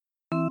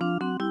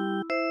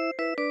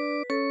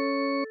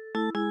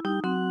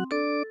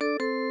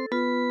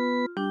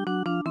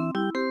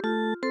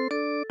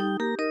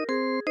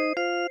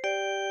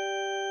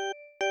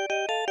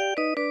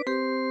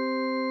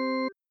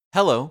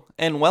Hello,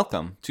 and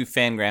welcome to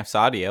Fangraphs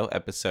Audio,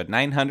 episode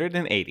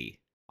 980.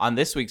 On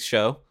this week's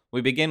show,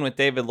 we begin with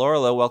David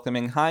Laurila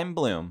welcoming Chaim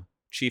Bloom,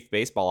 Chief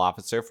Baseball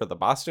Officer for the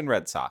Boston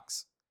Red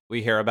Sox.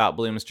 We hear about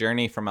Bloom's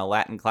journey from a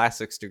Latin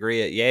Classics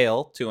degree at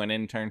Yale to an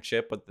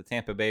internship with the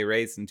Tampa Bay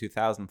Rays in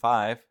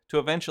 2005 to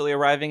eventually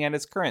arriving at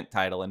his current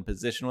title and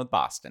position with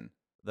Boston.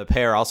 The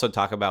pair also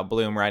talk about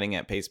Bloom writing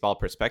at Baseball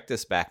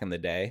Prospectus back in the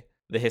day,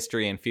 the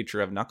history and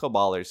future of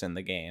knuckleballers in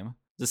the game,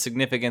 the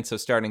significance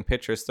of starting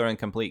pitchers throwing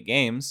complete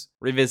games,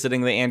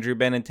 revisiting the Andrew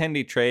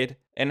Benintendi trade,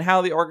 and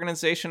how the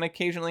organization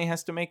occasionally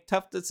has to make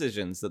tough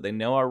decisions that they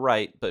know are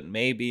right but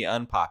may be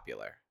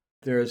unpopular.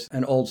 There's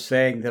an old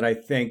saying that I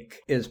think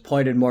is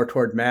pointed more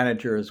toward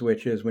managers,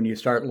 which is when you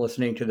start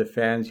listening to the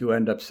fans, you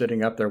end up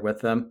sitting up there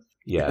with them.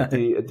 Yeah, at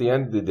the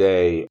end of the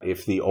day,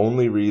 if the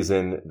only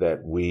reason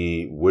that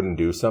we wouldn't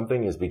do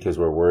something is because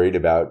we're worried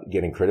about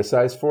getting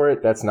criticized for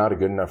it, that's not a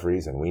good enough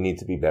reason. We need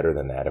to be better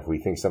than that. If we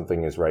think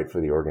something is right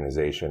for the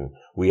organization,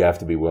 we have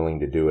to be willing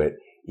to do it,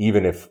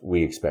 even if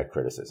we expect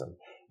criticism.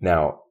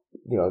 Now,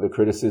 the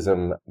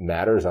criticism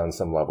matters on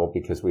some level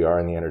because we are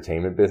in the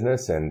entertainment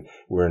business and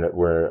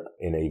we're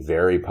in a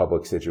very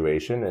public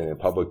situation and a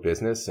public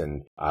business.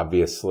 And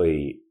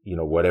obviously,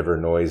 whatever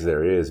noise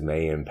there is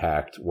may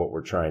impact what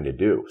we're trying to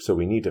do. So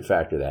we need to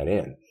factor that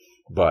in.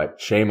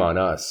 But shame on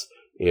us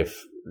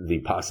if the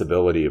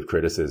possibility of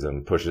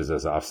criticism pushes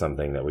us off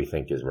something that we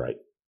think is right.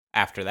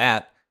 After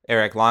that,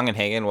 Eric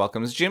Longenhagen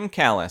welcomes Jim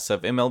Callis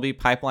of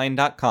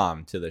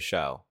MLBpipeline.com to the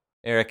show.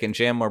 Eric and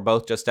Jim were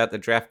both just at the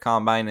Draft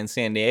Combine in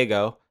San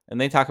Diego,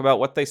 and they talk about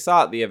what they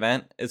saw at the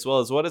event, as well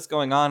as what is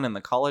going on in the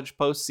college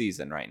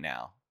postseason right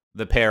now.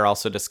 The pair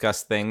also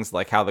discuss things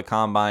like how the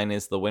Combine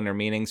is the winter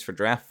meetings for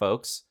draft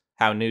folks,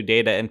 how new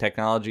data and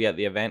technology at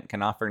the event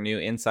can offer new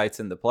insights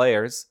into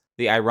players,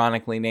 the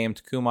ironically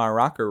named Kumar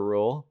Rocker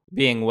rule,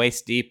 being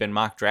waist deep in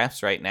mock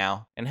drafts right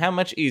now, and how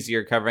much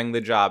easier covering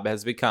the job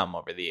has become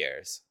over the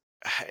years.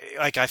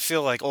 I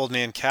feel like old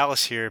man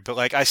Callis here,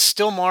 but I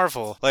still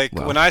marvel.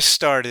 When I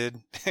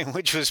started,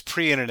 which was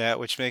pre-internet,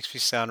 which makes me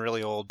sound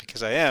really old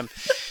because I am,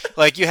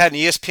 you had an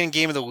ESPN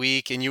game of the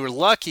week and you were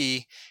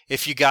lucky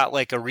if you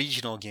got a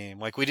regional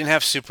game. We didn't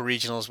have super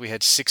regionals. We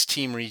had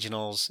 6-team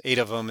regionals, 8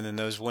 of them, and then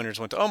those winners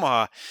went to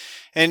Omaha.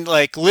 And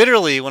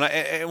literally when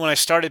I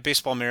started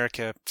Baseball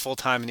America full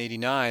time in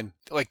 '89,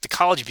 the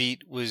college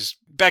beat was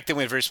back then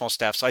we had a very small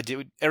staff, so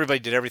everybody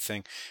did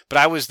everything, but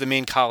I was the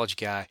main college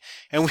guy,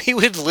 and we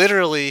would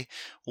literally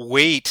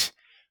wait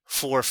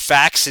for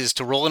faxes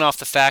to roll in off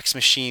the fax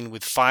machine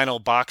with final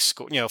box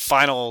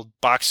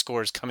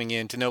scores coming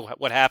in to know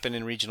what happened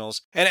in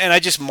regionals. And I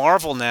just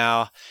marvel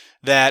now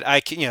that I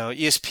can,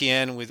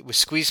 ESPN with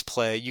Squeeze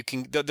Play,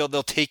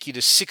 they'll take you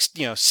to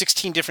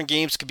 16 different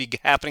games could be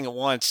happening at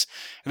once,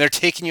 and they're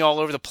taking you all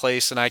over the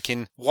place, and I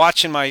can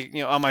watch on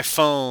my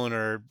phone,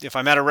 or if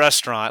I'm at a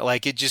restaurant,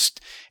 it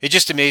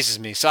just amazes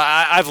me. So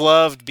I've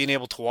loved being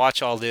able to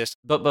watch all this.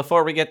 But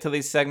before we get to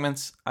these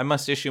segments, I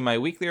must issue my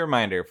weekly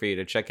reminder for you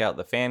to check out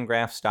the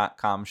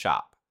Fangraphs.com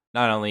shop.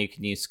 Not only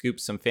can you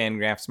scoop some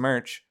Fangraphs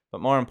merch, but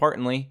more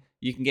importantly,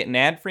 you can get an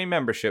ad-free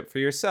membership for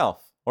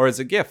yourself, or as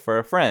a gift for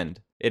a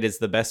friend. It is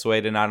the best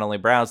way to not only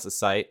browse the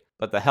site,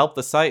 but to help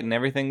the site and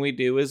everything we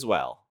do as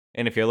well.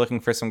 And if you're looking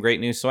for some great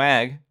new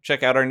swag,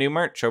 check out our new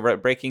merch over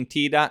at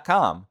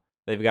BreakingT.com.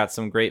 They've got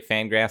some great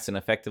Fangraphs and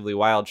Effectively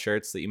Wild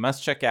shirts that you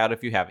must check out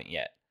if you haven't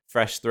yet.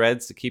 Fresh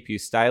threads to keep you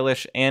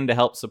stylish and to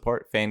help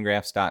support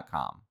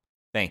Fangraphs.com.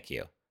 Thank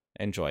you.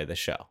 Enjoy the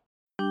show.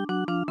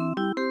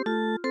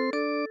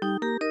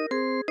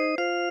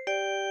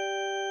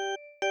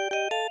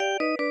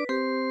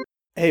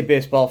 Hey,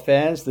 baseball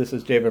fans, this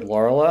is David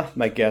Laurila.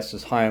 My guest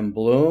is Chaim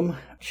Bloom,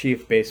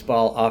 Chief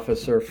Baseball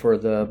Officer for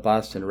the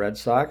Boston Red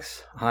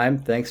Sox. Chaim,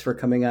 thanks for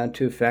coming on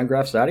to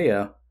Fangraphs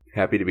Audio.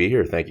 Happy to be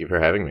here. Thank you for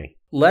having me.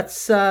 Let's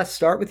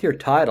start with your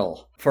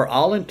title. For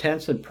all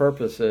intents and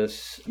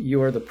purposes,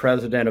 you are the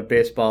President of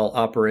Baseball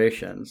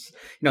Operations.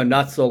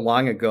 Not so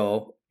long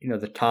ago,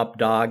 the top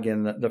dog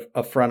in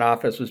the front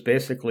office was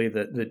basically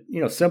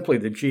simply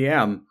the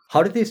GM.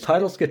 How did these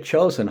titles get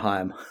chosen,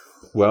 Chaim?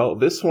 Well,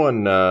 this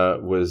one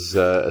was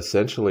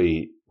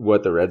essentially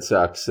what the Red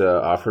Sox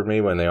offered me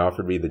when they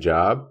offered me the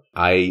job.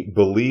 I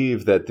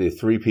believe that the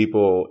 3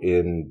 people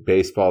in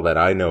baseball that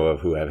I know of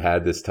who have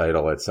had this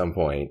title at some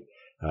point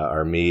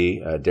are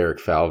me,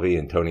 Derek Falvey,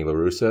 and Tony La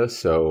Russa.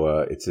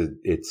 So it's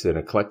an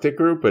eclectic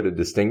group, but a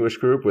distinguished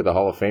group with a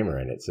Hall of Famer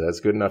in it. So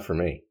that's good enough for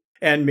me.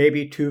 And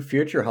maybe 2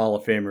 future Hall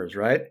of Famers,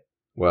 right?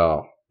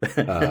 Well,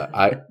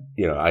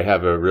 I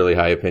have a really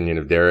high opinion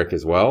of Derek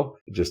as well.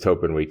 Just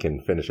hoping we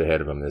can finish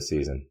ahead of him this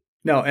season.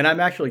 No, and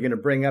I'm actually going to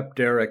bring up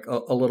Derek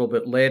a little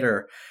bit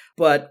later,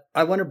 but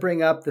I want to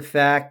bring up the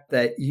fact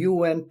that you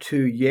went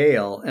to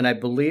Yale, and I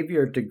believe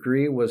your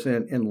degree was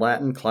in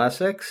Latin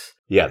Classics.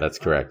 Yeah, that's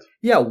correct.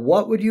 Yeah,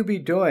 what would you be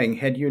doing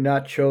had you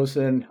not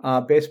chosen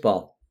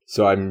baseball?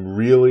 So I'm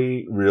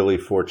really, really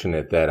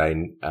fortunate that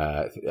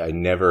I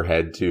never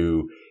had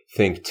to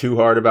think too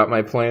hard about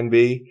my plan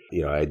B.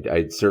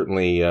 I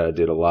certainly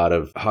did a lot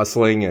of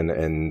hustling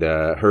and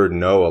heard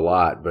no a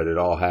lot, but it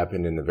all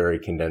happened in a very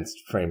condensed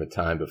frame of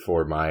time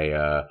before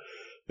my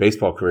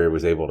baseball career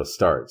was able to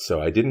start.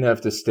 So I didn't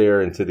have to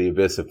stare into the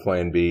abyss of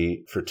plan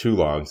B for too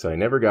long. So I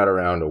never got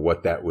around to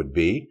what that would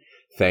be.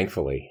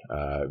 Thankfully,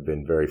 I've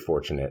been very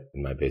fortunate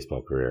in my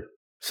baseball career.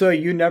 So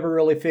you never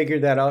really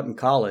figured that out in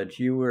college.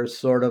 You were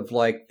sort of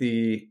like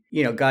the,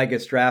 guy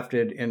gets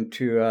drafted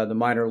into the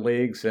minor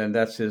leagues and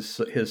that's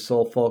his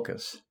sole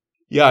focus.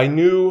 Yeah, I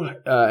knew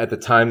at the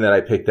time that I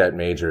picked that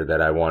major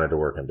that I wanted to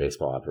work in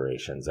baseball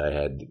operations. I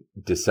had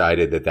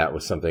decided that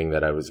was something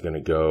that I was going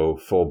to go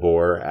full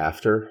bore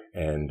after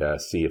and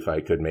see if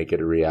I could make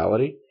it a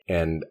reality.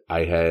 And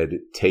I had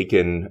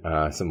taken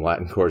some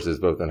Latin courses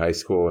both in high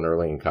school and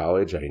early in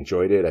college. I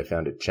enjoyed it. I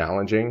found it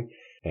challenging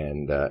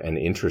and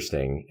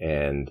interesting,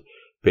 and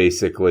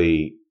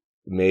basically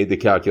made the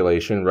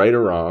calculation right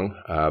or wrong,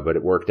 but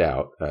it worked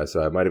out.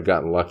 So I might have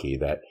gotten lucky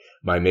that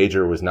my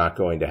major was not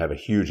going to have a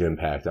huge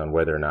impact on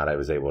whether or not I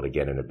was able to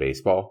get into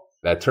baseball.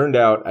 That turned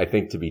out, I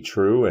think, to be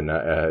true, and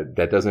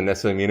that doesn't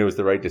necessarily mean it was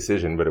the right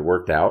decision, but it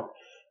worked out.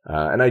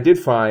 And I did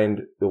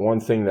find the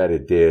one thing that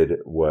it did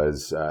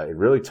was it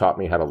really taught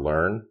me how to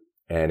learn,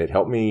 and it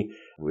helped me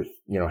with,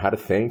 how to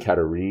think, how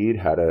to read,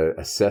 how to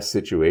assess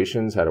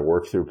situations, how to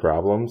work through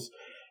problems.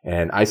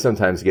 And I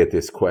sometimes get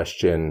this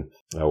question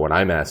when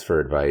I'm asked for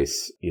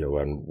advice,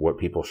 on what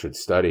people should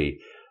study.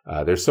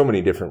 There's so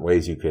many different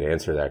ways you could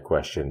answer that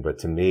question, but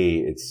to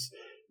me,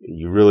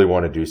 you really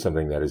want to do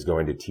something that is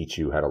going to teach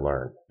you how to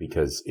learn,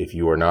 because if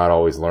you are not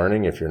always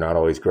learning, if you're not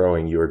always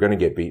growing, you are going to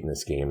get beat in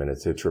this game, and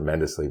it's a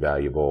tremendously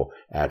valuable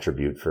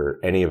attribute for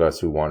any of us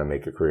who want to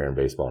make a career in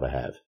baseball to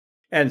have.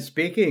 And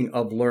speaking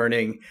of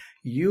learning,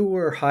 you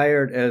were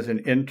hired as an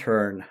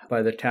intern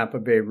by the Tampa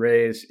Bay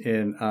Rays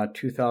in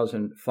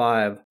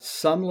 2005.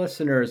 Some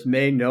listeners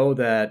may know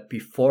that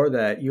before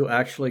that, you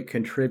actually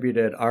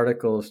contributed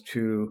articles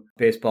to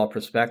Baseball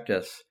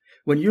Prospectus.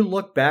 When you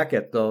look back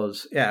at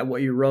those,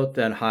 what you wrote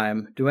then,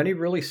 Chaim, do any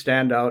really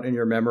stand out in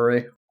your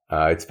memory?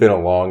 It's been a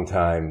long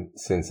time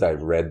since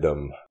I've read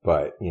them,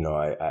 but,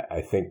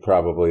 I think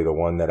probably the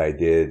one that I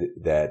did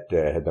that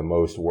had the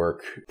most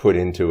work put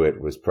into it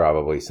was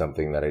probably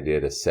something that I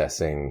did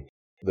assessing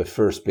the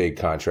first big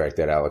contract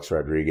that Alex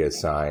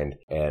Rodriguez signed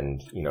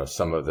and,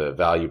 some of the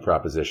value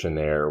proposition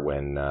there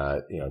when,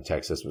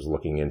 Texas was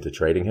looking into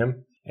trading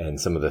him and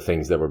some of the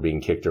things that were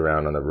being kicked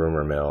around on the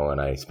rumor mill. And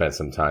I spent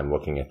some time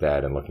looking at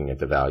that and looking at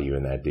the value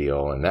in that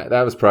deal. And that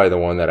was probably the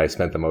one that I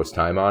spent the most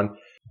time on.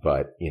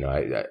 But,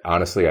 I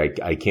honestly,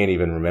 I can't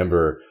even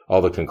remember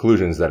all the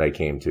conclusions that I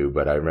came to,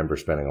 but I remember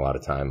spending a lot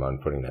of time on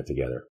putting that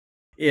together.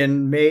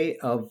 In May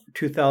of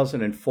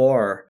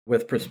 2004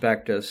 with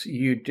Prospectus,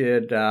 you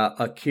did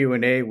a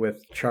Q&A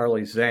with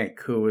Charlie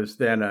Zink, who was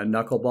then a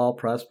knuckleball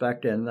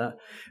prospect in the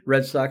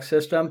Red Sox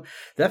system.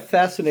 That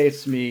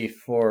fascinates me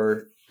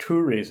for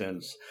two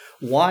reasons.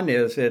 One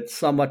is it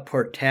somewhat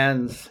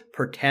pretended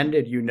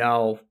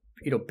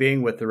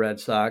being with the Red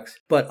Sox.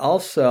 But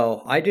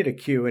also, I did a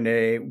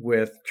Q&A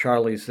with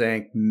Charlie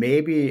Zink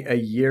maybe a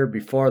year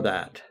before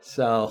that.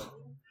 So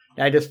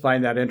I just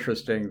find that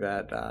interesting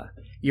that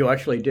you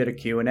actually did a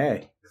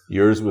Q&A.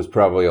 Yours was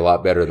probably a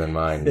lot better than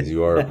mine because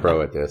you are a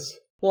pro at this.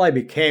 Well, I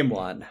became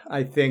one.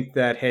 I think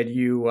that had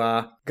you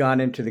gone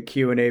into the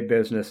Q&A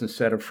business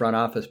instead of front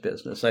office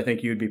business, I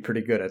think you'd be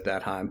pretty good at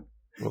that, Chaim.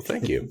 Well,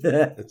 thank you.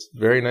 That's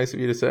very nice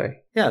of you to say.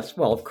 Yes,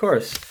 well, of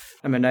course.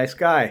 I'm a nice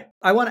guy.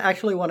 I want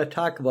to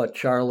talk about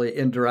Charlie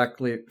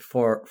indirectly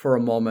for a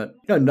moment.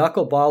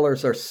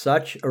 Knuckleballers are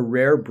such a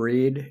rare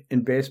breed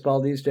in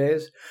baseball these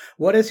days.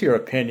 What is your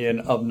opinion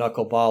of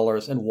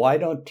knuckleballers, and why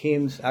don't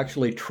teams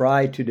actually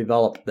try to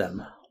develop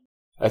them?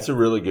 That's a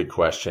really good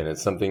question.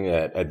 It's something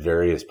that at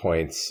various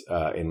points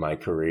in my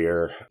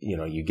career,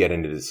 you get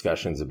into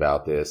discussions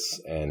about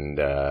this. And,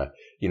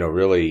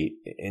 really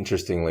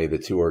interestingly, the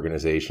two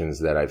organizations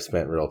that I've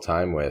spent real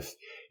time with,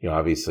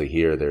 obviously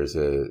here there's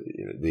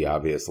the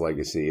obvious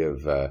legacy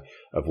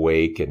of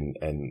Wake and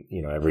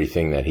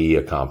everything that he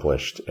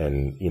accomplished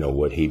and,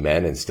 what he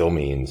meant and still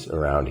means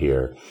around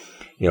here.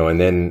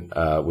 And then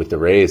with the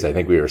Rays, I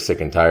think we were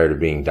sick and tired of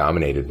being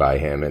dominated by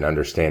him and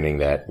understanding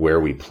that where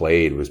we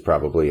played was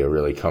probably a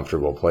really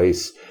comfortable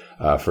place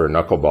for a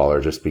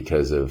knuckleballer just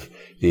because of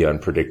the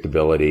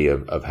unpredictability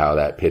of how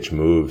that pitch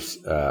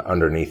moves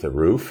underneath a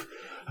roof.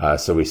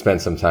 So we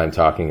spent some time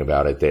talking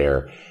about it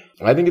there.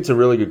 I think it's a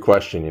really good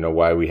question,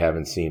 why we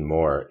haven't seen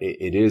more.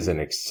 It is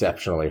an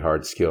exceptionally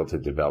hard skill to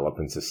develop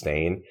and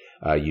sustain.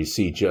 You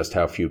see just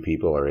how few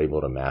people are able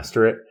to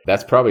master it.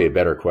 That's probably a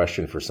better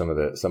question for some of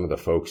the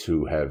folks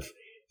who have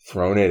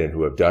thrown it and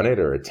who have done it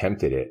or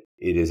attempted it.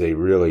 It is a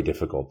really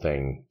difficult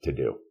thing to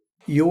do.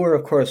 You were,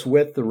 of course,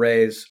 with the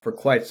Rays for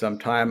quite some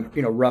time,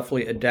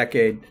 roughly a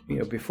decade,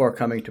 before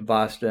coming to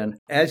Boston.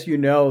 As you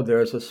know,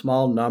 there's a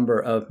small number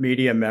of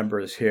media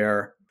members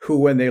here who,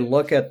 when they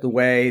look at the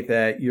way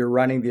that you're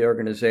running the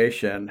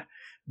organization,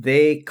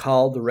 they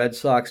call the Red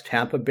Sox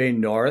Tampa Bay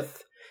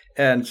North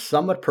And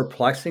somewhat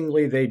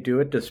perplexingly, they do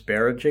it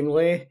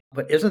disparagingly.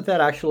 But isn't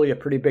that actually a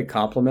pretty big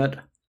compliment?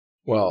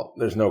 Well,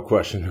 there's no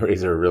question the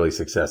Rays are a really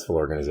successful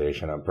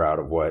organization. I'm proud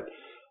of what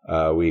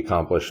we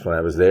accomplished when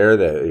I was there.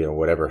 That,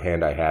 whatever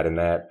hand I had in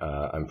that,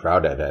 I'm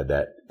proud to have had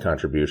that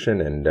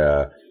contribution,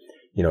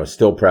 and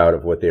still proud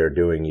of what they are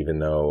doing, even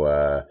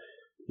though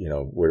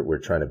we're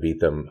trying to beat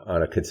them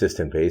on a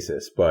consistent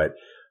basis. But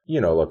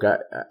look,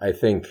 I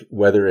think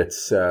whether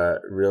it's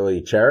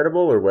really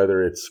charitable or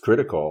whether it's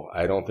critical,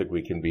 I don't think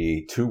we can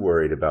be too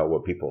worried about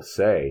what people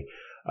say.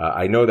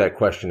 I know that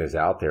question is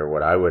out there.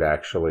 What I would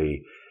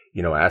actually,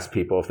 ask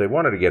people if they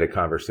wanted to get a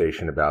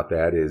conversation about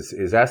that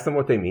is ask them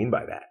what they mean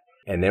by that.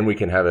 And then we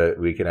can have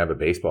a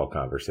baseball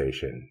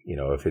conversation.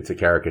 If it's a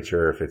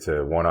caricature, if it's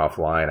a one-off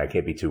line, I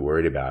can't be too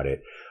worried about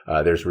it.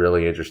 There's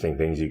really interesting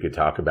things you could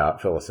talk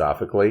about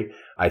philosophically.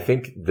 I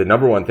think the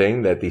number one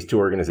thing that these two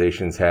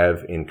organizations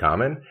have in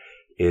common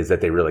is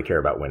that they really care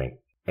about winning.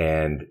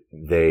 And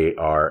they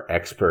are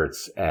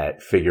experts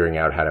at figuring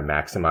out how to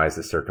maximize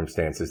the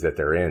circumstances that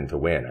they're in to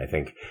win. I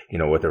think,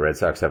 what the Red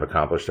Sox have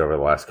accomplished over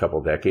the last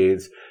couple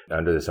decades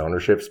under this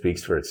ownership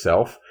speaks for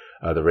itself.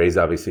 The Rays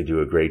obviously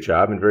do a great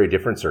job in very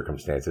different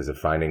circumstances of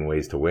finding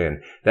ways to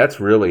win.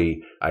 That's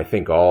really, I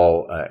think,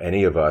 all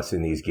any of us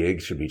in these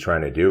gigs should be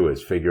trying to do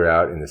is figure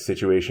out in the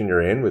situation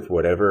you're in with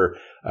whatever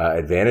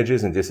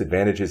advantages and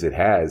disadvantages it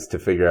has to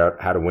figure out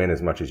how to win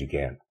as much as you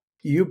can.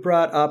 You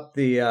brought up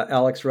the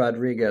Alex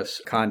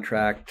Rodriguez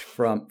contract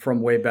from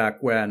way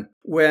back when.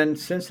 When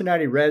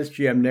Cincinnati Reds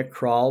GM Nick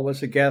Krall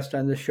was a guest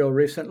on the show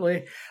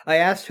recently, I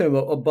asked him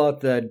about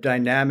the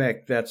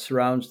dynamic that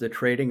surrounds the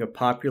trading of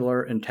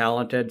popular and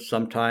talented,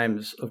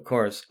 sometimes, of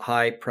course,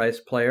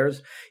 high-priced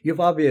players.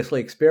 You've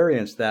obviously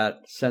experienced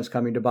that since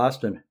coming to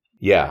Boston.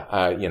 Yeah,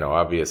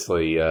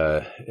 obviously,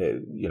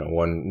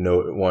 one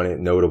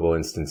notable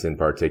instance in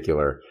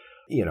particular.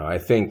 I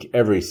think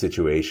every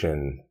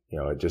situation,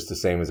 just the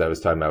same as I was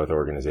talking about with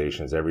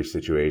organizations, every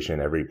situation,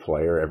 every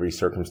player, every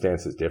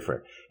circumstance is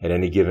different. At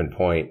any given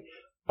point,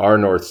 our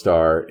North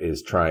Star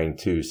is trying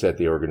to set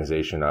the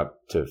organization up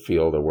to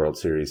field a World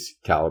Series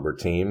caliber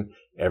team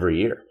every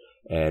year.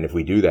 And if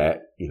we do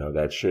that,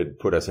 that should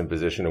put us in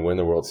position to win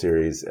the World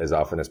Series as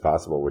often as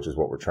possible, which is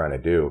what we're trying to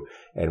do.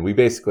 And we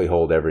basically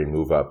hold every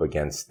move up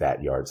against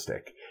that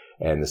yardstick.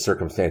 And the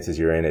circumstances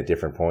you're in at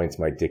different points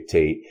might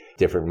dictate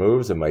different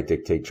moves. It might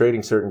dictate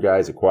trading certain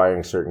guys,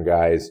 acquiring certain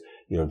guys,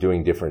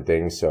 doing different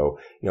things. So,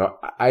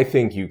 I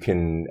think you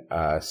can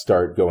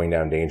start going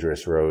down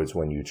dangerous roads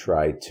when you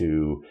try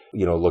to,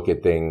 look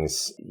at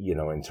things,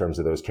 in terms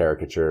of those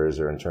caricatures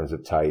or in terms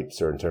of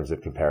types or in terms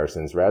of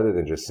comparisons, rather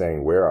than just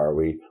saying, where are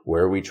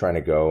we trying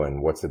to go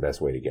and what's the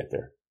best way to get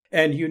there?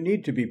 And you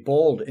need to be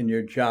bold in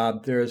your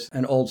job. There's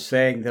an old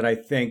saying that I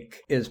think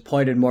is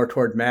pointed more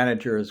toward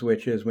managers,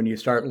 which is when you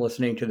start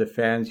listening to the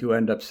fans, you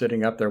end up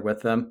sitting up there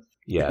with them.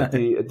 Yeah, at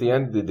the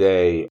end of the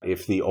day,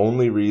 if the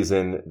only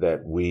reason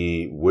that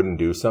we wouldn't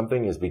do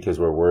something is because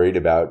we're worried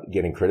about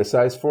getting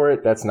criticized for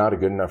it, that's not a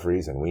good enough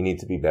reason. We need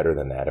to be better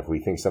than that. If we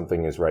think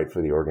something is right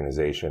for the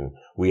organization,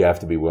 we have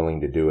to be willing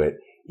to do it,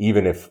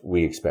 even if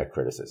we expect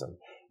criticism.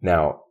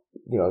 Now,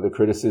 the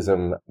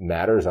criticism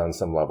matters on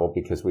some level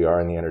because we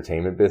are in the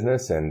entertainment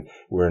business and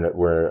we're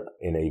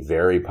in a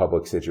very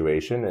public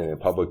situation and a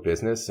public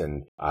business.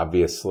 And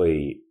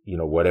obviously,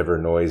 whatever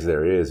noise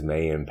there is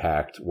may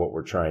impact what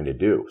we're trying to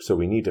do. So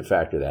we need to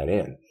factor that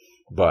in.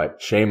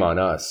 But shame on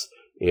us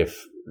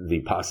if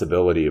the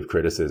possibility of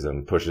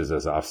criticism pushes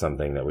us off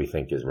something that we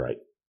think is right.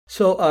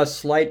 So a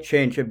slight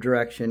change of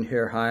direction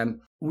here, Chaim.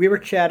 We were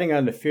chatting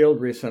on the field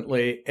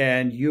recently,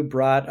 and you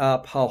brought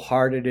up how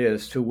hard it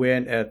is to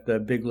win at the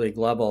big league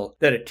level,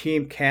 that a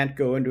team can't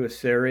go into a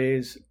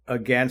series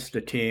against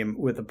a team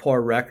with a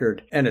poor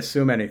record and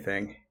assume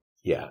anything.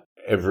 Yeah,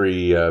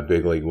 every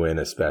big league win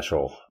is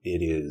special.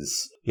 It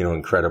is,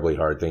 incredibly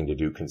hard thing to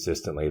do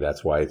consistently.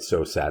 That's why it's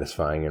so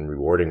satisfying and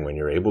rewarding when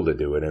you're able to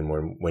do it and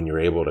when you're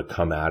able to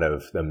come out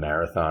of the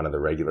marathon of the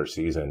regular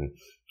season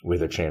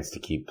with a chance to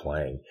keep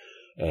playing.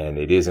 And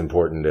it is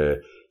important to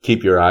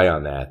keep your eye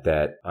on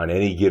that on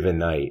any given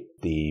night,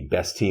 the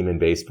best team in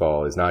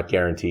baseball is not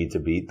guaranteed to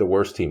beat the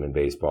worst team in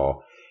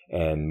baseball.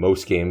 And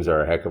most games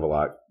are a heck of a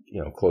lot,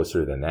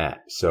 closer than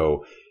that.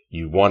 So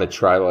you want to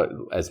try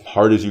as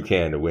hard as you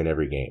can to win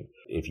every game.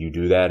 If you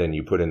do that and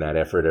you put in that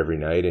effort every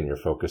night and you're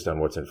focused on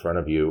what's in front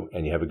of you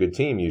and you have a good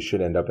team, you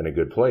should end up in a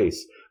good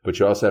place. But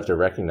you also have to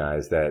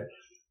recognize that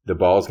the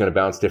ball is going to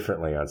bounce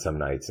differently on some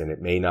nights and it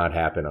may not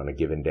happen on a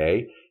given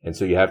day. And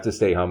so you have to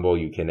stay humble.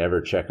 You can never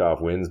check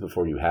off wins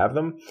before you have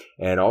them.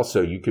 And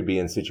also you could be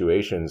in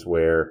situations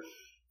where,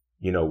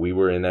 we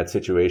were in that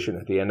situation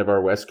at the end of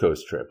our West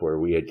Coast trip where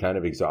we had kind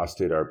of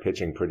exhausted our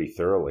pitching pretty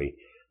thoroughly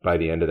by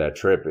the end of that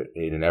trip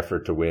in an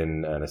effort to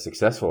win and a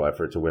successful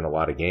effort to win a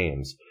lot of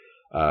games.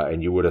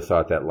 And you would have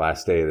thought that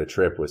last day of the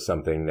trip was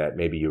something that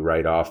maybe you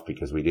write off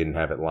because we didn't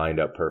have it lined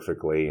up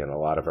perfectly and a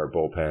lot of our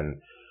bullpen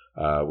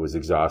was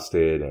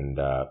exhausted, and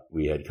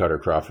we had Cutter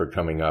Crawford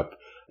coming up,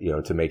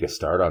 to make a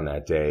start on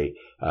that day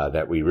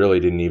that we really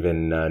didn't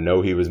even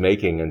know he was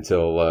making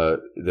until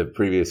the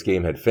previous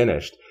game had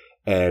finished.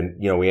 And,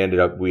 we end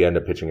up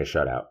pitching a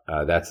shutout.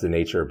 That's the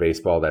nature of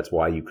baseball. That's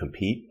why you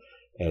compete.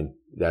 And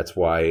that's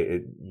why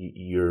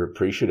you're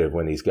appreciative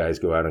when these guys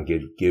go out and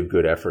give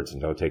good efforts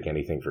and don't take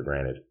anything for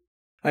granted.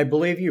 I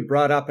believe you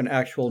brought up an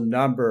actual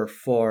number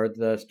for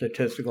the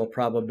statistical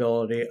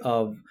probability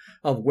of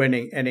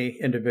winning any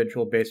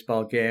individual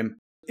baseball game.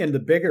 In the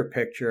bigger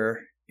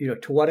picture,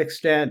 to what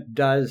extent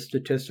does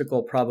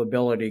statistical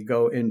probability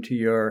go into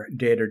your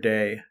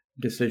day-to-day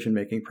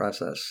decision-making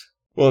process?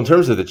 Well, in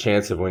terms of the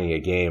chance of winning a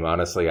game,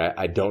 honestly,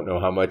 I don't know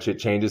how much it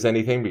changes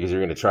anything because you're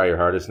going to try your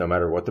hardest no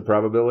matter what the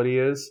probability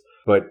is.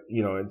 But,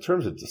 in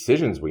terms of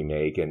decisions we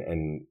make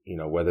and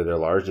whether they're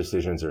large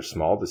decisions or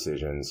small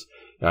decisions,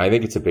 I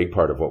think it's a big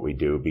part of what we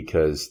do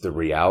because the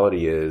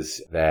reality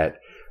is that,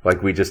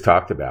 like we just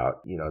talked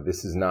about,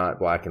 this is not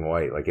black and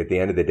white. Like at the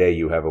end of the day,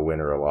 you have a win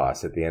or a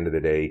loss. At the end of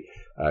the day,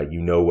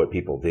 what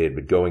people did,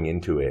 but going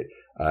into it,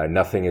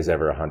 nothing is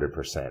ever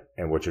 100%.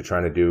 And what you're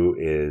trying to do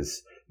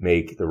is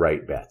make the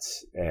right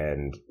bets.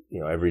 And,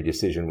 every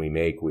decision we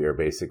make, we are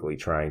basically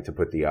trying to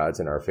put the odds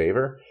in our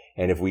favor.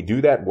 And if we do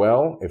that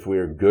well, if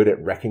we're good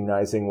at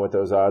recognizing what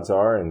those odds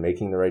are and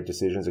making the right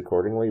decisions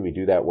accordingly, we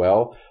do that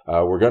well,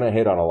 we're going to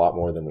hit on a lot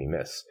more than we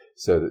miss.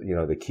 So,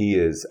 the key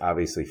is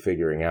obviously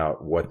figuring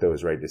out what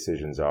those right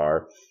decisions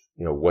are,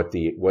 what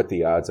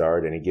the odds are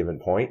at any given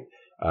point.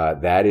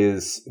 That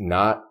is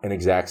not an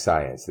exact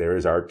science. There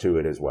is art to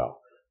it as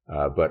well.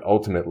 But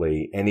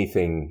ultimately,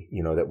 anything,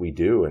 that we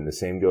do, and the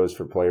same goes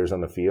for players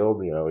on the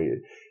field,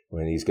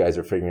 when these guys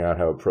are figuring out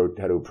how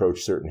to approach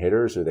certain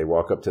hitters or they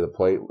walk up to the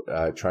plate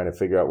trying to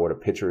figure out what a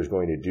pitcher is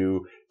going to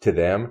do to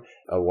them,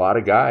 a lot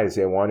of guys,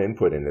 they want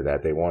input into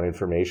that. They want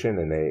information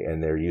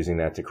and they're using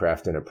that to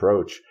craft an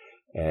approach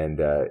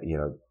and,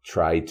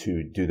 try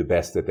to do the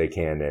best that they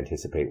can to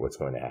anticipate what's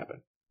going to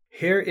happen.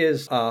 Here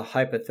is a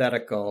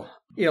hypothetical.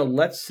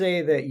 Let's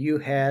say that you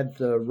had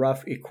the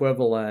rough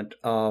equivalent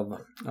of,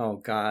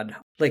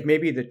 like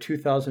maybe the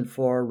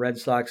 2004 Red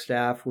Sox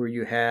staff where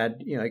you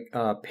had,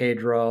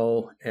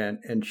 Pedro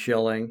and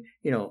Schilling,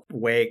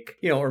 Wake,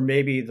 or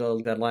maybe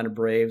the Atlanta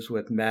Braves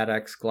with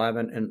Maddox,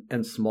 Glavine,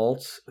 and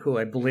Smoltz, who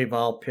I believe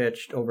all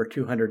pitched over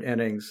 200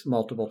 innings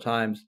multiple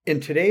times. In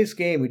today's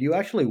game, would you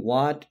actually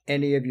want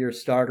any of your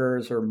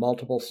starters or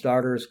multiple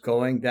starters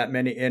going that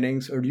many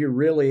innings, or do you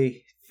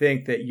really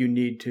think that you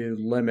need to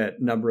limit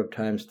number of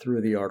times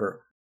through the order?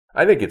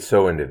 I think it's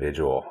so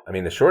individual. I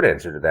mean, the short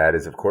answer to that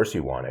is, of course,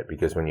 you want it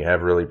because when you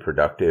have really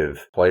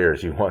productive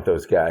players, you want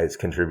those guys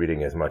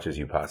contributing as much as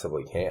you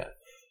possibly can.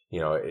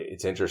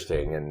 It's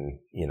interesting and,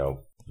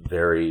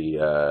 very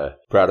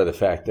proud of the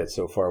fact that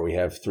so far we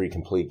have 3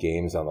 complete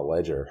games on the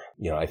ledger.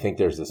 I think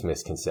there's this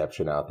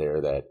misconception out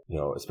there that,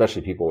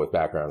 especially people with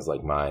backgrounds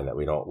like mine, that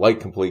we don't like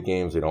complete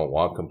games, we don't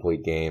want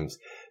complete games.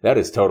 That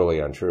is totally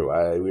untrue.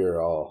 We are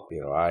all,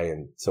 I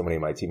and so many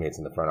of my teammates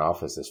in the front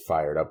office as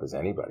fired up as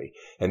anybody.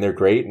 And they're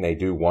great and they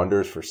do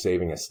wonders for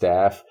saving a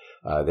staff.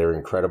 They're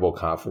incredible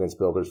confidence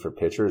builders for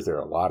pitchers. They're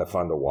a lot of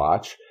fun to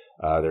watch.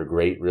 They're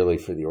great really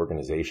for the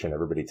organization.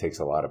 Everybody takes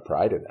a lot of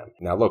pride in them.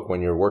 Now, look,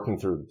 when you're working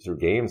through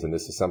games, and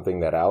this is something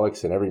that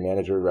Alex and every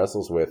manager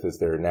wrestles with as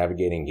they're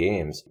navigating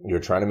games,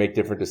 you're trying to make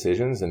different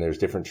decisions and there's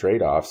different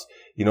trade-offs.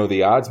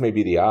 The odds may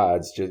be the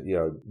odds. Just,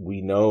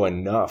 we know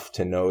enough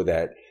to know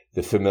that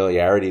the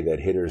familiarity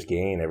that hitters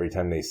gain every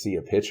time they see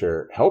a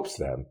pitcher helps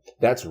them.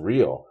 That's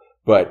real.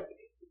 But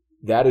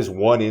that is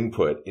one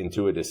input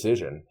into a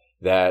decision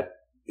that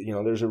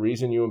there's a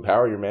reason you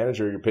empower your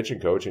manager, your pitching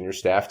coach, and your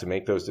staff to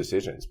make those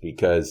decisions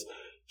because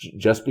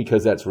just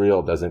because that's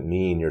real doesn't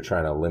mean you're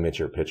trying to limit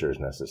your pitchers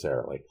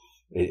necessarily.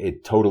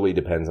 It totally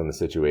depends on the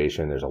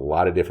situation. There's a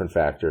lot of different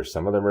factors.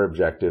 Some of them are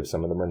objective,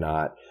 some of them are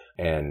not.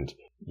 And,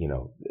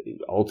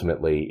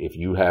 ultimately, if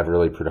you have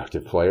really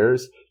productive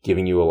players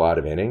giving you a lot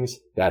of innings,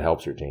 that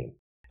helps your team.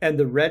 And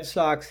the Red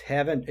Sox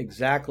haven't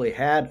exactly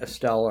had a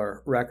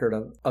stellar record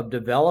of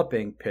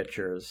developing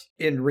pitchers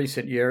in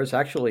recent years,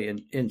 actually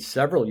in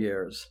several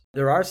years.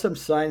 There are some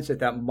signs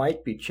that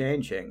might be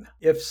changing.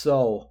 If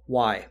so,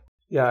 why?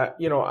 Yeah,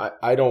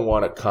 I don't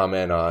want to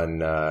comment on,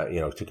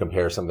 to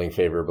compare something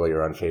favorably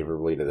or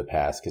unfavorably to the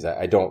past because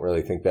I don't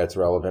really think that's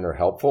relevant or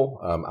helpful.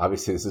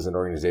 Obviously, this is an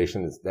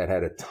organization that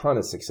had a ton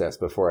of success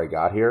before I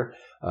got here,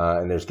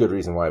 and there's good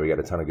reason why we got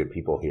a ton of good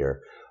people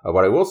here.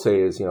 What I will say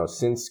is,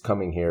 since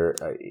coming here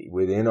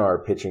within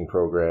our pitching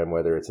program,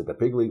 whether it's at the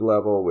big league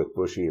level with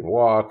Bushy and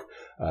Walk,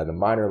 the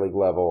minor league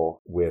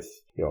level with,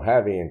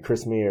 Javi and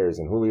Chris Mears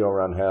and Julio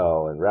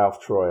Rangel and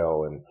Ralph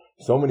Troil and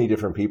so many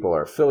different people,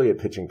 our affiliate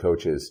pitching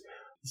coaches,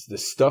 the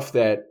stuff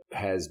that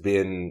has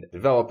been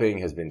developing,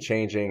 has been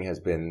changing, has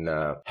been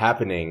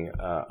happening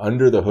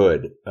under the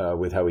hood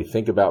with how we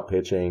think about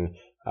pitching,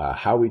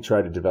 how we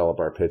try to develop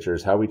our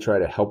pitchers, how we try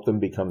to help them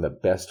become the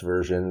best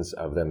versions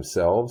of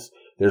themselves.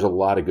 There's a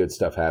lot of good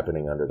stuff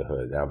happening under the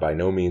hood. Now, by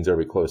no means are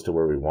we close to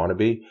where we want to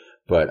be,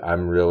 but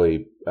I'm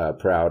really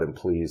proud and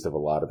pleased of a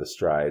lot of the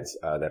strides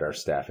that our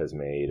staff has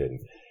made. And,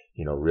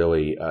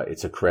 really,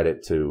 it's a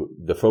credit to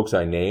the folks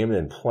I named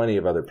and plenty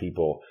of other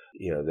people,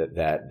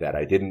 that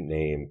I didn't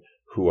name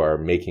who are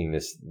making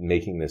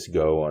this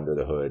go under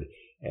the hood.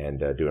 and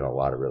doing a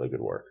lot of really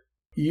good work.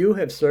 You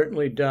have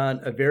certainly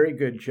done a very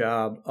good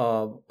job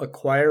of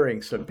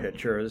acquiring some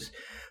pitchers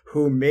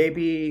who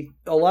maybe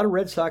a lot of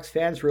Red Sox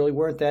fans really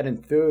weren't that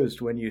enthused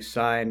when you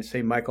signed,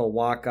 say, Michael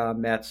Wacha,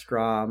 Matt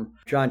Strahm,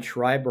 John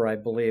Schreiber, I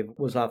believe,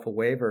 was off of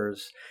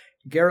waivers.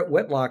 Garrett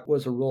Whitlock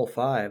was a Rule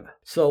 5.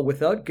 So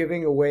without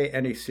giving away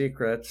any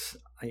secrets,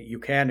 you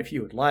can if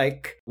you would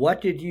like, what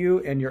did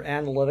you and your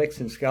analytics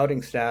and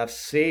scouting staff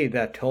see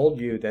that told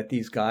you that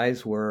these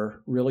guys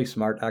were really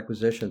smart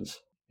acquisitions?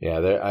 Yeah,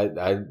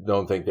 I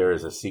don't think there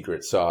is a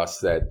secret sauce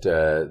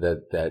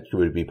that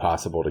would be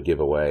possible to give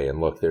away. And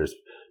look, there's,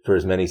 for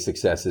as many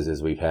successes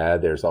as we've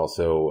had, there's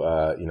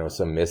also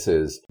some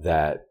misses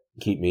that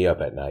keep me up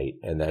at night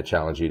and that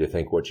challenge you to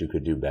think what you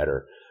could do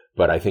better.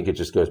 But I think it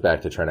just goes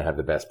back to trying to have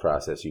the best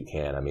process you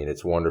can. I mean,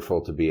 it's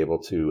wonderful to be able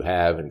to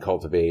have and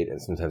cultivate and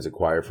sometimes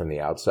acquire from the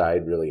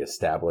outside really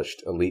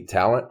established elite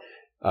talent.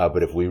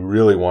 But if we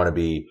really want to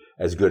be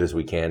as good as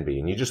we can be,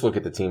 and you just look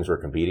at the teams we're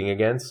competing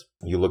against,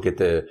 you look at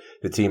the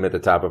team at the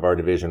top of our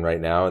division right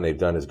now, and they've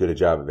done as good a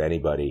job of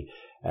anybody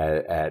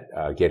at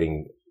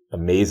getting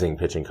amazing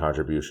pitching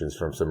contributions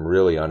from some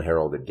really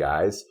unheralded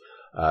guys.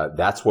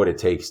 That's what it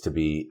takes to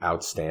be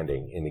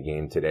outstanding in the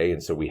game today.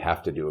 And so we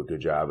have to do a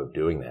good job of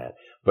doing that.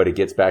 But it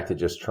gets back to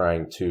just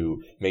trying to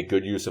make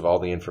good use of all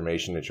the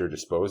information at your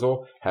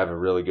disposal, have a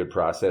really good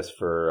process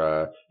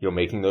for,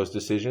 making those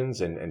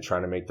decisions and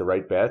trying to make the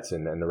right bets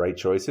and the right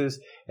choices.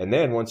 And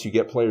then once you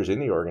get players in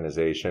the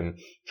organization,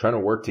 trying to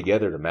work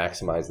together to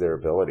maximize their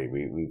ability.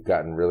 We've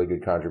gotten really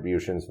good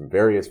contributions from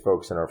various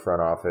folks in our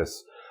front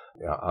office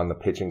on the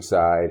pitching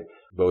side,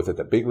 both at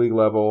the big league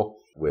level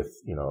with,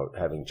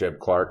 having Jeb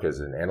Clark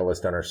as an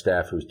analyst on our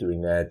staff who's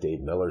doing that.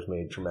 Dave Miller's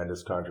made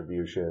tremendous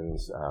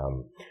contributions.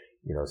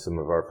 Some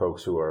of our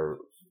folks who are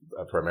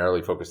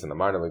primarily focused on the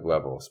minor league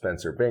level,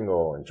 Spencer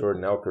Bingle and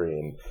Jordan Elkery.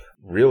 And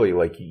really,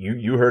 like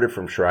you heard it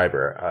from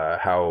Schreiber,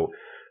 how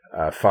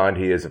fond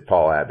he is of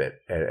Paul Abbott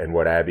and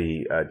what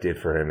Abby did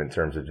for him in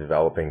terms of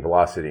developing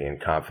velocity and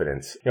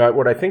confidence.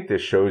 What I think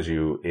this shows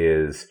you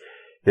is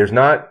there's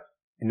not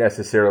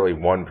necessarily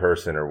one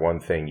person or one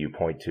thing you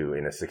point to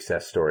in a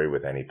success story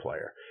with any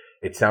player.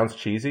 It sounds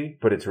cheesy,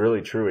 but it's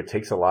really true. It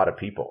takes a lot of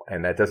people,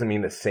 and that doesn't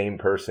mean the same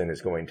person is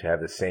going to have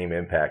the same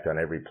impact on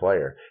every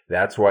player.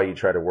 That's why you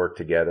try to work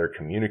together,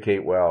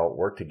 communicate well,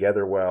 work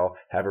together well,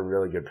 have a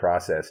really good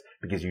process,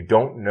 because you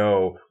don't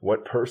know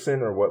what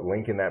person or what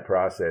link in that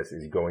process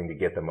is going to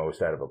get the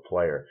most out of a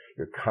player.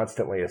 You're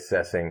constantly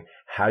assessing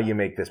how you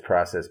make this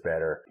process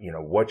better,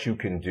 what you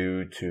can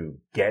do to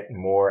get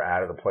more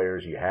out of the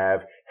players you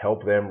have,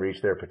 help them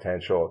reach their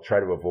potential, try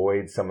to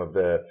avoid some of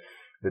the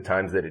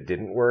times that it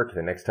didn't work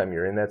the next time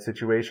you're in that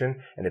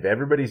situation. And if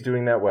everybody's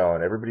doing that well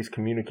and everybody's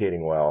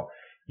communicating well,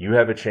 you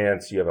have a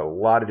chance. You have a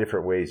lot of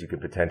different ways you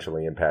could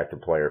potentially impact a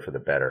player for the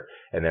better.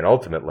 And then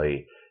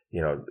ultimately,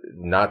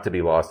 not to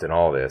be lost in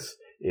all this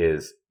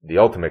is the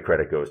ultimate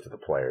credit goes to the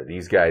player.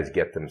 These guys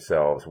get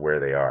themselves where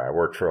they are. I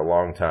worked for a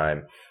long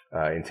time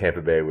in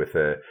Tampa Bay with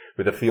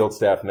a field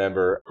staff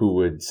member who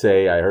would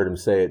say, I heard him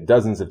say it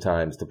dozens of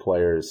times to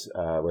players,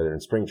 whether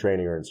in spring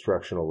training or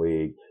instructional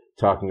league,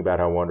 talking about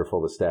how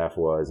wonderful the staff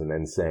was and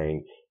then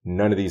saying,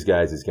 none of these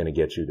guys is going to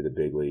get you to the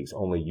big leagues.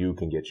 Only you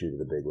can get you to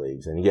the big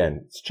leagues. And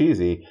again, it's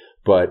cheesy,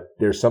 but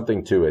there's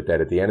something to it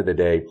that at the end of the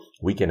day,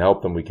 we can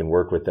help them, we can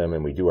work with them,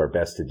 and we do our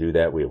best to do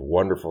that. We have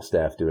wonderful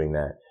staff doing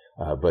that.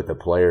 But the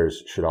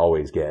players should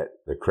always get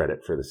the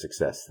credit for the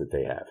success that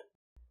they have.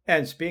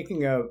 And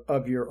speaking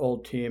of your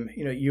old team,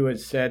 you had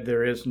said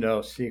there is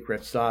no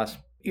secret sauce,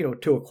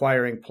 to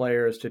acquiring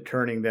players, to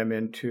turning them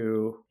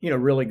into,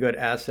 really good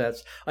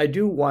assets. I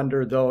do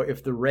wonder, though,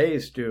 if the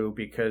Rays do,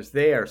 because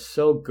they are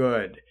so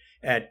good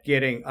at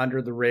getting under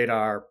the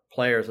radar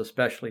players,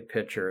 especially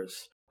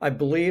pitchers. I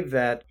believe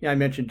that, I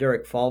mentioned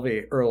Derek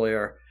Falvey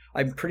earlier.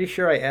 I'm pretty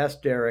sure I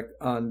asked Derek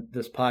on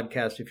this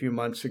podcast a few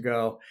months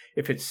ago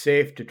if it's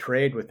safe to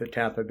trade with the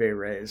Tampa Bay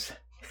Rays.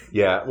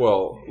 Yeah,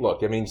 well, look,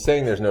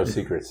 saying there's no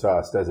secret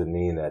sauce doesn't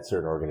mean that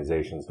certain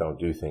organizations don't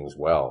do things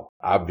well.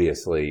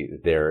 Obviously,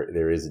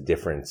 there is a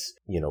difference,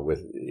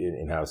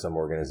 in how some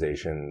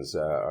organizations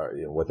are,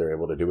 what they're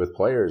able to do with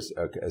players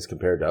as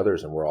compared to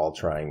others, and we're all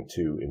trying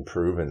to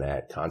improve in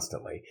that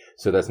constantly.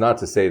 So that's not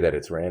to say that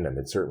it's random.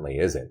 It certainly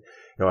isn't.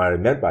 What I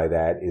meant by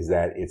that is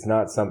that it's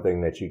not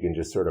something that you can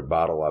just sort of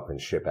bottle up and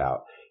ship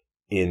out.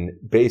 In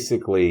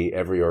basically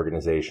every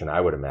organization,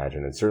 I would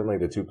imagine, and certainly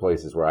the two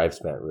places where I've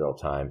spent real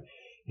time,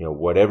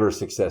 whatever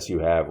success you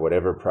have,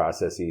 whatever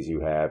processes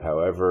you have,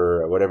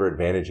 whatever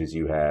advantages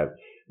you have,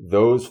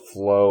 those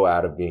flow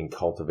out of being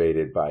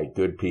cultivated by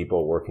good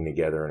people working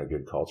together in a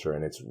good culture.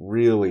 And it's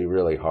really,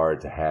 really hard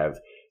to have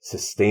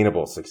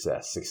sustainable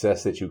success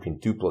that you can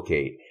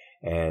duplicate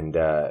and,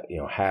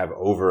 have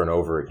over and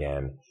over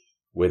again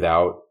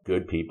without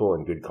good people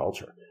and good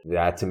culture.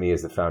 That to me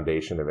is the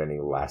foundation of any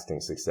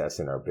lasting success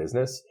in our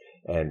business.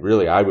 And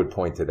really, I would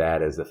point to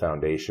that as the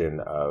foundation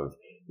of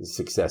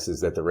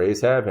successes that the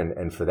Rays have.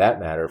 And for that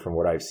matter, from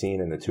what I've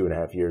seen in the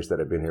 2.5 years that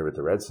I've been here with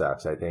the Red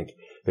Sox, I think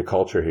the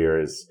culture here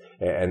is,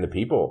 and the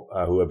people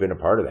who have been a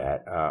part of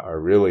that are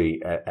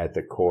really at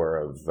the core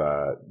of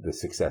the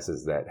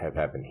successes that have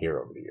happened here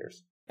over the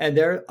years. And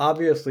there are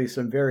obviously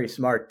some very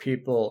smart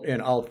people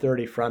in all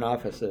 30 front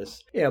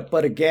offices. Yeah,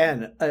 but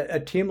again, a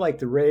team like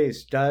the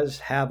Rays does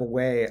have a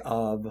way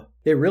of,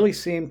 they really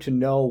seem to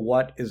know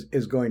what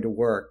is going to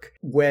work.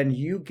 When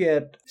you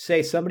get,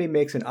 say, somebody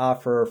makes an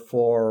offer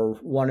for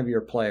one of your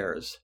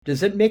players,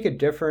 does it make a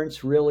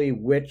difference really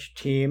which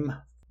team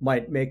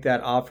might make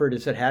that offer?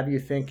 Does it have you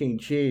thinking,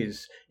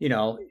 geez,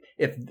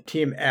 if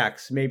team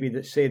X,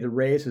 maybe say the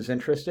Rays is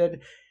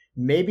interested,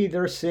 maybe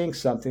they're seeing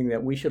something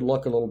that we should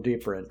look a little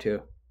deeper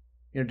into?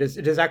 Does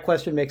that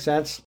question make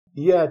sense?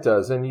 Yeah, it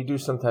does. And you do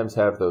sometimes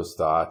have those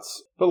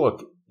thoughts. But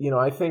look,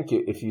 I think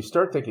if you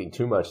start thinking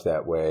too much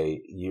that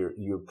way,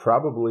 you're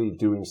probably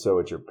doing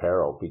so at your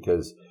peril,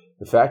 because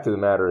the fact of the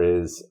matter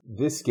is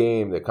this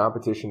game, the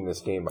competition in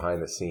this game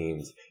behind the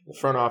scenes, the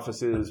front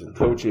offices,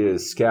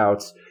 coaches,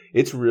 scouts,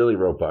 it's really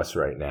robust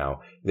right now.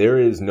 There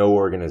is no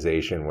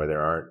organization where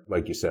there aren't,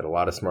 like you said, a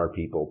lot of smart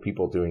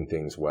people doing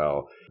things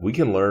well. We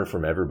can learn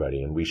from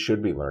everybody, and we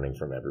should be learning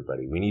from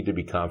everybody. We need to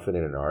be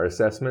confident in our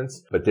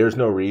assessments, but there's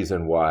no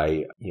reason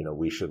why,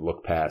 we should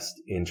look past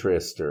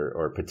interest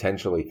or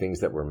potentially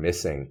things that we're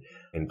missing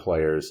in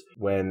players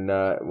when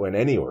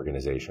any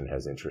organization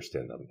has interest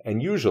in them.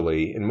 And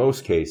usually, in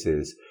most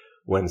cases,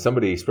 when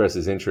somebody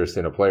expresses interest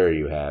in a player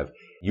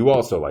you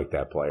also like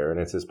that player, and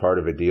it's as part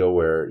of a deal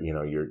where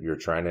you're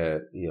trying to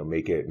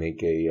make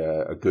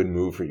a good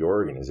move for your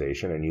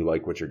organization, and you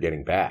like what you're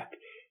getting back.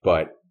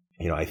 But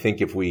I think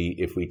if we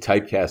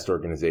typecast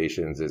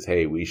organizations as,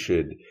 hey, we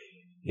should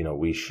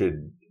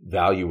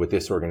value what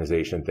this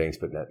organization thinks,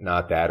 but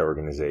not that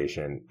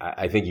organization,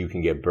 I think you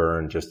can get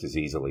burned just as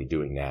easily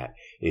doing that.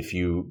 If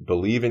you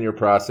believe in your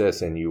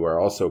process and you are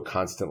also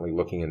constantly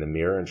looking in the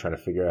mirror and trying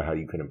to figure out how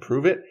you can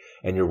improve it,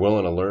 and you're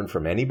willing to learn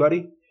from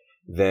anybody,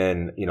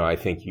 then, I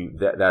think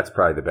that's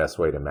probably the best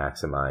way to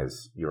maximize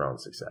your own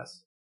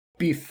success.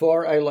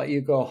 Before I let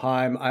you go,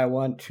 Chaim, I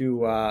want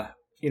to,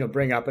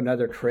 bring up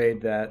another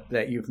trade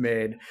that you've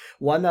made,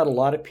 one that a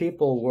lot of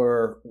people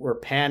were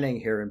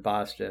panning here in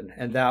Boston,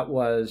 and that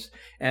was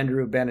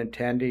Andrew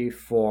Benintendi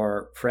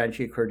for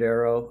Franchy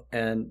Cordero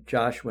and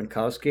Josh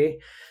Winkowski.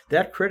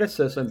 That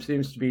criticism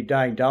seems to be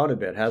dying down a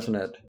bit, hasn't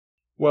it?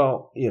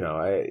 Well,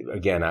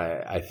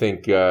 I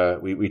think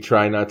we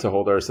try not to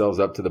hold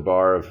ourselves up to the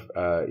bar of,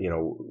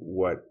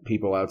 what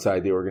people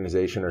outside the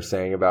organization are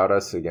saying about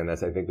us. Again, I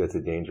think that's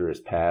a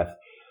dangerous path.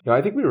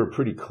 I think we were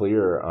pretty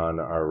clear on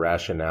our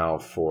rationale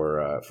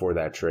for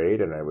that trade,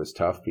 and it was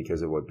tough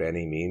because of what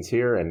Benny means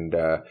here. And,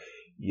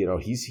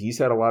 he's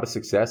had a lot of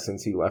success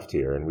since he left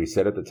here. And we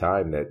said at the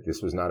time that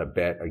this was not a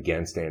bet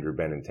against Andrew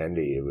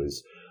Benintendi. It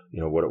was,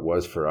 what it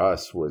was for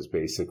us was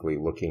basically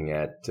looking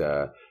at,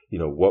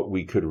 what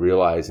we could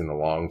realize in the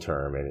long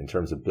term, and in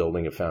terms of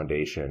building a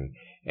foundation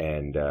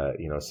and,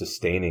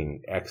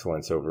 sustaining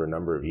excellence over a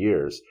number of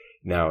years.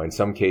 Now, in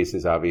some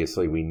cases,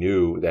 obviously, we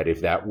knew that if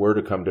that were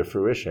to come to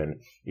fruition,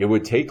 it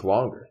would take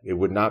longer. It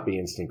would not be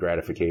instant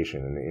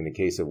gratification. In the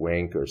case of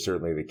Wink, or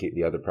certainly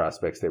the other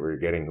prospects that we were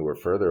getting who were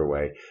further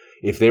away,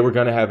 if they were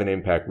going to have an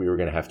impact, we were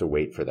going to have to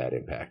wait for that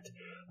impact.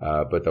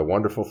 But the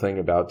wonderful thing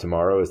about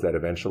tomorrow is that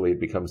eventually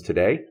it becomes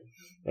today.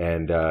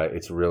 And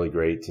it's really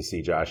great to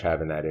see Josh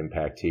having that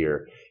impact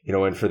here.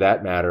 And for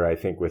that matter, I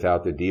think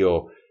without the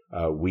deal,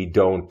 we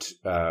don't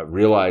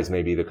realize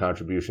maybe the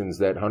contributions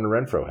that Hunter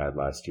Renfroe had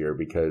last year,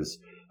 because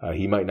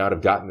he might not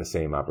have gotten the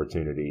same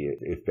opportunity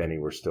if Benny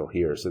were still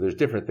here. So there's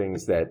different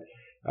things that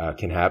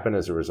can happen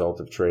as a result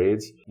of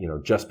trades.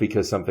 Just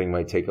because something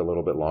might take a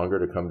little bit longer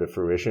to come to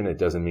fruition, it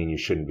doesn't mean you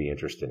shouldn't be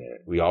interested in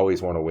it. We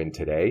always want to win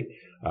today.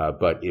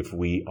 But if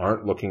we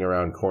aren't looking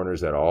around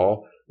corners at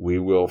all, we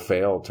will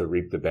fail to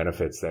reap the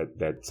benefits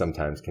that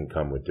sometimes can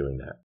come with doing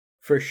that.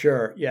 For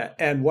sure. Yeah.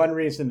 And one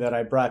reason that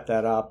I brought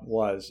that up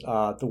was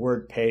the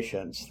word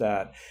patience,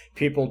 that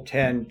people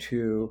tend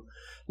to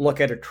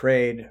look at a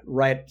trade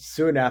right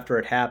soon after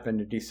it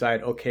happened and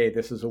decide, okay,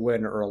 this is a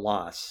win or a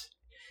loss.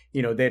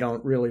 They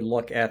don't really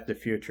look at the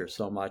future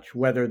so much,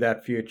 whether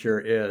that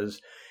future is,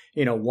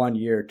 1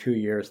 year, 2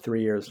 years,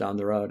 3 years down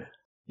the road.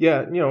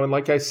 Yeah. And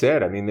like I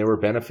said, there were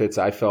benefits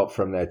I felt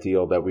from that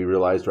deal that we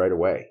realized right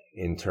away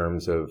in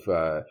terms of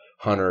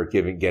Hunter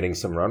getting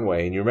some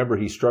runway. And you remember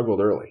he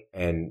struggled early,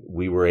 and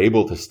we were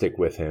able to stick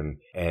with him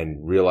and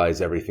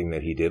realize everything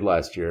that he did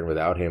last year. And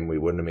without him, we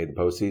wouldn't have made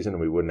the postseason, and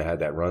we wouldn't have had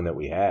that run that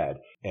we had.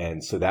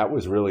 And so that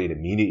was really an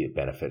immediate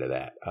benefit of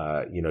that.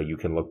 You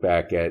can look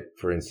back at,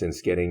 for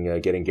instance, getting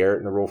Garrett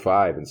in the Rule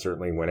 5. And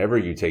certainly whenever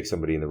you take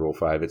somebody in the Rule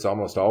 5, it's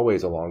almost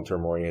always a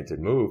long-term oriented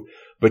move,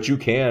 but you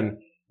can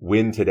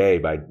win today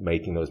by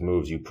making those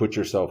moves. You put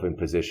yourself in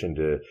position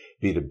to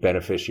be the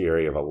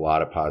beneficiary of a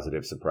lot of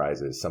positive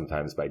surprises,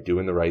 sometimes by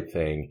doing the right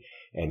thing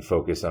and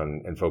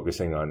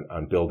focusing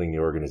on building the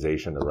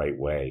organization the right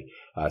way.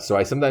 So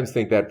I sometimes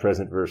think that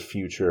present versus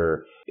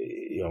future,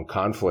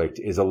 conflict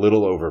is a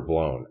little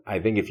overblown. I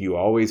think if you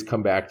always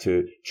come back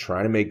to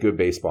trying to make good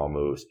baseball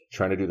moves,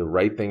 trying to do the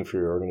right thing for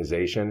your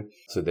organization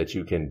so that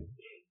you can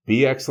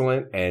be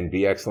excellent and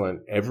be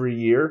excellent every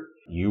year,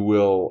 you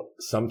will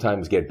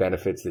sometimes get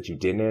benefits that you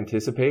didn't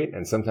anticipate,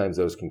 and sometimes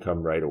those can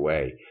come right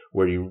away.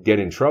 Where you get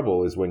in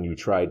trouble is when you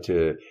try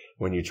to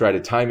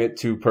time it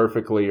too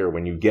perfectly, or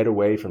when you get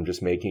away from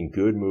just making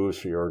good moves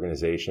for your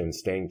organization,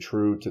 staying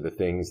true to the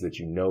things that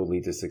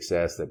lead to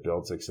success, that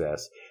build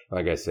success.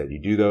 Like I said, you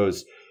do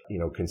those,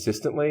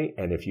 consistently,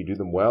 and if you do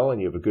them well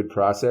and you have a good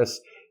process,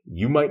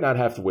 you might not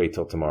have to wait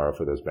till tomorrow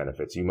for those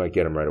benefits. You might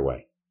get them right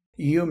away.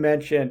 You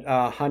mentioned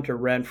Hunter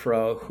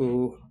Renfroe,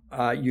 who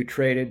you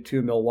traded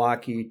to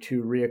Milwaukee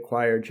to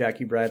reacquire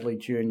Jackie Bradley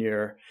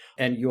Jr.,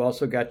 and you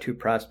also got 2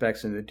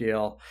 prospects in the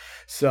deal.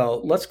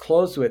 So let's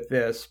close with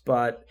this,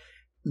 but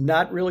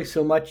not really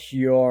so much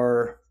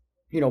your,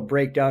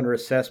 breakdown or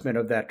assessment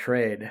of that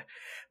trade.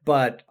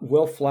 But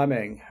Will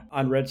Fleming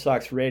on Red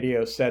Sox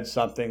radio said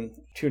something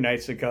 2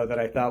 nights ago that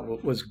I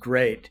thought was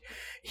great.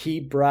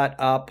 He brought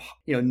up,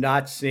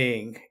 not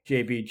seeing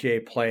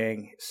JBJ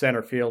playing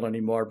center field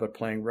anymore, but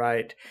playing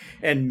right,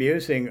 and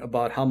musing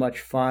about how much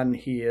fun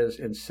he is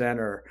in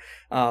center.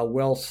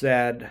 Will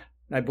said,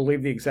 I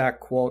believe the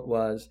exact quote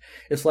was,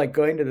 "It's like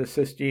going to the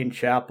Sistine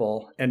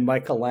Chapel and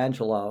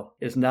Michelangelo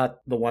is not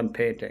the one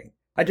painting."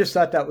 I just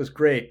thought that was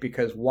great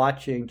because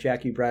watching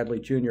Jackie Bradley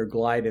Jr.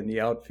 glide in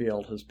the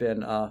outfield has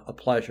been a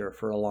pleasure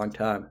for a long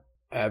time.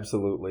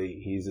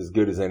 Absolutely. He's as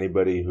good as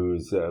anybody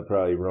who's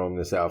probably roamed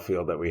this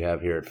outfield that we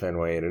have here at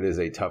Fenway, and it is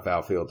a tough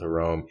outfield to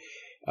roam.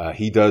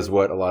 He does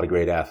what a lot of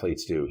great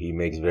athletes do. He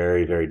makes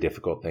very, very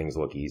difficult things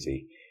look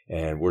easy.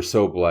 And we're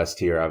so blessed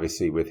here,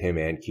 obviously, with him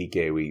and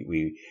Kike.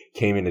 We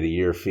came into the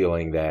year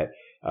feeling that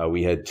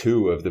we had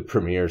 2 of the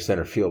premier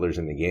center fielders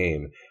in the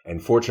game.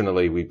 And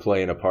fortunately, we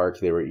play in a park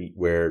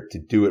where to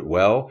do it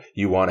well,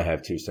 you want to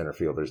have 2 center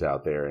fielders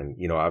out there. And,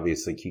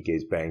 obviously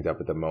Kike's banged up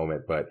at the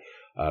moment, but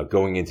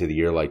going into the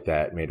year like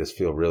that made us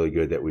feel really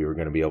good that we were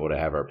going to be able to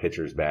have our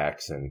pitchers'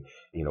 backs. And,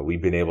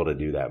 we've been able to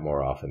do that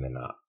more often than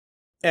not.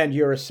 And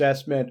your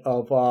assessment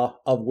of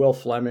Will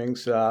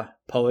Fleming's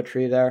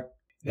poetry there?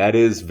 That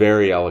is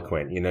very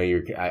eloquent.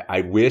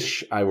 I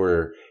wish I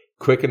were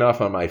quick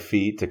enough on my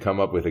feet to come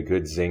up with a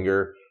good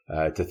zinger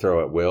to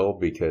throw at Will,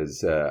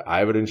 because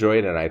I would enjoy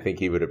it and I think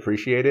he would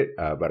appreciate it.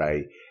 But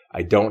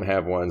I don't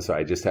have one, so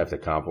I just have to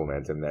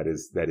compliment him. That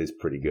is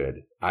pretty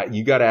good.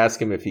 You got to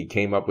ask him if he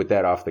came up with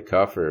that off the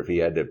cuff or if he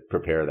had to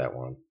prepare that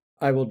one.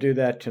 I will do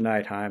that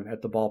tonight, Chaim,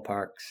 at the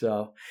ballpark.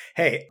 So,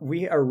 hey,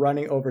 we are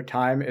running over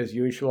time as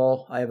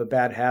usual. I have a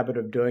bad habit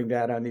of doing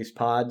that on these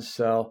pods,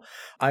 so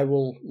I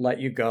will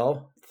let you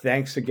go.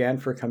 Thanks again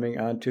for coming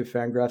on to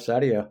Fangraphs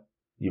Audio.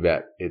 You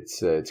bet.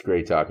 It's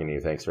great talking to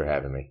you. Thanks for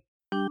having me.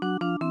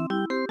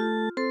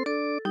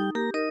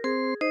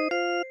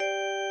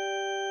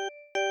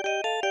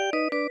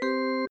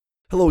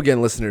 Hello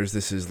again, listeners.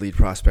 This is lead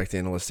prospect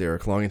analyst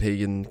Eric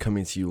Longenhagen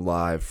coming to you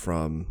live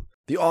from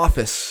the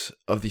office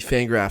of the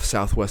Fangraphs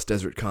Southwest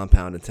Desert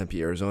Compound in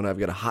Tempe, Arizona. I've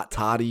got a hot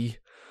toddy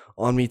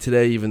on me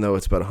today, even though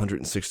it's about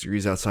 106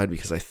 degrees outside,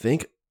 because I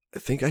think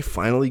I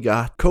finally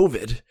got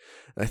COVID.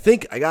 I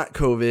think I got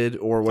COVID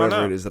or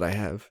whatever it is that I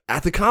have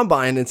at the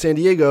Combine in San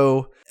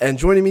Diego. And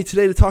joining me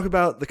today to talk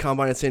about the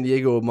Combine in San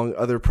Diego, among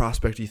other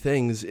prospecty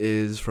things,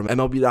 is from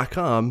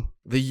MLB.com,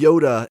 the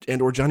Yoda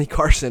and or Johnny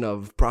Carson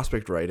of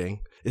prospect writing.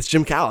 It's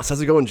Jim Callis.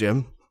 How's it going,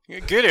 Jim?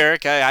 Good,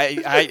 Eric.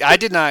 I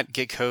did not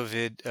get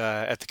COVID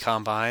at the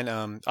Combine.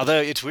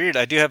 Although it's weird,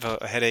 I do have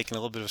a headache and a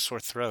little bit of a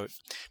sore throat.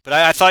 But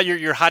I thought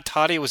your hot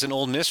toddy was an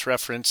Ole Miss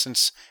reference,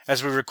 since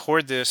as we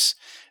record this,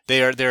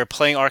 they're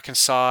playing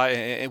Arkansas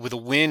with a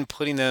win,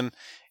 putting them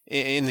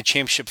in the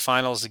championship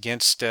finals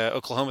against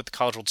Oklahoma at the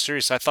College World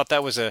Series. So I thought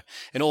that was an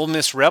Ole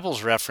Miss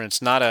Rebels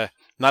reference, not a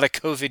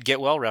COVID get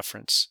well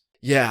reference.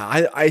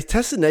 Yeah, I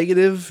tested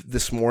negative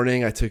this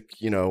morning. I took,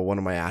 one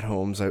of my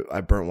at-homes. I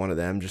burnt one of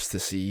them just to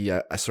see.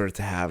 I started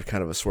to have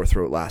kind of a sore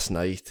throat last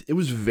night. It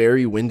was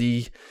very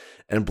windy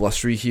and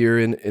blustery here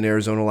in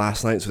Arizona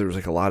last night, so there was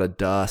like a lot of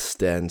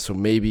dust. And so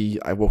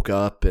maybe I woke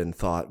up and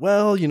thought,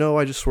 well,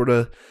 I just sort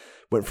of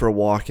went for a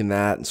walk in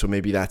that. And so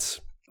maybe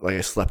that's like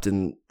I slept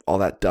in all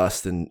that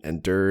dust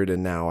and dirt,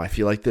 and now I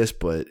feel like this,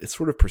 but it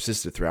sort of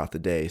persisted throughout the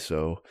day.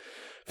 So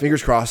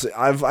fingers crossed.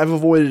 I've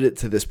avoided it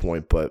to this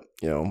point, but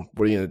what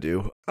are you going to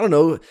do? I don't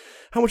know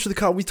how much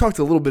of we talked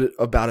a little bit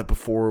about it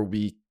before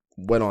we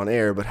went on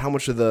air, but how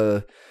much of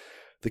the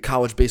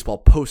college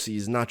baseball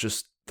postseason, not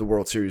just the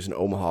World Series in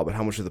Omaha, but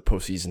how much of the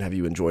postseason have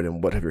you enjoyed,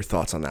 and what have your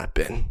thoughts on that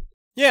been?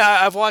 Yeah,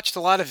 I've watched a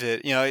lot of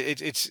it.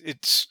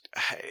 It's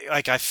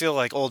like I feel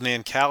like old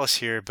man Callis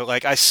here, but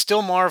like I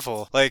still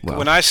marvel. Like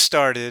when I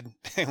started,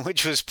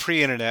 which was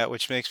pre-internet,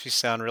 which makes me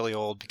sound really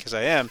old because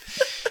I am.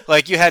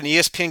 Like you had an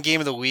ESPN game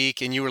of the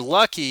week, and you were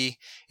lucky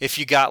if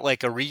you got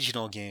like a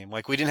regional game.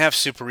 Like we didn't have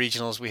super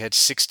regionals; we had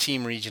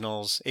 6-team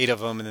regionals, 8 of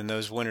them, and then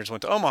those winners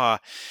went to Omaha.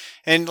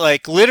 And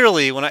like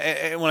literally, when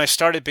I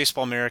started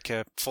Baseball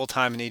America full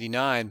time in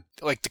 '89,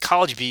 like the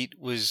college beat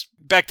was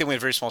back then we had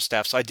a very small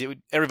staff, so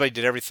everybody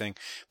did everything,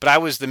 but I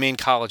was the main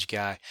college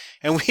guy,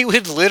 and we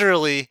would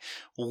literally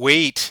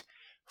wait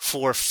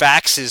for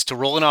faxes to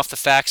roll in off the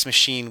fax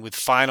machine with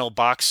final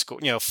box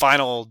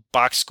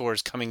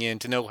scores coming in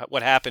to know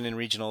what happened in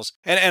regionals,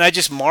 and I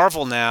just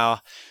marvel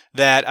now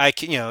that I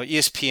can,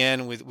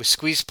 ESPN with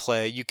Squeeze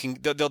Play,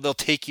 they'll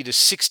take you to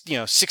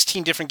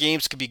 16 different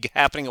games could be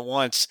happening at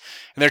once,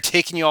 and they're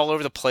taking you all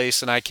over the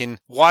place, and I can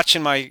watch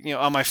on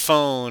my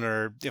phone,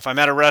 or if I'm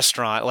at a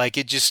restaurant, like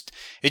it just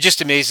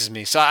amazes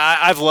me. So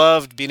I've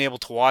loved being able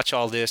to watch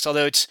all this,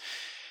 although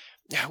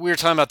we were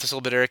talking about this a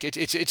little bit, Eric.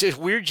 It's a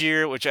weird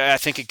year, which I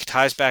think it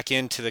ties back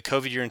into the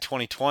COVID year in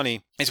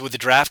 2020, is with the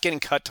draft getting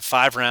cut to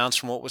 5 rounds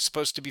from what was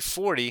supposed to be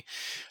 40.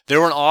 There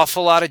were an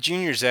awful lot of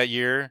juniors that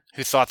year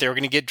who thought they were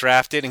going to get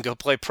drafted and go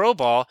play pro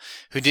ball,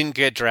 who didn't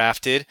get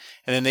drafted,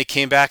 and then they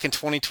came back in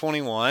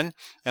 2021,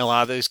 and a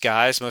lot of those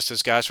guys, most of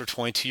those guys were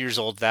 22 years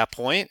old at that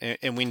point,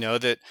 and we know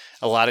that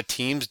a lot of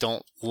teams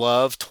don't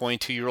love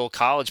 22-year-old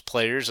college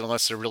players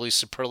unless they're really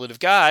superlative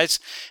guys,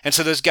 and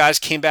so those guys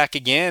came back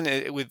again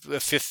with a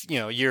 5th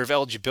year of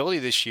eligibility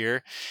this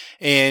year,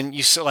 and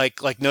you saw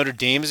like Notre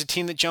Dame is a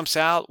team that jumps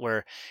out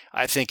where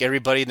I think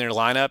everybody in their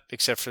lineup,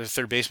 except for the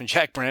third baseman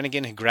Jack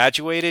Brannigan, had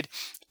graduated.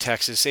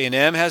 Texas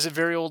A&M had a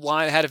very old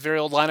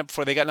lineup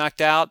before they got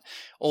knocked out.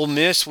 Ole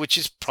Miss, which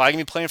is probably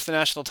going to be playing for the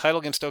national title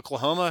against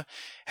Oklahoma,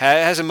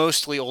 has a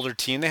mostly older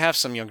team. They have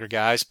some younger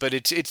guys, but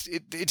it's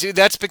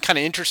that's been kind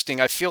of interesting.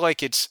 I feel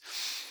like it's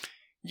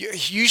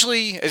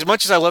usually, as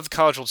much as I love the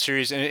College World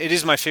Series, and it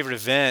is my favorite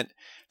event,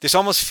 this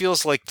almost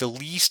feels like the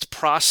least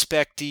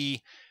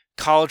prospect-y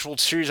College World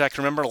Series I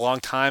can remember in a long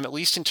time, at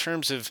least in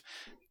terms of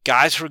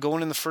guys who are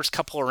going in the first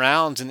couple of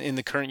rounds in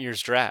the current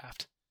year's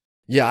draft.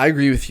 Yeah, I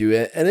agree with you.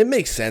 And it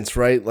makes sense,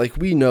 right? Like,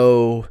 we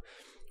know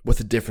what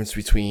the difference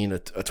between a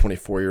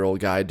 24-year-old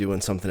guy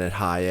doing something at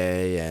high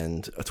A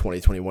and a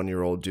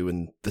 21-year-old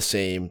doing the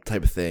same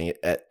type of thing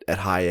at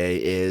high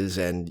A is.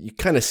 And you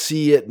kind of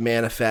see it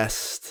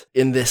manifest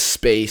in this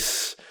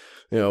space,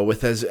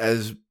 with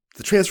as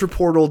the transfer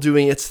portal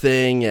doing its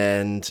thing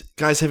and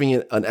guys having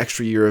an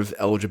extra year of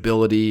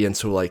eligibility. And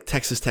so, like,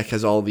 Texas Tech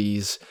has all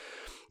these,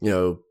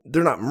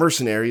 they're not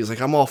mercenaries. Like,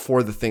 I'm all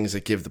for the things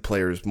that give the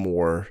players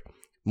more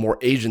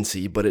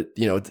agency, but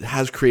it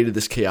has created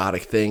this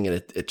chaotic thing, and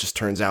it just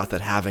turns out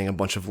that having a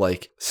bunch of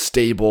like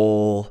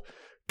stable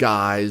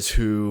guys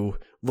who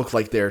look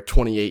like they're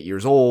 28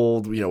 years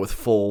old, with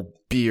full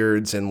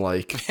beards and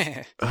like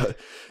a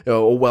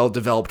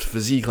well-developed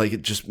physique, like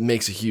it just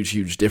makes a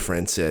huge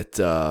difference at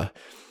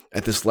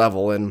this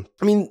level. And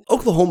I mean,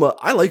 Oklahoma,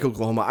 I like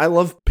Oklahoma. I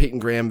love Peyton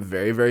Graham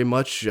very, very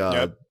much.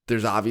 Yep.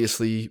 There's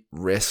obviously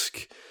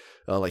risk,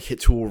 like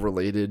hit tool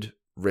related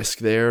risk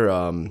there.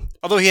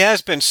 Although he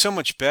has been so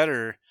much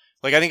better.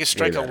 Like, I think his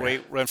strikeout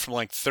rate went from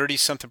like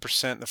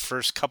 30-something% in the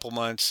first couple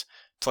months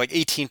to like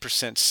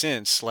 18%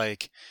 since.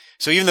 Like,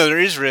 so even though there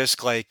is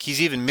risk, like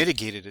he's even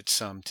mitigated it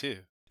some too.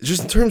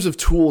 Just in terms of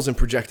tools and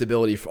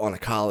projectability on a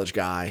college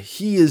guy,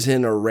 he is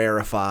in a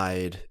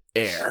rarefied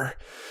air.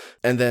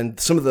 And then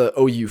some of the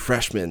OU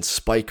freshmen,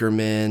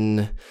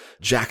 Spikerman,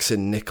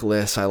 Jackson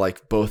Nicholas, I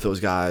like both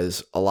those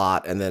guys a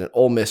lot. And then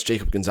Ole Miss,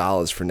 Jacob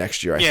Gonzalez for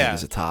next year, I think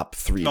is a top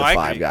 3 to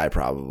 5 guy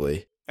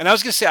probably. And I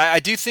was going to say, I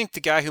do think the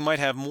guy who might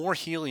have more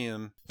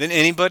helium than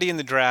anybody in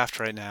the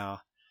draft right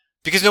now,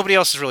 because nobody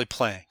else is really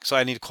playing. So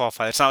I need to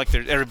qualify. It's not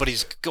like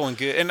everybody's going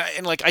good.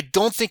 And like, I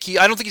don't think he's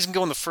going to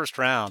go in the first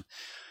round.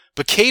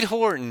 But Cade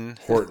Horton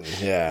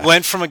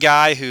went from a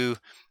guy who,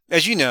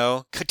 as you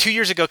know, 2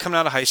 years ago coming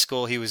out of high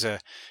school, he was a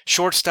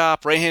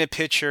shortstop, right-handed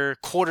pitcher,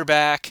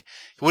 quarterback.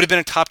 He would have been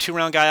a top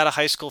 2-round guy out of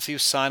high school if he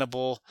was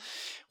signable.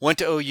 Went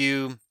to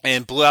OU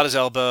and blew out his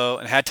elbow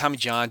and had Tommy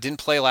John. Didn't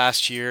play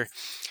last year.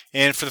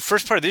 And for the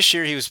first part of this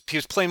year, he was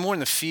playing more in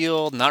the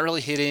field, not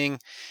really hitting.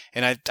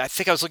 And I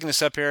think I was looking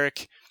this up,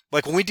 Eric.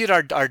 Like when we did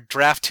our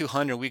draft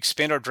 200, we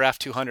expand our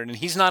draft 200, and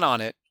he's not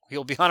on it.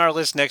 He'll be on our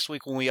list next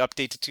week when we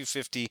update to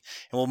 250, and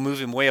we'll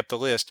move him way up the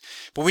list.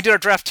 But when we did our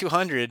draft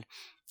 200,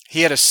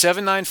 he had a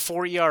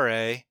 7.94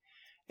 ERA,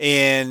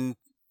 and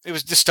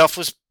the stuff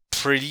was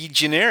pretty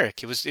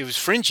generic. It was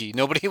fringy.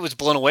 Nobody was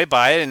blown away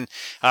by it. And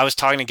I was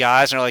talking to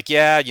guys, and they're like,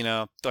 "Yeah,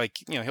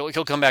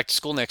 he'll come back to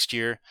school next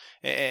year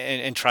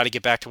and try to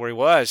get back to where he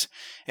was."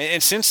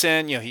 And since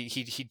then,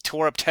 he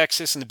tore up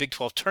Texas in the Big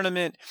 12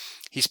 tournament.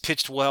 He's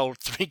pitched well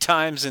 3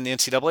 times in the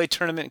NCAA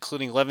tournament,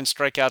 including 11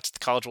 strikeouts at the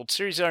College World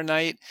Series the other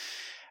night.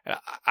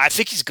 I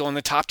think he's going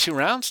the top 2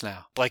 rounds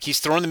now. Like, he's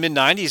throwing the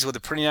mid-90s with a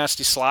pretty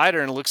nasty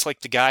slider, and it looks like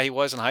the guy he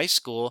was in high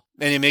school.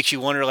 And it makes you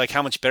wonder, like,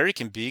 how much better he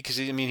can be, because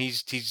I mean,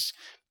 he's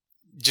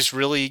just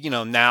really,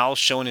 now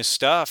showing his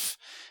stuff.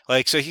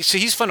 Like, so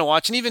he's fun to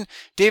watch. And even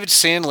David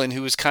Sandlin,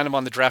 who was kind of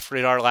on the draft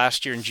radar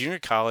last year in junior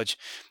college,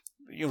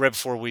 right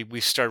before we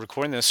started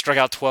recording this, struck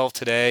out 12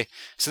 today.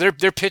 So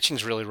their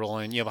pitching's really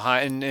rolling,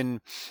 behind.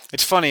 And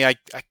it's funny,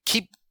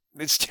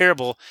 it's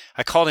terrible.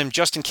 I called him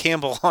Justin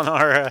Campbell on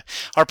our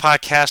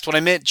podcast when I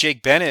met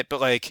Jake Bennett,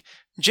 but like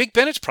Jake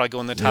Bennett's probably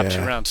going the top 2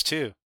 rounds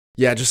too.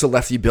 Yeah, just a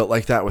lefty built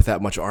like that with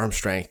that much arm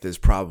strength is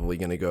probably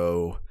going to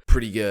go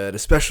pretty good,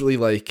 especially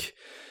like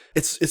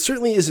it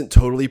certainly isn't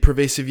totally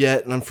pervasive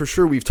yet. And I'm for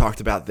sure we've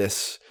talked about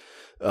this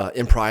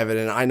in private,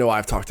 and I know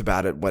I've talked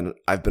about it when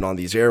I've been on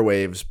these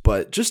airwaves,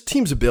 but just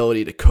teams'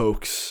 ability to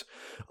coax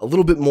a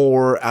little bit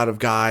more out of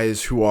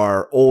guys who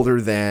are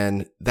older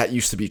than that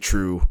used to be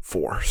true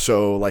for.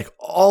 So like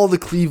all the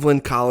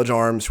Cleveland college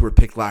arms who were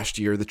picked last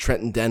year, the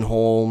Trenton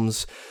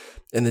Denholms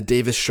and the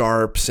Davis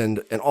Sharps and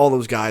all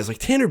those guys, like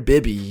Tanner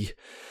Bibby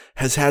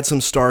has had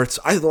some starts.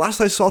 The last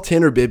I saw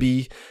Tanner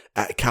Bibby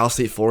at Cal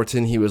State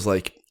Fullerton, he was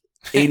like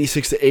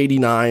 86 to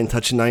 89,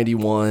 touching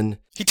 91.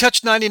 He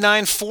touched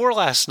 99.4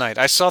 last night.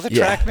 I saw the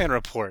TrackMan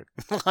report.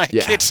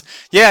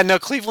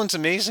 Cleveland's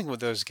amazing with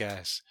those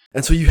guys.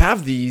 And so you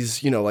have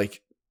these,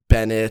 like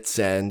Bennett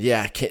and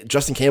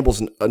Justin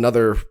Campbell's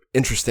another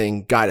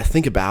interesting guy to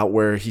think about,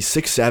 where he's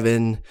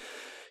 6'7",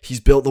 he's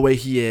built the way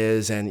he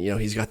is, and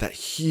he's got that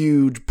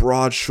huge,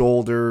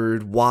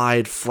 broad-shouldered,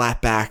 wide,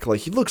 flat back. Like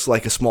he looks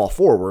like a small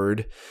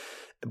forward,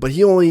 but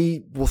he'll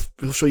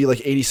show you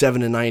like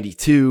 87 and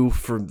 92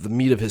 for the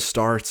meat of his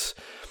starts,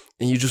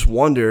 and you just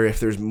wonder if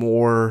there's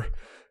more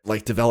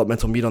like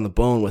developmental meat on the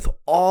bone with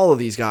all of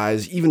these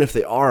guys. Even if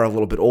they are a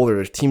little bit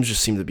older, teams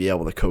just seem to be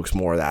able to coax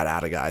more of that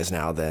out of guys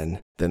now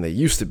than they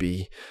used to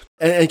be.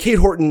 And Cade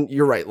Horton,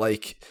 you're right.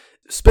 Like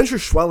Spencer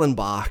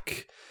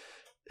Schwellenbach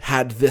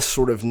had this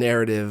sort of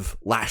narrative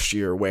last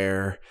year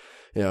where,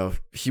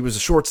 he was a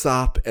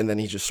shortstop and then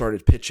he just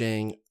started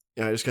pitching.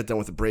 I just got done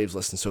with the Braves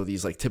list, and so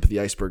these like tip of the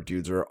iceberg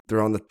dudes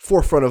they're on the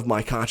forefront of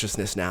my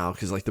consciousness now,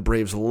 because like the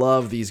Braves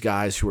love these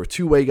guys who are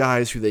two-way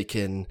guys who they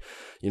can,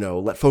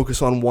 let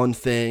focus on one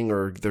thing,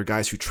 or they're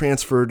guys who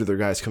transferred, or they're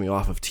guys coming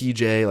off of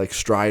TJ like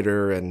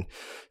Strider, and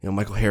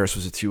Michael Harris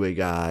was a two-way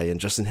guy, and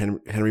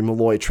Justin Henry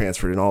Malloy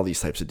transferred, and all these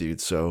types of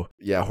dudes. So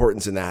yeah,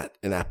 Horton's in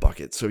that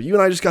bucket. So you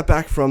and I just got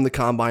back from the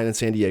Combine in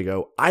San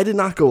Diego. I did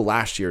not go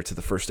last year to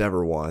the first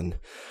ever one,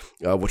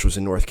 which was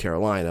in North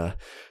Carolina.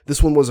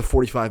 This one was a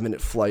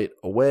 45-minute flight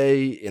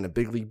away in a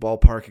big league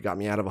ballpark. It got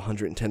me out of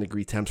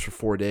 110-degree temps for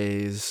 4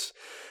 days.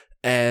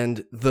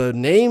 And the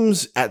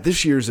names at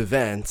this year's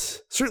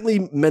event,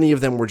 certainly many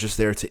of them were just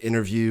there to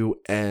interview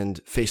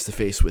and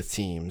face-to-face with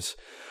teams.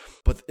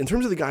 But in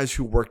terms of the guys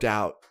who worked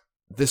out,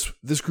 this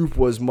group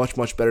was much,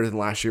 much better than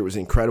last year. It was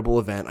an incredible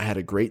event. I had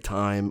a great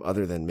time,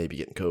 other than maybe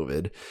getting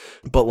COVID.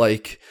 But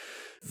like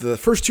the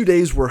first 2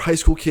 days were high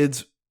school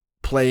kids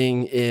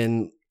playing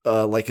in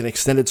like an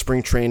extended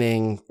spring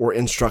training or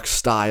instruct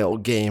style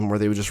game where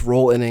they would just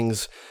roll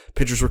innings.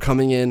 Pitchers were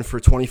coming in for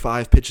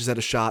 25 pitches at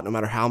a shot. No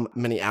matter how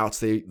many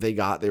outs they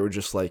got, they were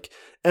just like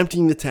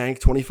emptying the tank,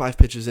 25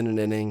 pitches in an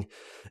inning,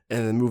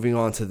 and then moving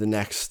on to the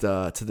next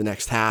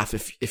half.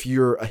 If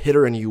you're a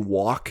hitter and you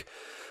walk,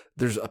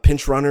 there's a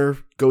pinch runner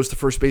goes to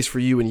first base for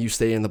you, and you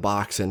stay in the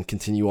box and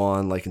continue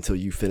on like until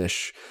you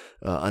finish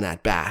an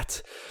at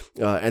bat.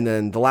 And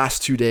then the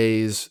last 2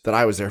 days that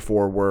I was there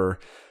for were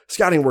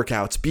scouting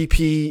workouts,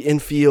 BP,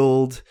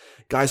 infield,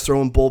 guys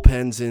throwing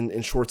bullpens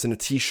in shorts and a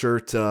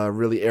t-shirt,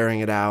 really airing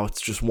it out,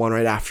 just one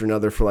right after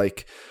another for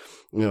like,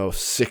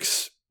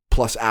 6+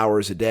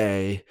 hours a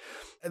day.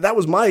 That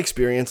was my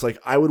experience. Like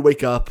I would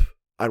wake up,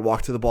 I'd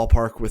walk to the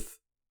ballpark with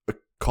a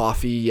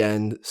coffee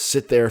and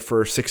sit there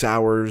for 6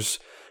 hours,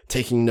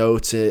 taking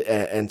notes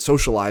and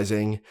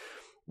socializing.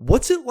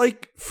 What's it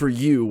like for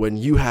you when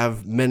you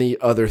have many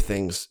other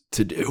things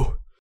to do?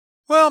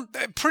 Well,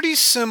 pretty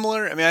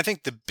similar. I mean, I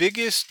think the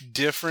biggest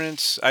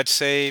difference I'd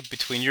say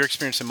between your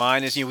experience and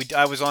mine is,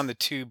 I was on the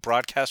two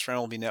broadcasts for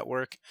MLB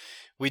Network.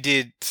 We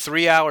did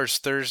 3 hours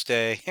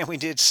Thursday and we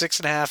did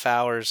 6.5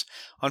 hours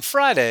on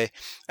Friday.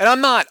 And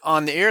I'm not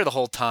on the air the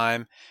whole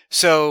time.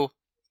 So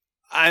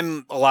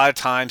I'm a lot of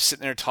times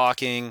sitting there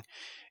talking.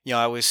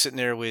 I was sitting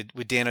there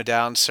with Dan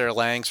O'Dowd and Sarah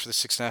Langs for the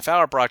 6.5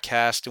 hour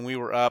broadcast, and we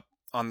were up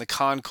on the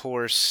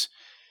concourse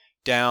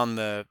down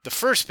the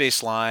first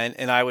base line,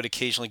 and I would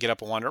occasionally get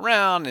up and wander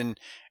around, and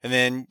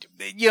then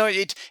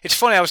it's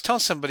funny. I was telling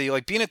somebody,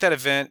 like, being at that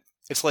event,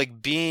 it's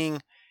like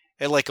being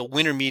at like a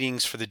winter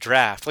meetings for the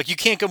draft. Like you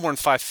can't go more than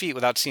 5 feet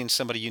without seeing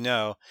somebody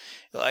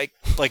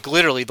like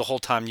literally the whole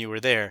time you were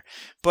there.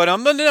 But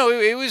no,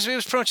 it was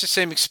pretty much the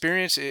same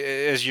experience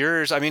as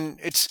yours. I mean,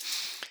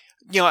 it's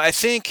I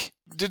think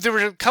there were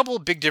a couple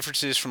of big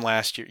differences from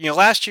last year.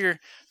 Last year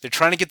they're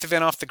trying to get the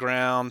event off the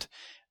ground.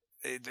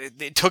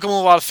 It took them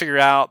a while to figure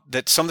out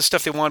that some of the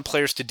stuff they wanted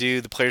players to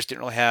do, the players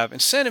didn't really have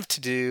incentive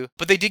to do,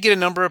 but they did get a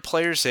number of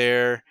players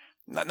there,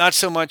 not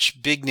so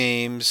much big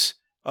names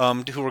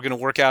who were going to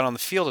work out on the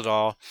field at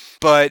all.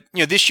 But,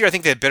 this year I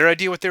think they had a better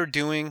idea what they were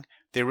doing.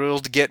 They were able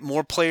to get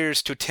more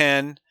players to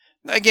attend.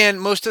 Again,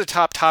 most of the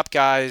top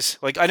guys,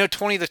 like I know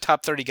 20 of the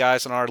top 30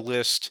 guys on our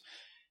list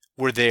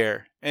were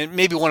there. And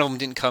maybe one of them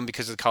didn't come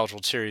because of the College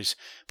World Series.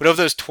 But of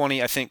those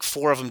 20, I think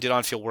 4 of them did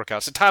on-field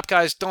workouts. The top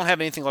guys don't have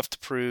anything left to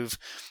prove.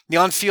 The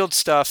on-field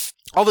stuff,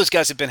 all those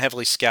guys have been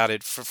heavily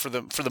scouted for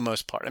the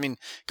most part. I mean,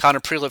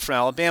 Connor Prelip from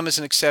Alabama is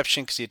an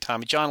exception because he had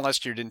Tommy John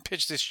last year, didn't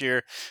pitch this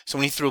year. So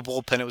when he threw a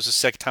bullpen, it was the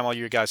second time all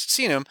your guys had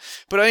seen him.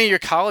 But any of your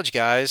college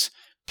guys,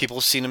 People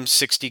have seen him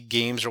 60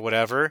 games or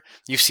whatever.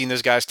 You've seen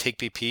those guys take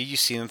BP. You've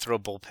seen them throw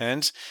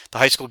bullpens. The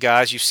high school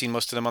guys, you've seen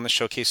most of them on the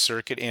showcase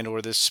circuit and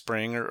or this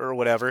spring or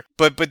whatever.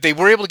 But they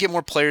were able to get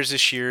more players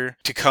this year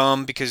to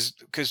come because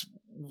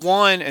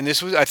one, and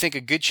this was, I think,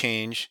 a good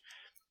change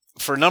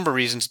for a number of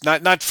reasons,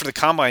 not for the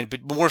combine,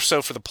 but more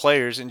so for the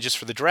players and just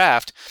for the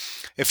draft.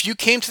 If you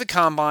came to the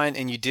combine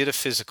and you did a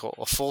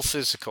full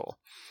physical,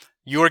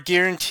 you're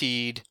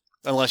guaranteed,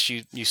 unless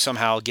you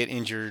somehow get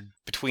injured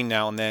between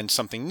now and then,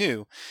 something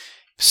new,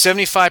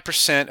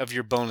 75% of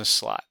your bonus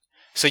slot.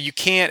 So you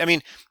can't, I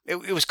mean,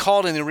 it was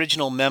called in the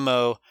original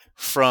memo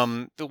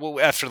from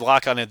after the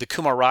lockout, the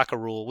Kumar Rocker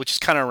rule, which is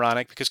kind of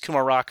ironic because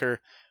Kumar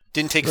Rocker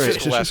didn't take a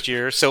physical last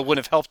year, so it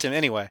wouldn't have helped him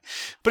anyway.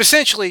 But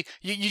essentially,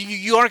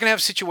 you are going to have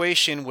a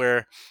situation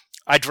where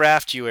I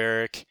draft you,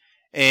 Eric,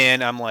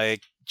 and I'm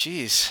like,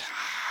 geez,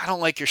 I don't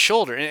like your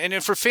shoulder.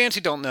 And for fans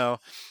who don't know,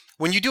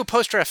 when you do a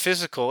post-draft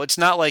physical, it's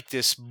not like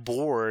this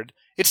board.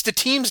 It's the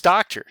team's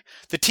doctor.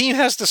 The team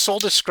has the sole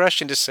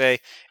discretion to say,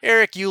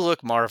 Eric, you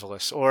look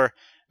marvelous. Or,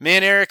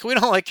 man, Eric, we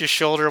don't like your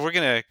shoulder. We're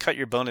going to cut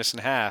your bonus in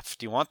half.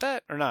 Do you want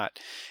that or not?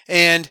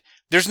 And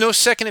there's no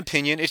second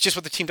opinion. It's just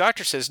what the team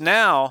doctor says.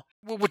 Now,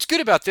 what's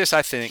good about this,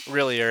 I think,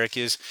 really, Eric,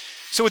 is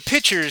so with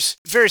pitchers,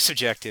 very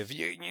subjective.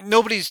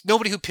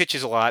 Nobody who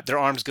pitches a lot, their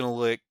arm's going to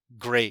look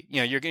great.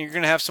 You're going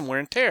to have some wear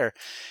and tear.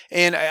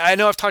 And I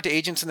know I've talked to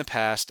agents in the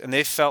past, and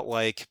they felt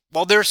like,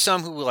 well, there are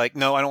some who were like,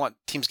 no, I don't want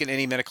teams getting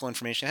any medical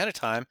information ahead of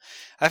time.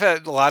 I've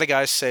had a lot of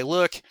guys say,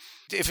 look,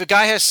 if a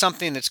guy has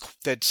something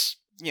that's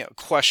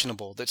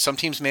questionable, that some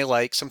teams may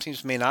like, some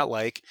teams may not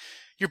like,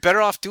 you're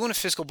better off doing a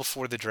physical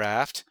before the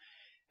draft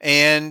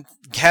and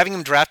having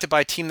him drafted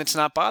by a team that's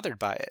not bothered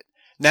by it.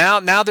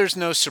 Now there's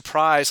no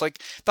surprise. Like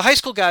the high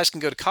school guys can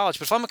go to college,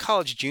 but if I'm a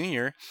college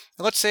junior,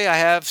 let's say I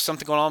have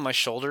something going on my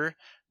shoulder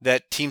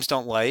that teams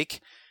don't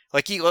like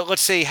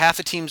let's say half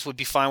the teams would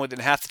be fine with it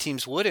and half the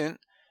teams wouldn't,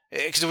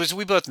 because as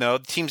we both know,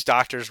 the team's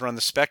doctors run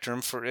the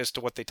spectrum as to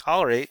what they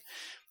tolerate.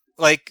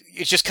 Like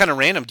it's just kind of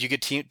random. Do you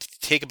get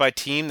take it by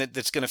team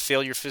that's going to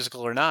fail your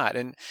physical or not?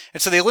 And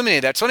so they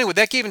eliminated that. So anyway,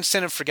 that gave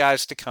incentive for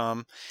guys to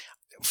come.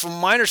 From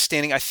my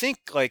understanding, I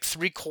think like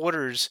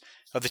 3/4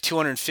 of the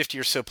 250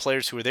 or so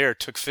players who were there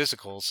took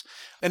physicals.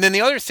 And then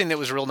the other thing that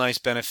was a real nice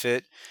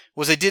benefit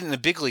was they did it in the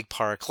big league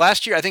park.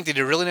 Last year, I think they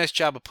did a really nice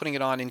job of putting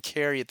it on in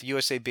Cary at the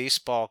USA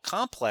Baseball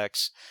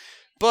Complex.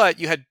 But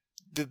you had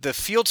the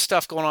field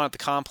stuff going on at the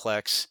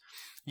complex.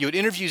 You had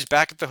interviews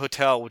back at the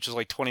hotel, which was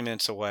like 20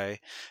 minutes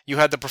away. You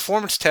had the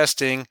performance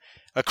testing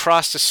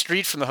across the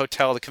street from the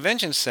hotel, the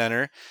convention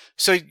center.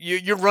 So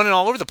you're running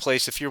all over the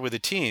place if you're with a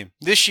team.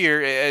 This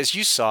year, as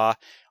you saw,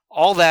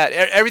 all that,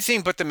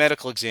 everything but the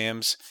medical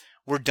exams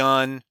were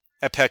done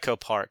at Petco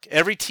Park.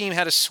 Every team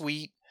had a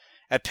suite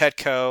at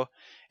Petco,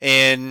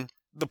 and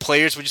the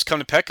players would just come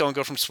to Petco and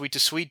go from suite to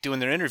suite doing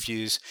their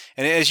interviews.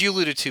 And as you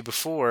alluded to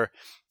before,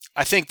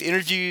 I think the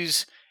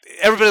interviews,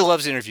 everybody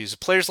loves interviews. The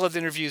players love the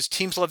interviews.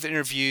 Teams love the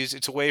interviews.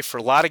 It's a way for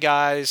a lot of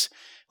guys.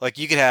 Like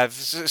you could have,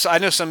 so I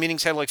know some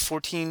meetings had like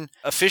 14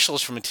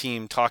 officials from a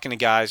team talking to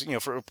guys,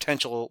 for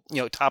potential,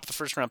 top of the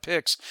first round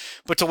picks.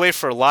 But it's a way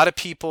for a lot of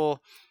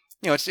people,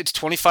 it's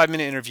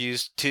 25-minute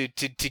interviews to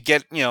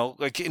get,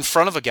 like in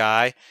front of a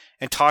guy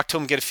and talk to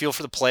him, get a feel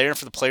for the player, and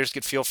for the players to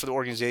get a feel for the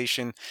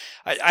organization.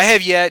 I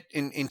have yet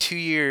in 2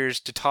 years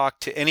to talk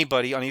to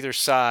anybody on either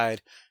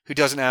side who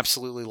doesn't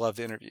absolutely love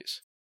the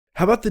interviews.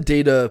 How about the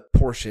data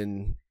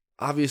portion?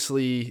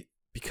 Obviously,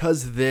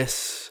 because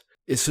this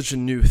is such a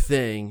new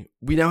thing,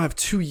 we now have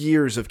 2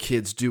 years of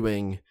kids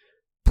doing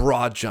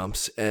broad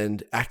jumps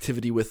and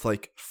activity with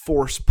like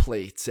force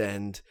plates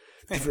and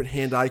different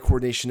hand-eye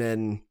coordination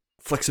and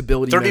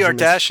flexibility 30-yard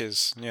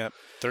dashes. Yeah,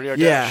 30-yard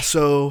dash. Yeah,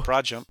 so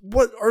broad jump.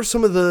 What are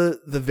some of the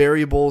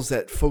variables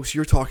that folks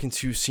you're talking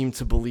to seem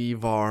to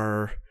believe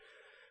are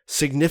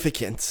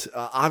significant?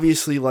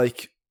 Obviously,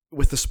 like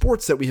with the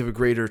sports that we have a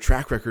greater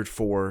track record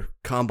for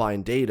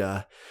combine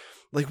data,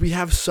 like we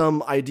have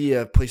some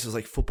idea of places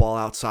like Football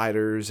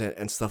Outsiders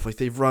and stuff, like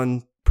they've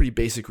run pretty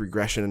basic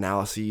regression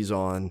analyses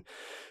on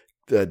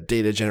the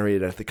data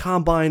generated at the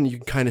combine. You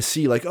can kind of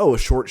see like, a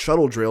short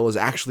shuttle drill is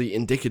actually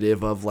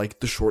indicative of like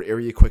the short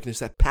area quickness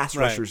that pass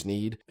rushers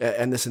need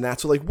and this and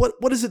that. So like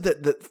what is it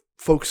that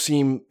folks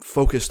seem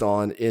focused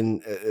on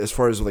in as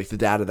far as like the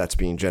data that's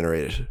being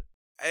generated?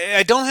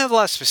 I don't have a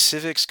lot of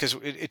specifics because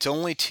it's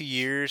only 2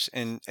 years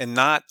and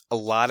not a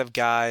lot of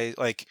guys.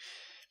 Like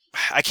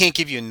I can't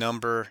give you a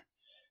number,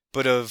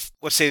 but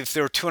let's say if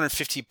there were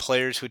 250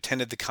 players who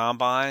attended the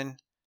combine,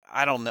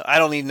 I don't know. I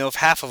don't even know if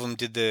half of them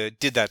did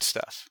that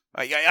stuff.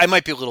 I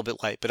might be a little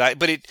bit light, but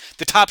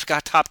the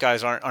top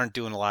guys aren't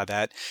doing a lot of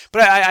that.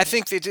 But I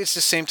think it's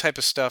the same type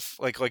of stuff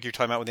like you're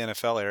talking about with the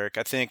NFL, Eric.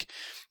 I think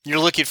you're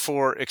looking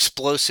for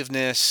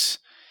explosiveness,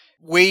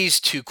 ways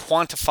to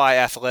quantify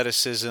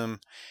athleticism,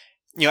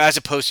 as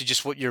opposed to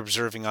just what you're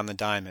observing on the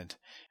diamond.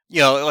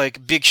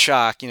 Like big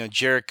shock,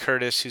 Jared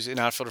Curtis, who's an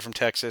outfielder from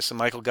Texas, and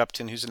Michael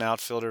Gupton, who's an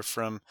outfielder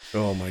from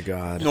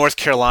North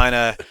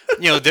Carolina.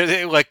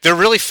 They're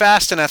really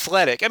fast and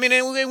athletic. I mean,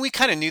 and we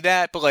kind of knew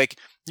that, but like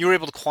you were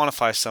able to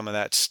quantify some of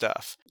that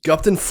stuff.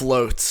 Gupton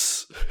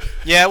floats.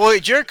 Yeah, well,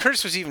 Jared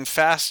Curtis was even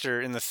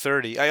faster in the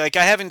 30. I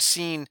haven't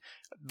seen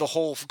the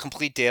whole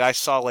complete data. I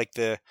saw like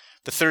the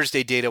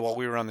Thursday data while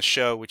we were on the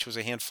show, which was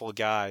a handful of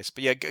guys.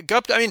 But yeah,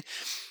 Gupton, I mean,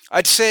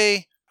 I'd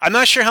say I'm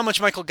not sure how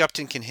much Michael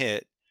Gupton can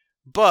hit,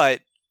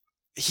 but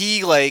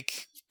he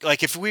like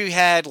if we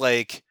had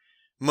like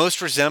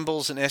most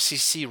resembles an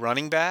SEC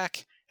running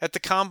back at the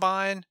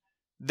combine,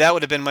 that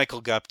would have been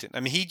Michael Gupton. I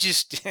mean,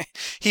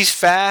 he's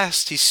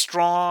fast, he's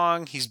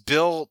strong, he's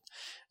built.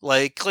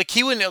 Like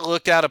he wouldn't have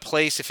looked out of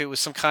place if it was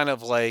some kind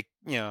of like,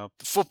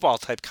 football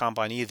type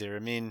combine either. I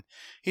mean,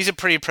 he's a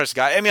pretty impressive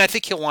guy. I mean, I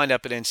think he'll wind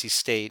up at NC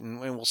State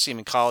and we'll see him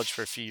in college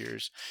for a few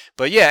years.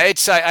 But yeah,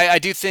 I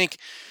do think,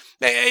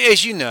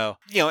 as you know,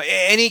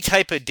 any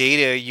type of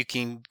data you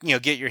can,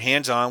 get your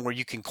hands on where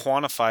you can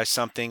quantify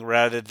something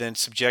rather than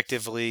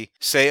subjectively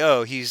say,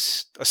 oh,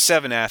 he's a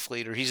 7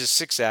 athlete or he's a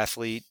 6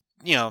 athlete.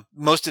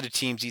 Most of the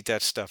teams eat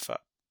that stuff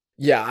up.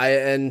 Yeah,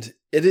 and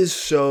it is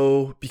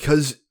so,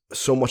 because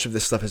so much of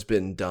this stuff has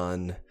been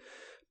done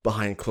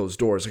behind closed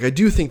doors. Like, I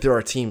do think there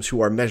are teams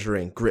who are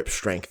measuring grip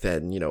strength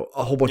and,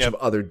 a whole bunch of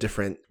other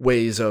different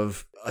ways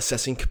of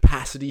assessing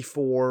capacity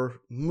for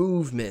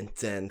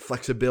movement and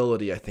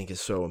flexibility, I think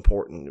is so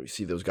important. We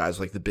see those guys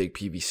like the big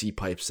PVC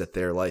pipes that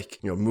they're like,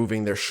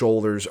 moving their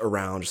shoulders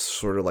around, just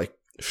sort of like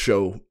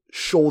show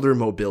shoulder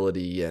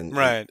mobility and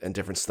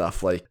different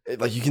stuff. Like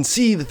you can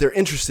see that they're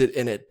interested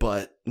in it,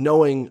 but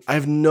I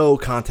have no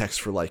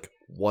context for like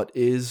what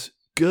is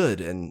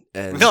good and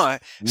no,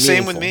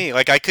 same with me.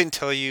 Like I couldn't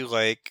tell you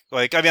like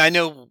I mean, I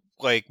know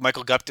like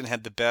Michael Gupton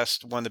had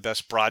one of the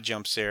best broad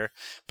jumps there,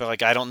 but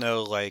like I don't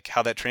know like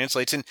how that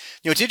translates. And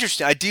it's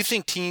interesting. I do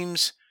think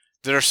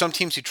there are some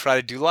teams who try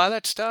to do a lot of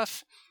that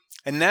stuff,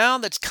 and now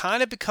that's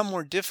kind of become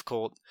more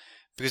difficult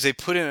because they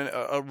put in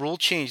a rule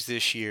change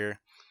this year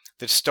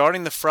that's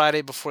starting the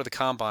Friday before the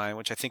combine,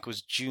 which I think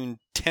was June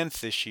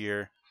 10th this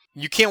year.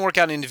 You can't work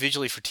out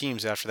individually for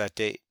teams after that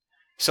date.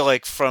 So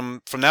like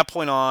from that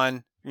point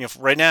on,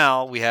 right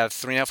now we have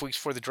 3.5 weeks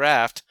before the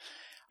draft.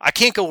 I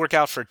can't go work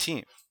out for a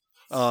team.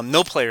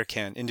 No player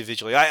can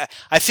individually. I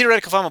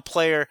theoretically, if I'm a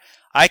player,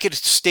 I could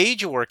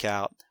stage a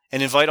workout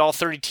and invite all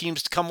 30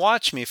 teams to come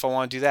watch me if I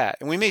want to do that.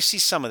 And we may see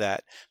some of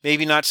that.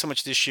 Maybe not so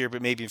much this year,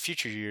 but maybe in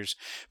future years.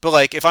 But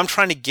like if I'm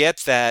trying to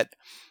get that,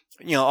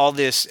 all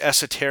this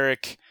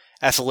esoteric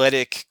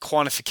athletic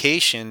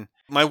quantification,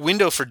 my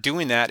window for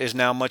doing that is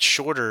now much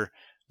shorter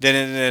than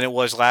it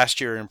was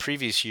last year and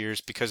previous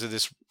years because of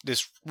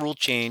this rule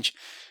change,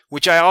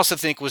 which I also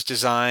think was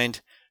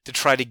designed to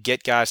try to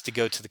get guys to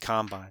go to the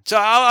combine. So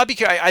I'll be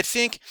curious. I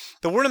think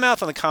the word of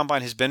mouth on the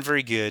combine has been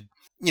very good.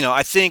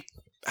 I think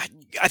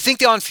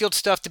the on-field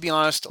stuff, to be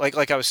honest,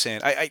 like I was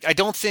saying, I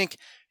don't think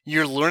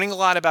you're learning a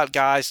lot about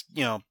guys,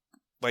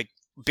 like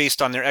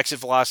based on their exit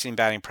velocity and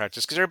batting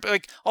practice, because they're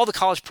like all the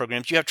college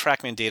programs, you have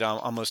TrackMan data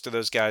on most of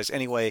those guys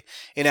anyway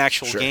in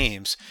actual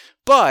games.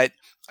 But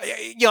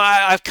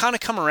I've kind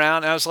of come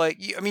around and I was like,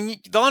 I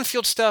mean, the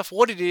on-field stuff,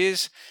 what it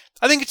is,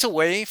 I think it's a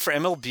way for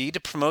MLB to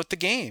promote the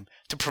game,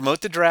 to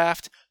promote the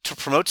draft, to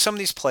promote some of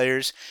these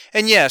players.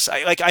 And yes,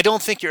 I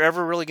don't think you're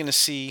ever really going to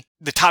see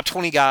the top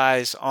 20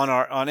 guys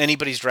on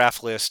anybody's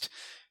draft list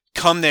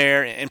come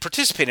there and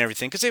participate in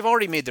everything because they've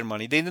already made their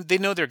money. They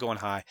know they're going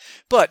high.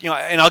 But,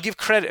 and I'll give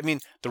credit. I mean,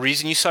 the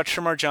reason you saw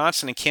Termarr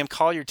Johnson and Cam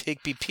Collier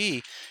take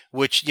BP,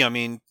 which, I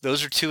mean,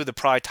 those are two of the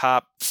probably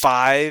top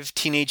 5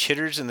 teenage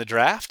hitters in the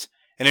draft.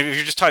 And if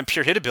you're just talking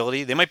pure hit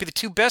ability, they might be the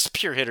 2 best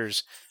pure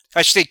hitters.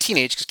 I should say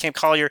teenage because Cam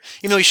Collier,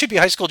 he should be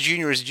a high school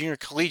junior as a junior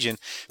collegian.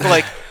 But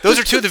like those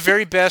are 2 of the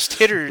very best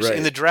hitters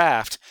in the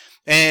draft.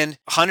 And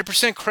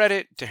 100%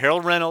 credit to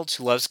Harold Reynolds,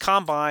 who loves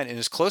Combine and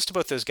is close to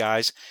both those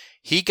guys.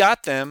 He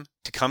got them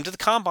to come to the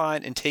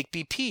Combine and take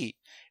BP,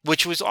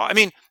 which was, I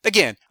mean,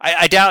 again,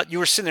 I doubt you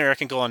were sitting there, Eric,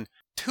 and going,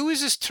 who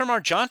is this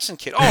Termarr Johnson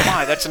kid? Oh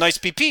my, that's a nice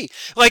BP.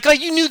 Like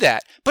you knew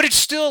that. But it's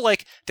still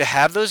like to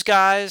have those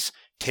guys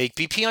take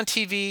BP on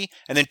TV,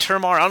 and then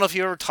Termarr, I don't know if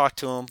you ever talked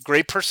to him,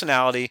 great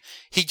personality.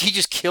 He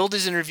just killed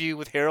his interview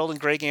with Harold and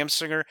Greg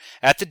Amsinger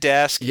at the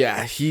desk.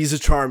 Yeah, he's a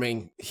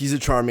charming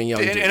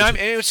young dude. And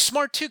it was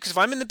smart too, because if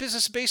I'm in the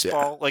business of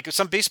baseball, like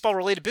some baseball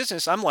related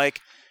business, I'm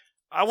like,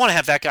 I want to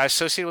have that guy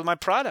associated with my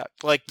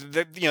product. Like,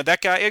 that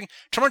guy,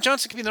 Termarr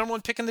Johnson could be the number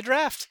 1 pick in the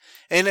draft.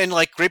 And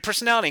like, great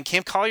personality. And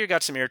Cam Collier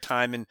got some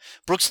airtime. And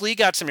Brooks Lee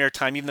got some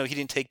airtime, even though he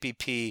didn't take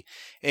BP.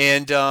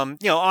 And, on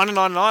and on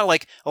and on.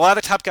 Like, a lot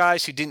of the top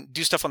guys who didn't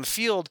do stuff on the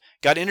field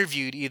got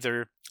interviewed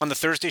either on the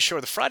Thursday show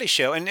or the Friday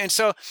show. And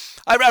so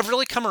I've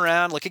really come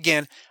around. Like,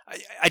 again,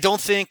 I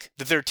don't think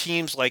that there are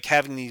teams, like,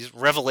 having these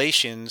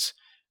revelations.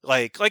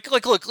 Like,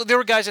 look, there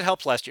were guys that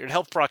helped last year. It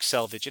helped Brock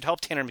Selvage. It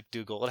helped Tanner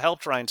McDougal. It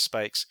helped Ryan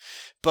Spikes.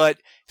 But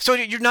so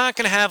you're not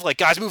going to have like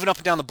guys moving up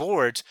and down the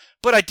boards.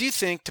 But I do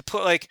think to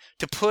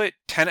put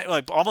 10,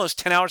 like almost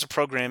 10 hours of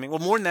programming, well,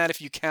 more than that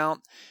if you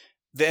count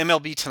the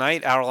MLB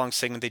Tonight hour-long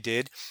segment they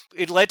did,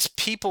 it lets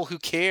people who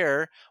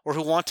care or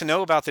who want to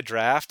know about the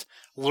draft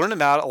learn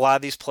about a lot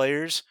of these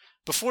players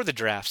before the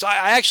draft. So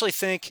I actually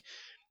think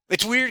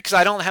it's weird because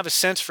I don't have a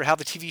sense for how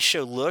the TV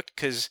show looked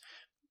because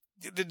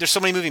there's so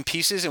many moving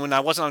pieces, and when I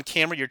wasn't on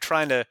camera, you're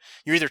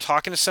either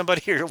talking to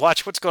somebody or you're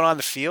watching what's going on in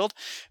the field.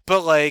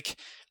 But like,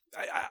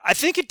 I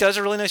think it does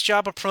a really nice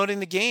job of promoting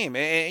the game.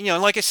 And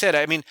and like I said,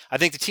 I mean, I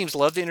think the teams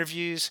love the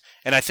interviews,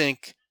 and I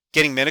think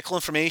getting medical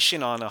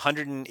information on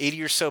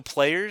 180 or so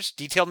players,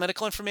 detailed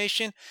medical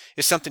information,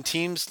 is something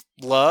teams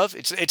love.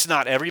 It's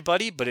not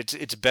everybody, but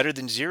it's better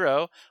than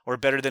zero or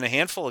better than a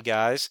handful of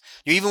guys.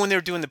 Even when they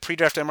were doing the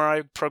pre-draft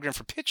MRI program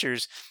for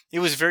pitchers, it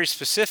was very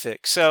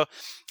specific. So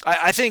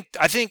I don't think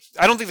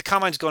the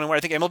combine's going anywhere.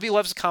 I think MLB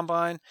loves the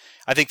combine.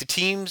 I think the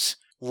teams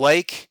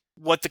like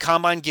what the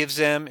combine gives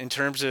them in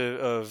terms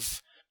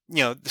of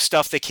the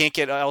stuff they can't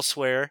get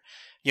elsewhere.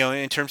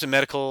 In terms of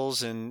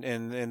medicals and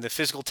the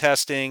physical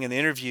testing and the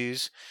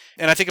interviews.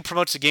 And I think it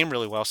promotes the game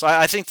really well. So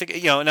I think that,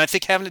 and I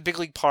think having the big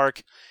league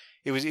park,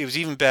 it was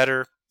even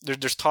better.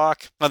 There's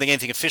talk, I don't think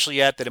anything official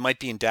yet, that it might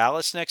be in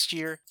Dallas next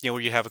year, where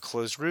you have a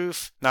closed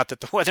roof. Not that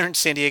the weather in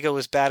San Diego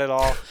is bad at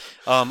all.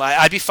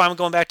 I'd be fine with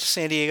going back to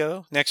San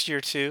Diego next year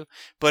too.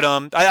 But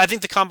I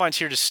think the combine's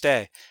here to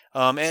stay.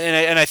 And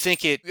I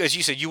think it, as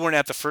you said, you weren't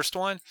at the first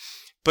one,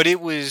 but it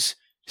was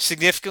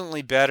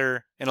significantly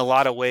better in a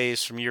lot of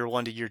ways from year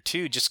 1 to year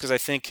 2, just because I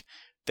think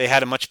they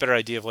had a much better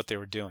idea of what they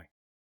were doing.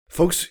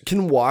 Folks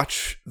can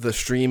watch the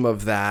stream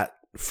of that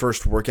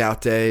first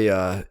workout day.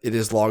 It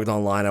is logged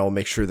online. I will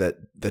make sure that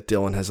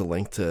Dylan has a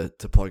link to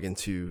plug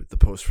into the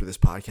post for this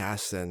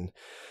podcast. And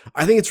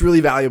I think it's really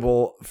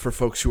valuable for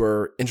folks who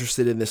are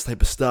interested in this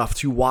type of stuff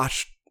to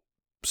watch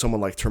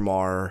someone like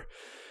Termarr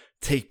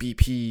take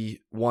BP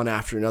one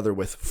after another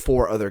with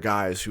 4 other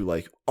guys who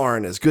like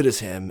aren't as good as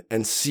him,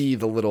 and see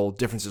the little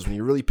differences when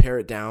you really pare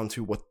it down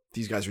to what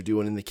these guys are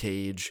doing in the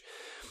cage,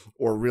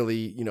 or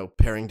really,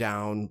 paring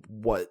down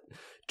what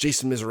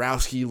Jason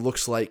Misiorowski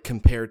looks like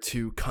compared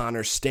to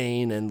Connor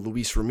Stain and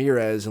Luis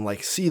Ramirez, and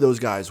like see those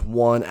guys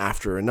one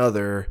after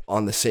another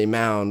on the same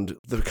mound.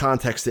 The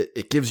context that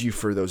it gives you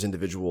for those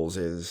individuals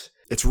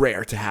it's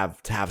rare to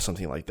have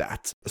something like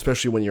that,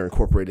 especially when you're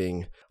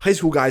incorporating high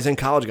school guys and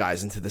college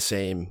guys into the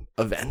same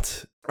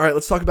event. All right,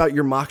 let's talk about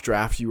your mock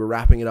draft. You were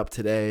wrapping it up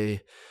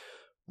today,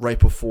 right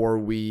before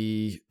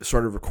we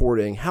started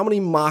recording. How many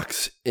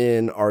mocks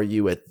in are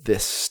you at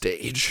this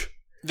stage?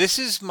 This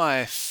is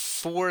my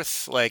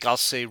 4th, I'll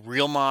say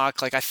real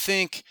mock. I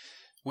think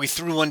we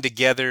threw one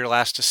together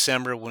last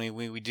December when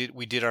we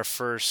did our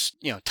first,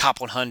 top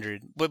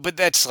 100. But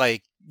that's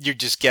you're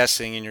just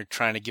guessing and you're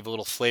trying to give a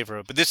little flavor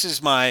of it. But this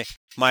is my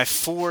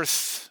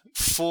 4th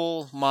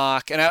full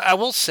mock. And I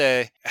will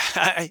say,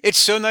 it's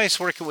so nice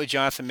working with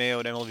Jonathan Mayo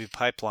at MLB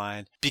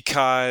Pipeline,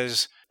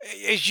 because,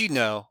 as you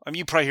know,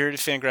 you probably hear it at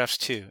Fangraphs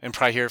too, and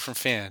probably hear it from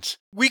fans.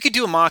 We could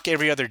do a mock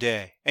every other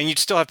day, and you'd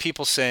still have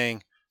people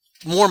saying,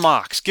 more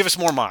mocks, give us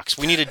more mocks.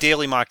 We need a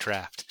daily mock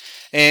draft.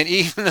 And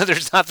even though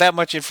there's not that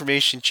much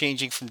information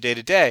changing from day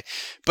to day,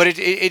 but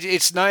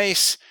it's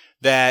nice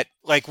that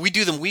we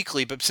do them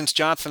weekly, but since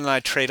Jonathan and I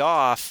trade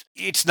off,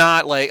 it's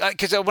not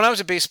because when I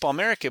was at Baseball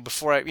America,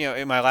 before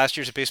in my last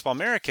years at Baseball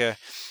America,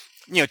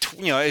 as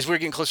we were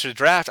getting closer to the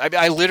draft,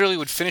 I literally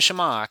would finish a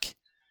mock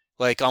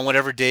on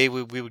whatever day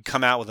we would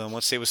come out with them.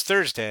 Let's say it was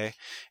Thursday,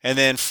 and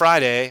then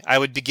Friday I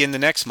would begin the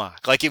next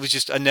mock. It was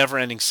just a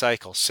never-ending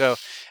cycle. So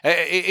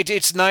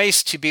it's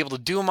nice to be able to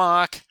do a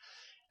mock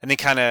and then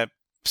kind of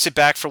sit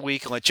back for a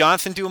week and let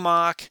Jonathan do a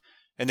mock,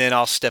 and then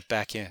I'll step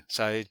back in.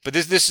 But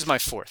this is my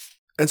 4th.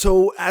 And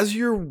so as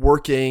you're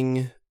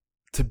working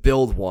to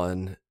build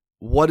one,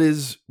 what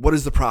is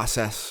the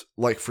process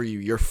like for you?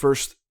 Your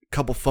first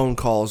couple phone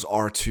calls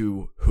are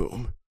to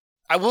whom?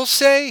 I will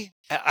say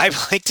I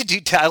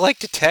like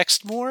to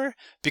text more,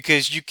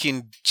 because you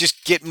can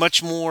just get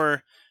much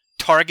more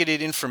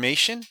targeted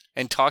information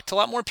and talk to a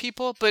lot more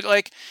people. But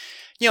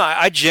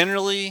I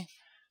generally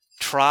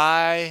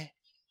try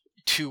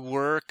to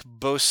work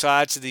both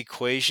sides of the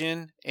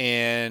equation,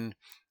 and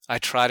I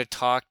try to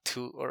talk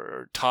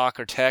or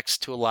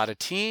text to a lot of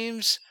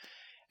teams,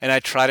 and I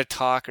try to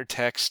talk or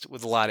text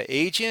with a lot of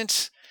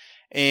agents.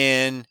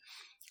 And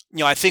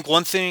I think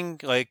one thing,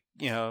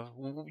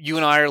 you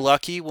and I are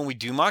lucky when we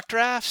do mock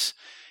drafts,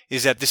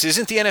 is that this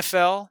isn't the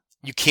NFL.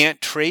 You can't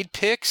trade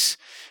picks.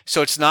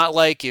 So it's not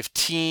like if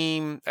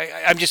team,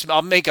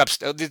 I'll make up,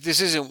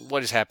 this isn't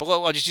what has happened.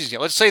 Well, I'll just use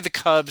it. Let's say the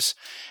Cubs,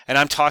 and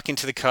I'm talking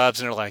to the Cubs,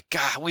 and they're like,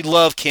 God, we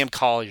love Cam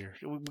Collier.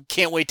 We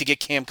can't wait to get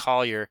Cam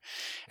Collier.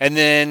 And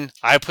then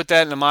I put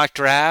that in a mock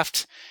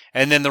draft,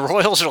 and then the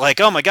Royals are like,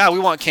 oh my God, we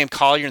want Cam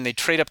Collier, and they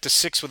trade up to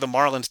 6 with the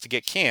Marlins to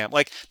get Cam.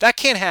 That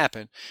can't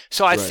happen.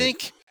 So I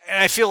think,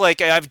 and I feel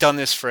like I've done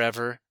this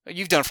forever.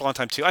 You've done it for a long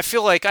time too. I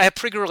feel like I have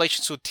pretty good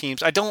relations with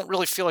teams. I don't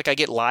really feel like I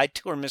get lied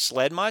to or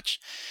misled much.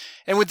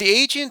 And with the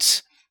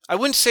agents, I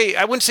wouldn't say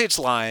it's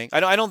lying.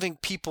 I don't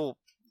think people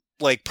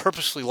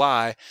purposely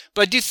lie,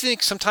 but I do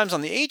think sometimes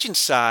on the agent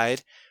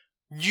side,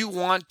 you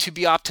want to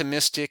be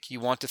optimistic. You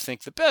want to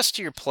think the best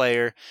of your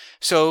player.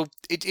 So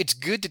it's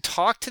good to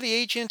talk to the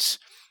agents,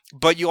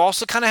 but you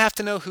also kind of have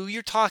to know who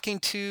you're talking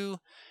to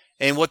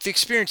and what the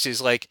experience is.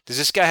 Does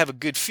this guy have a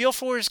good feel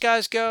for where his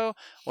guys go?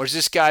 Or is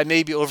this guy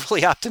maybe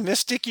overly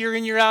optimistic year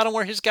in, year out on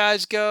where his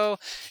guys go?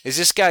 Is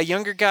this guy a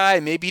younger guy?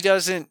 Maybe he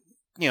doesn't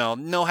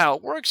know how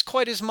it works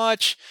quite as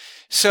much.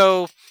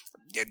 So,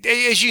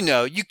 as you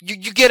know, you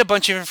get a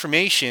bunch of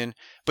information,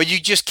 but you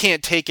just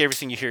can't take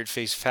everything you hear at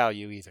face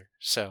value either.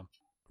 So,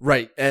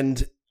 right.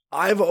 And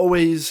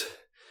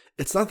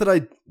it's not that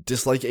I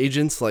dislike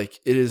agents. Like,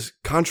 it is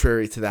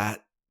contrary to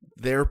that.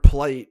 They're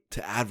polite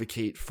to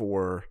advocate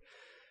for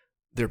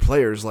their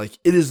players. Like,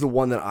 it is the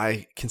one that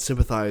I can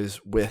sympathize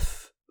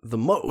with the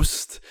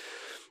most,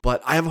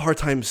 but I have a hard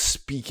time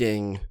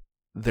speaking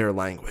their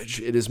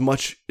language. It is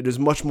much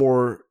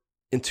more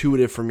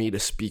intuitive for me to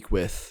speak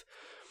with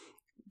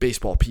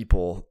baseball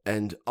people,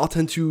 and I'll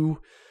tend to,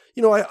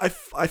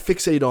 I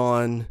fixate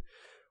on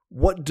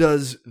what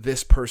does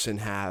this person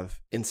have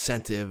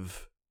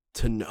incentive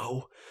to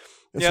know.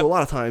 And so a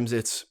lot of times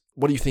it's,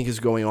 what do you think is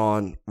going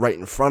on right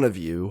in front of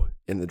you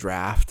in the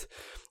draft?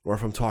 Or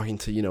if I'm talking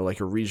to, like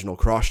a regional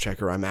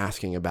cross-checker, I'm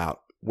asking about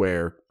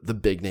where the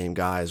big name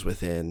guys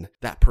within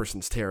that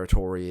person's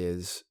territory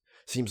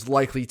seems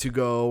likely to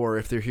go, or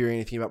if they're hearing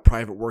anything about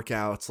private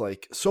workouts.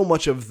 Like, so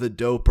much of the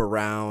dope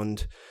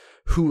around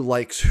who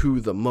likes who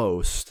the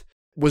most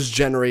was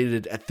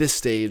generated at this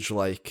stage,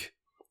 like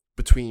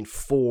between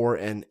 4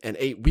 and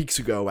 8 weeks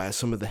ago, as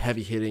some of the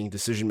heavy hitting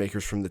decision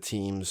makers from the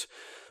teams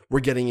were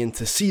getting in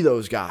to see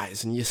those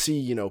guys. And you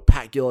see,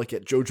 Pat Gillick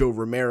at Jojo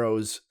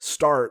Romero's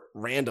start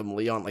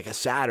randomly on like a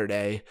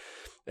Saturday,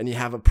 and you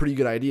have a pretty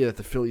good idea that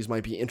the Phillies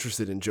might be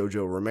interested in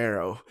Jojo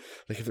Romero.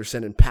 Like, if they're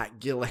sending Pat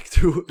Gillick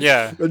to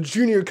a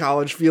junior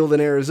college field in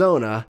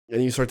Arizona,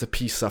 and you start to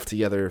piece stuff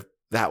together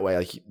that way.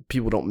 Like,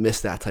 people don't miss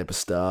that type of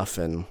stuff,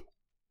 and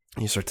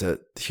you start to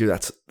hear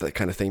that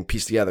kind of thing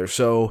pieced together.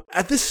 So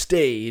at this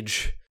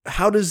stage,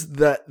 how does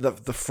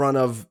the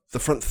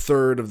front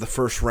third of the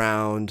first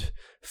round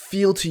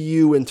feel to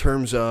you in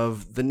terms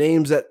of the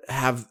names that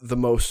have the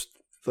most,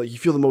 like, you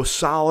feel the most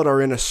solid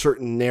are in a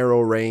certain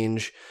narrow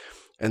range,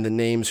 and the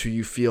names who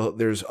you feel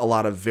there's a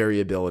lot of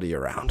variability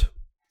around?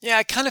 Yeah,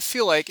 I kind of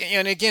feel like,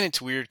 and again,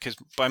 it's weird because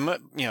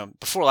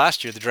before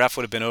last year, the draft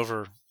would have been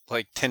over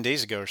like 10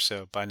 days ago or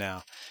so by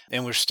now,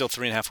 and we're still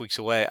 3.5 weeks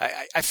away.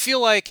 I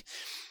feel like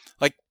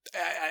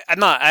I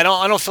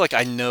don't feel like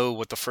I know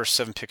what the first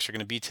 7 picks are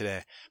going to be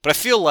today, but I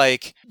feel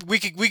like we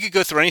could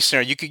go through any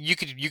scenario. You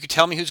could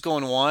tell me who's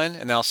going 1,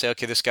 and then I'll say,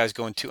 okay, this guy's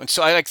going 2. And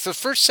so I like the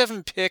first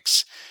 7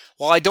 picks.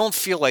 While I don't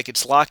feel like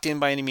it's locked in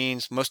by any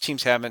means, most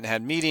teams haven't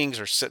had meetings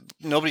or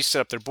nobody's set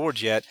up their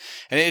boards yet,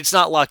 and it's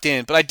not locked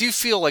in. But I do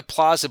feel like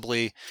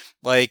plausibly,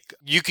 like,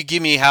 you could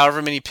give me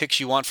however many picks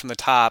you want from the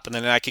top, and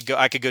then I could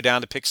go down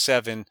to pick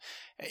 7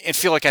 and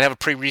feel like I'd have a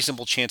pretty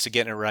reasonable chance of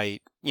getting it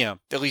right,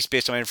 at least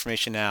based on my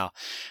information now.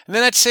 And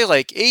then I'd say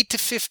like 8 to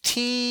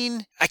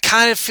 15, I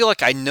kind of feel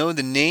like I know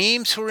the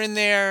names who are in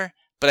there,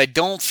 but I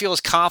don't feel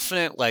as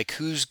confident, like,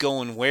 who's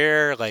going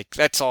where. Like,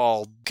 that's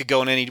all could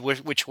go in any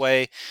which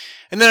way.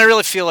 And then I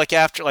really feel like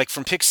after, like,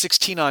 from pick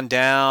 16 on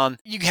down,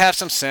 you have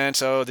some sense,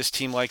 oh, this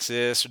team likes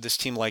this or this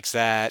team likes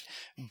that.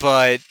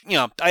 But,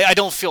 I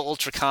don't feel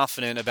ultra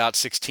confident about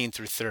 16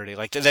 through 30.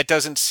 Like, that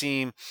doesn't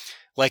seem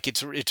like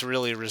it's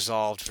really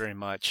resolved very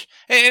much.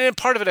 And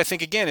part of it, I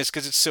think, again, is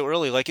because it's so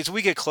early. Like, as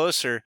we get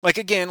closer, like,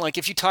 again, like,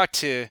 if you talk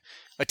to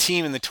a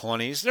team in the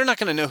 20s, they're not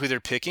going to know who they're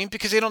picking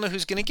because they don't know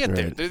who's going to get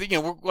there.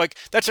 We're, like,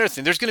 that's our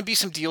thing. There's going to be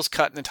some deals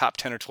cut in the top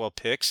 10 or 12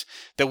 picks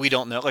that we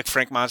don't know. Like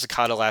Frank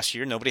Mazzucato last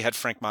year, nobody had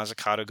Frank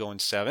Mazzucato going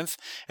 7th,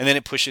 and then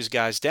it pushes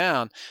guys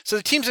down. So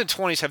the teams in the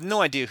 20s have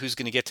no idea who's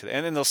going to get to that,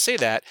 and then they'll say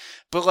that.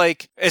 But,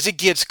 like, as it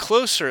gets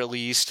closer, at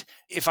least,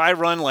 if I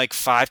run like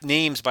 5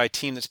 names by a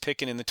team that's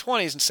picking in the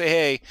 20s and say,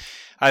 hey,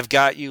 I've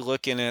got you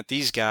looking at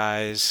these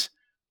guys,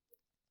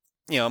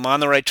 I'm on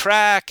the right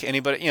track.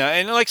 Anybody,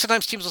 and like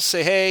sometimes teams will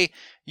say, hey,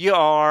 you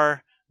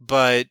are,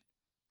 but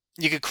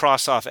you could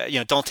cross off,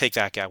 don't take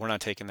that guy. We're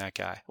not taking that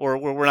guy. Or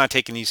we're not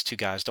taking these 2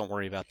 guys. Don't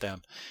worry about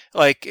them.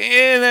 Like,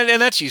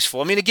 and that's useful.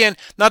 I mean, again,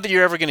 not that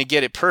you're ever going to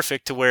get it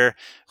perfect to where,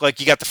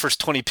 like, you got the first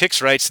 20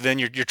 picks right, so then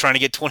you're trying to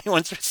get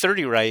 21 through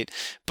 30 right.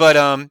 But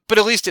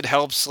at least it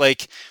helps.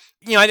 Like,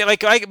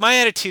 my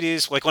attitude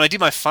is, like, when I do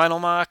my final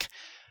mock,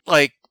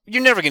 like,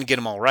 you're never going to get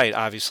them all right,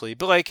 obviously.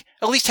 But, like,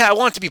 at least I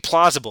want it to be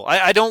plausible.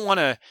 I don't want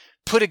to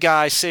put a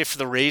guy, say, for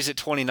the Rays at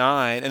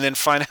 29 and then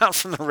find out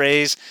from the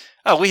Rays,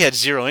 oh, we had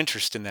 0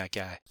 interest in that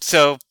guy.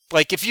 So,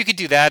 like, if you could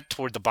do that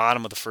toward the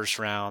bottom of the first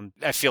round,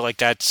 I feel like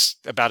that's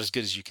about as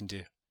good as you can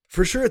do.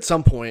 For sure, at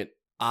some point,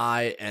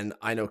 I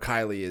know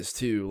Kylie is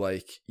too,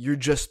 like, you're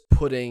just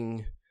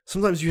putting,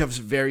 sometimes you have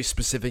very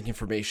specific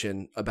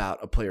information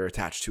about a player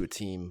attached to a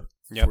team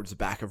towards the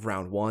back of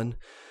round 1,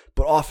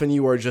 but often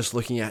you are just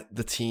looking at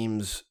the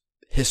team's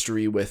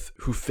history with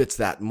who fits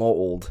that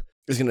mold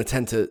is going to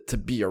tend to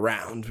be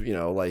around,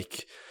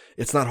 like,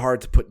 it's not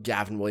hard to put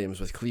Gavin Williams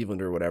with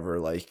Cleveland or whatever.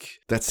 Like,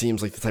 that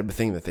seems like the type of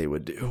thing that they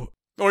would do.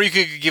 Or you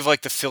could give,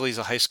 like, the Phillies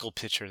a high school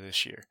pitcher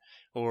this year,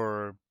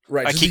 or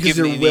right, I keep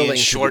giving the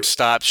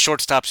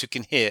shortstops who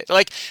can hit.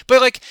 Like,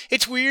 but, like,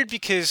 it's weird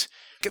because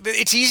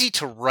it's easy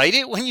to write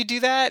it when you do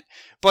that.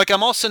 But, like,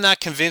 I'm also not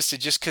convinced that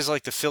just because,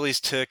 like, the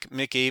Phillies took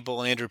Mick Abel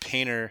and Andrew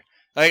Painter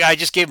Like, I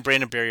just gave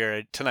Brandon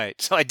Barriera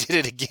tonight, so I did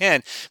it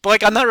again. But,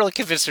 like, I'm not really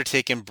convinced they're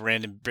taking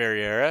Brandon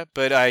Barriera,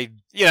 but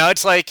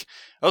it's like,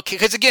 okay,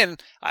 because again,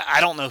 I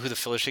don't know who the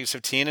Phillies take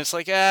 15. It's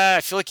like, I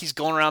feel like he's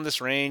going around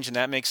this range, and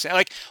that makes sense.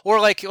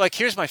 Like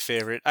here's my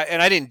favorite,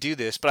 and I didn't do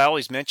this, but I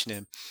always mention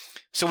him.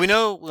 So we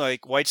know,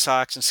 like, White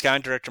Sox and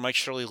scouting director Mike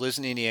Shirley lives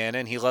in Indiana,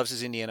 and he loves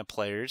his Indiana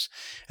players.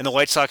 And the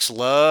White Sox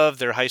love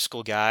their high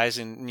school guys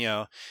and,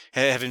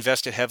 have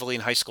invested heavily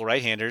in high school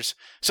right-handers.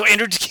 So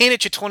Andrew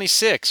Dukanich at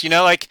 26,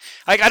 like,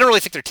 I don't really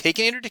think they're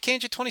taking Andrew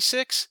Dukanich at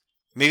 26.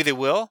 Maybe they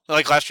will.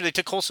 Like last year they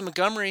took Colson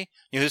Montgomery,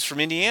 who's from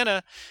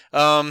Indiana.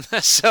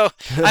 So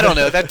I don't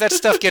know. That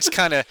stuff gets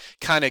kind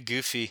of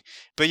goofy.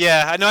 But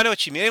yeah, I know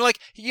what you mean. Like,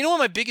 what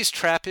my biggest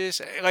trap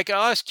is? Like,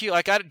 I'll ask you,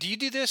 like, do you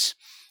do this?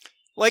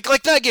 Like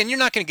again, you're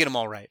not going to get them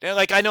all right.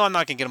 Like, I know I'm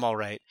not going to get them all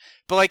right.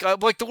 But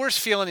like the worst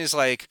feeling is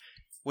like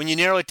when you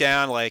narrow it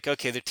down, like,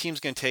 okay, the team's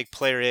going to take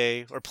player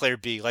A or player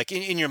B, like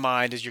in your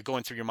mind as you're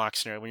going through your mock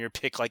scenario, when you're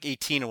pick like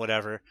 18 or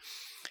whatever.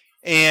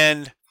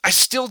 And I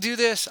still do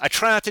this. I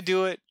try not to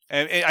do it.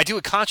 And I do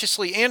it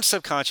consciously and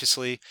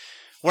subconsciously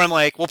where I'm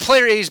like, well,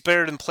 player A is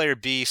better than player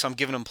B, so I'm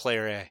giving him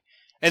player A.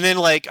 And then,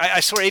 like,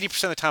 I swear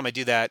 80% of the time I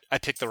do that, I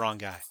pick the wrong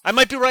guy. I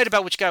might be right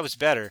about which guy was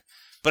better,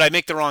 but I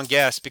make the wrong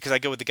guess because I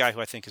go with the guy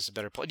who I think is a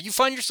better player. Do you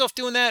find yourself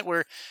doing that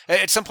where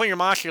at some point in your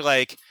mock you're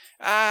like,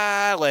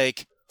 I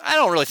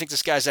don't really think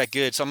this guy's that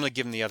good, so I'm going to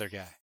give him the other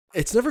guy?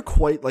 It's never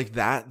quite like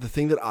that. The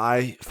thing that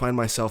I find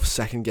myself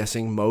second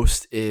guessing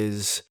most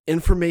is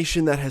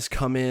information that has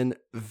come in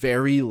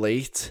very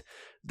late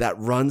that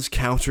runs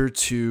counter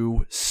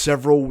to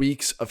several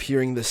weeks of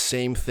hearing the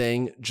same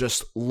thing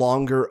just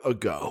longer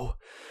ago.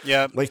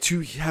 Yeah. Like to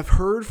have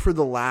heard for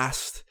the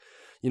last,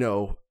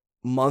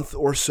 month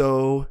or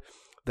so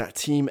that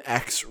Team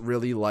X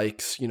really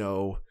likes,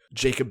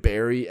 Jacob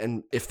Berry,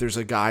 and if there's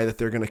a guy that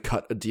they're going to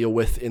cut a deal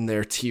with in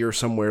their tier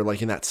somewhere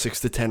like in that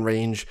 6 to 10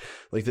 range,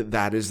 like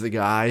that is the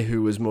guy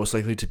who is most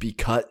likely to be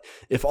cut.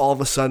 If all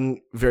of a sudden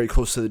very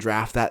close to the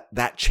draft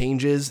that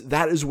changes,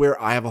 that is where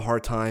I have a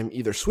hard time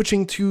either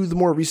switching to the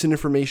more recent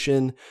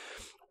information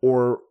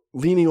or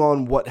leaning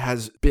on what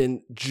has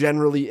been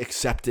generally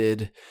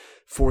accepted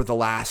for the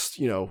last,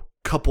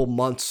 couple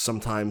months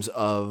sometimes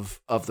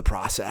of the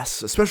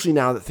process, especially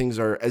now that things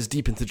are as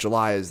deep into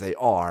July as they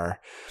are.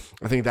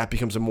 I think that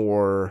becomes a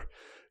more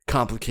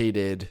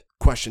complicated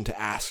question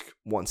to ask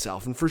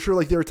oneself. And for sure,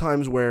 like there are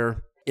times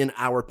where in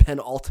our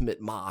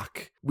penultimate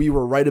mock, we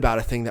were right about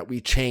a thing that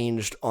we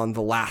changed on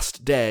the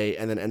last day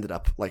and then ended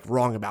up like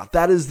wrong about.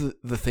 That is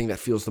the thing that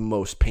feels the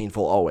most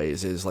painful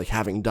always, is like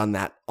having done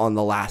that on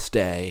the last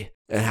day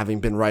and having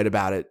been right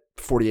about it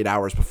 48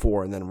 hours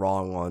before and then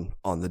wrong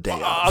on the day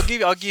of.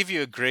 I'll give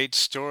you a great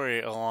story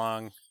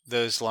along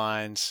those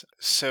lines.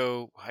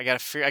 So I gotta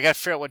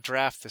figure out what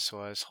draft this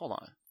was. Hold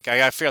on, I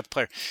gotta figure out the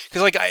player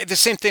because the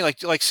same thing.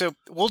 Like so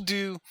we'll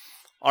do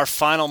our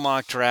final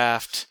mock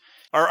draft,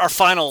 our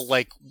final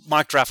like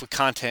mock draft with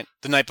content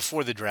the night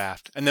before the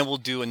draft, and then we'll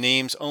do a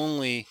names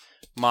only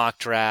mock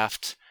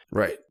draft.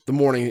 Right, the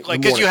morning,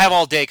 like because you have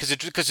all day because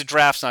the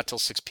draft's not till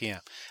 6 p.m.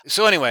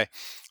 So anyway.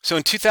 So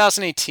in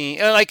 2018,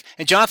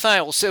 and Jonathan and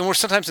I will sit, and we're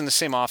sometimes in the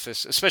same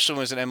office, especially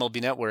when it was an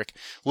MLB Network,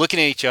 looking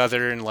at each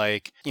other and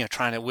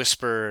trying to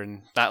whisper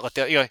and not let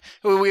the,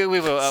 we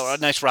have a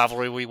nice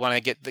rivalry. We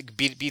want to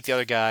beat the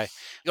other guy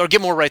or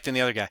get more right than the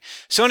other guy.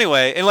 So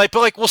anyway, and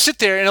but we'll sit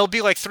there and it'll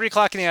be like 3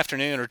 o'clock in the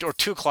afternoon or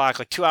 2 o'clock,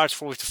 like 2 hours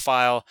before we have to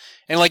file.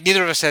 And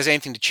neither of us has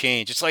anything to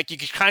change. It's like you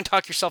can kind of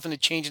talk yourself into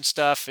changing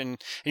stuff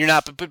and you're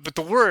not, but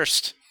the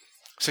worst.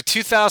 So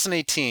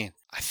 2018.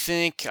 I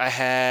think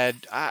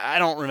I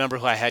don't remember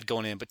who I had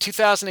going in, but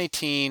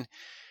 2018,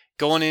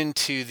 going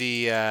into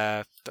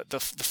the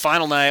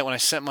final night when I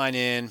sent mine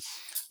in,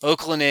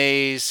 Oakland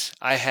A's,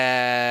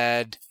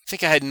 I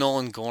think I had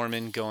Nolan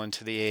Gorman going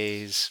to the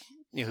A's,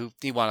 who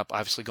he wound up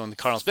obviously going to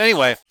the Cardinals. But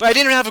anyway, I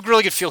didn't have a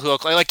really good feel who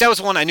Oakland, that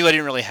was one I knew I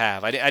didn't really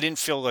have. I didn't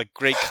feel like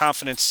great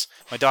confidence.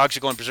 My dogs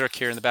are going berserk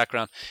here in the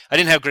background. I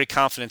didn't have great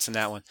confidence in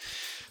that one.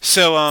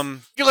 So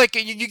you're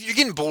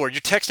getting bored.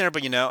 You're texting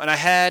everybody, and I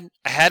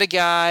had a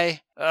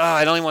guy.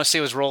 I don't even want to say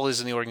what his role is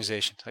in the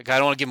organization. I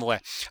don't want to give him away.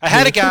 I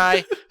had a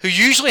guy who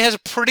usually has a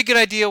pretty good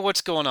idea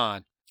what's going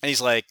on, and he's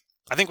like,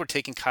 "I think we're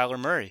taking Kyler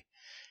Murray,"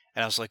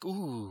 and I was like,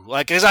 "Ooh,"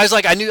 because I was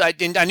like, I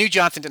knew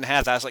Jonathan didn't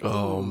have that. I was like, "Ooh.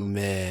 Oh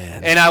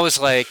man," and I was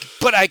like,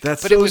 but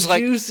it was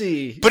like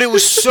juicy. But it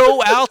was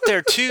so out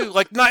there too.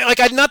 Not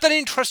that I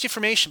didn't trust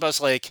information, but I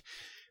was like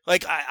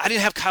I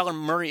didn't have Kyler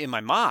Murray in my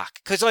mock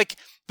because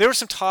there was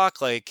some talk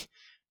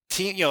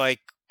team,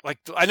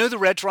 I know the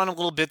Reds run a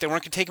little bit. They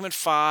weren't going to take him at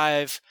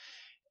 5.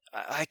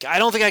 I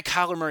don't think I had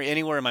Kyler Murray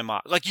anywhere in my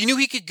mock. You knew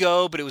he could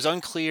go, but it was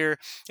unclear.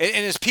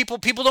 And as people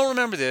don't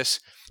remember this,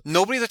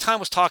 nobody at the time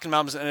was talking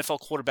about him as an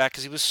NFL quarterback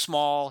because he was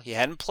small. He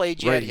hadn't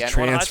played yet. Right, he hadn't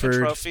won a Heisman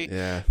Trophy.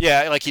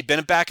 Yeah, he'd been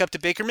a backup to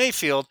Baker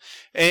Mayfield.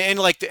 And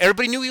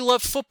everybody knew he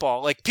loved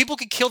football. People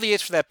could kill the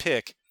A's for that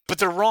pick, but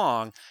they're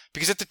wrong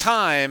because at the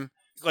time,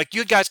 like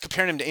you guys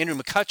comparing him to Andrew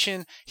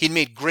McCutchen. He'd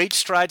made great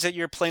strides that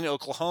year playing at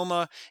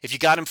Oklahoma. If you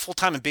got him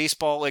full-time in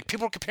baseball, like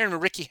people were comparing him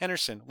to Ricky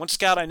Henderson, one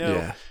scout I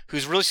know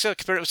who's really so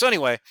compared. So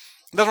anyway,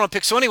 another one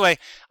pick. So anyway,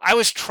 I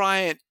was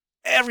trying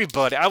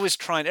everybody.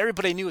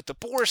 I knew at the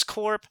Boris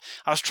Corp.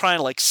 I was trying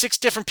like 6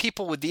 different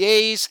people with the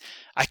A's.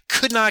 I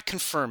could not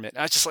confirm it.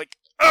 I was just like,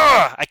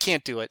 ugh, I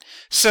can't do it.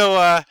 So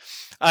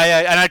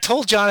I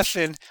told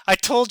Jonathan, I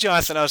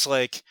was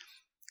like,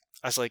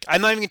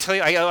 I'm not even gonna tell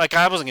you.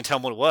 I wasn't gonna tell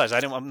him what it was.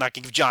 I'm not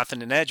gonna give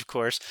Jonathan an edge, of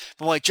course.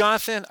 But I'm like,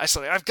 Jonathan, I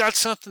said, I've got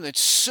something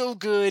that's so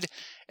good,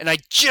 and I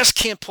just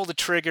can't pull the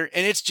trigger,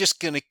 and it's just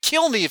gonna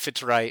kill me if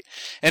it's right.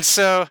 And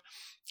so,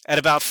 at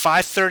about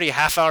 5:30, a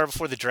half hour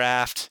before the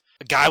draft,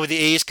 a guy with the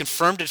A's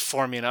confirmed it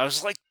for me, and I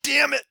was like,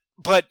 damn it.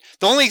 But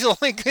the only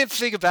good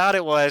thing about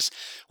it was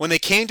when they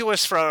came to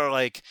us for our,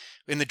 like,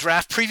 in the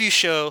draft preview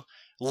show,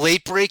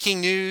 late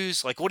breaking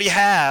news, like, what do you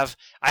have?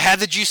 I had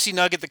the juicy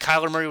nugget that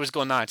Kyler Murray was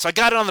going 9. So I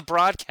got it on the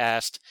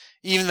broadcast,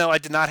 even though I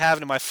did not have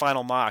it in my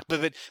final mock.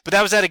 But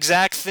that was that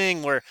exact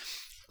thing where,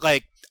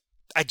 like,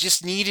 I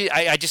just needed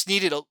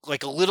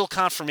a little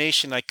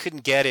confirmation. I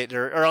couldn't get it,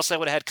 or else I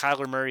would have had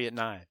Kyler Murray at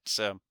 9.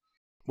 So,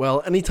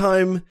 well,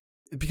 anytime,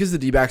 because the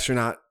D-backs are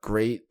not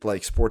great,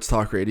 like sports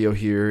talk radio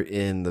here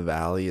in the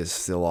Valley is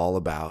still all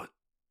about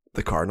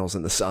the Cardinals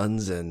and the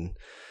Suns, and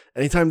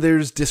anytime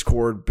there's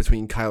discord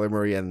between Kyler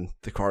Murray and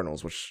the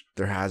Cardinals, which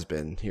there has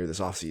been here this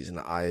offseason,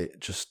 I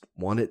just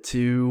want it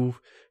to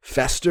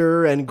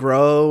fester and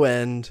grow,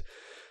 and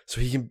so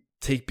he can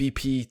take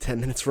BP 10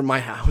 minutes from my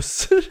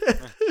house.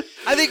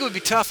 I think it would be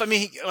tough. I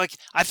mean,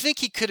 I think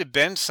he could have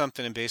been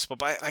something in baseball,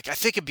 but I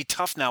think it'd be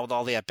tough now with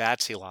all the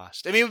at-bats he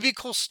lost. I mean, it would be a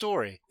cool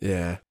story.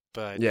 Yeah.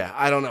 But yeah,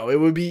 I don't know. It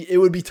would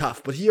be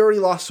tough, but he already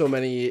lost so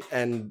many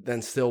and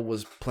then still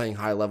was playing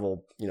high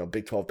level,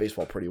 Big 12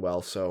 baseball pretty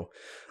well. So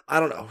I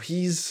don't know.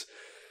 He's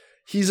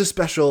a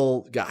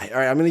special guy. All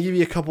right, I'm going to give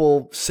you a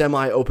couple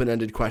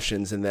semi-open-ended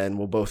questions, and then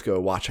we'll both go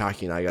watch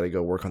hockey, and I got to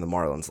go work on the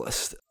Marlins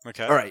list.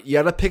 Okay. All right, you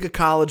got to pick a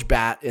college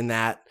bat in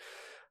that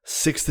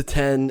 6 to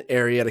 10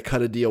 area to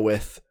cut a deal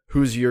with.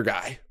 Who's your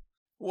guy?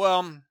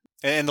 Well,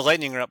 and the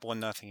Lightning are up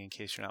 1-0 in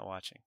case you're not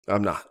watching.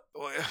 I'm not.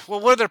 Well,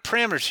 what are their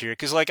parameters here?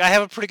 Because, I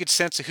have a pretty good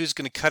sense of who's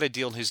going to cut a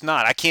deal and who's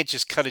not. I can't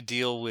just cut a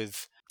deal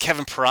with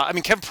Kevin Parada. I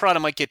mean, Kevin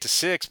Parada might get to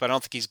 6, but I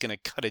don't think he's going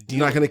to cut a deal.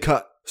 You're not going to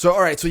cut. So,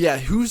 all right. So, yeah,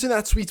 who's in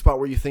that sweet spot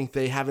where you think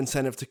they have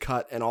incentive to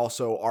cut and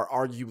also are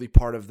arguably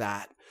part of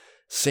that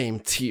same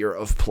tier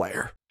of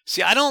player?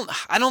 See, I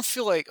don't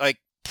feel like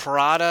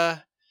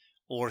Parada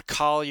or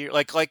Collier,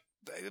 like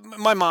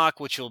my mock,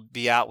 which will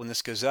be out when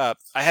this goes up.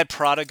 I had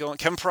Kevin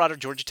Parada,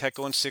 Georgia Tech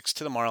going 6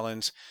 to the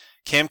Marlins,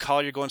 Cam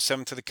Collier going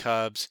 7 to the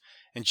Cubs,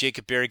 and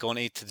Jacob Berry going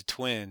 8 to the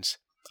Twins.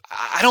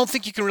 I don't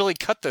think you can really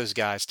cut those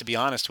guys, to be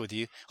honest with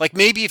you. Like,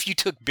 maybe if you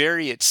took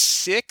Berry at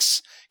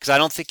 6, because I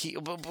don't think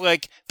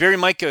Berry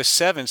might go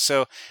 7,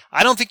 so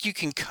I don't think you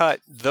can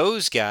cut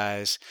those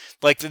guys.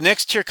 Like, the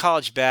next tier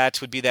college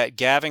bats would be that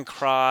Gavin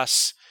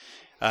Cross,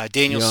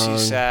 Daniel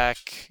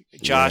Susac,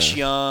 Josh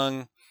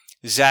Young,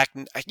 Zach.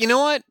 You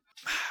know what?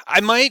 I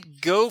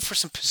might go for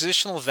some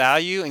positional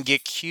value and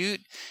get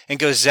cute and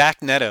go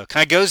Zach Neto.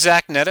 Can I go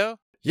Zach Neto?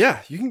 Yeah,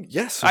 you can.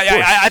 Yes,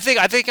 I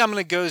think I'm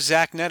going to go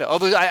Zach Neto.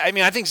 Although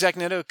I think Zach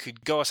Neto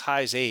could go as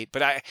high as 8.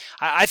 But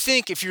I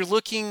think if you're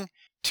looking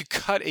to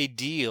cut a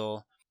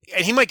deal,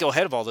 and he might go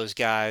ahead of all those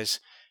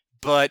guys,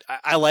 but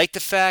I like the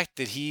fact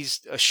that he's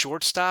a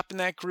shortstop in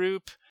that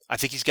group. I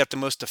think he's got the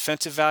most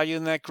defensive value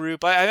in that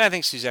group. I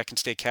think Susac can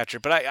stay catcher,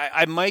 but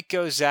I might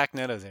go Zach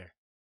Neto there.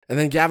 And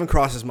then Gavin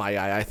Cross is my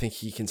guy. I think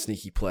he can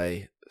sneaky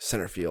play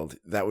center field.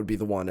 That would be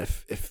the one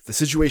if the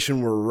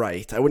situation were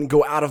right. I wouldn't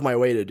go out of my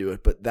way to do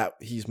it, but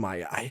he's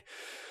my guy.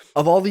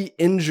 Of all the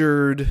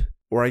injured,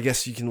 or I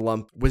guess you can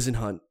lump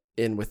Wisenhunt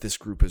in with this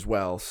group as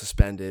well,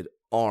 suspended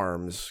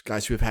arms,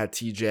 guys who have had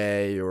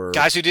TJ or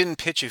guys who didn't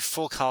pitch a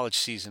full college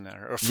season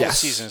or full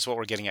season is what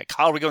we're getting at.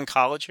 Are we going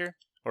college here?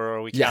 Or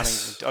are we counting?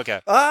 Yes. Okay.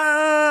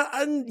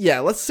 Yeah,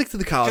 let's stick to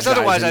the college. Because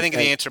otherwise, I think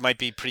the answer might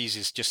be pretty easy.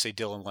 Just say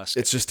Dylan Lesko.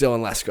 It's just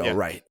Dylan Lesko,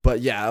 right?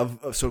 But yeah,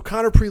 so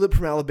Connor Prelip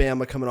from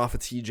Alabama coming off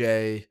of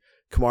TJ,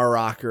 Kamar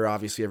Rocker,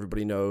 obviously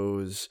everybody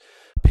knows.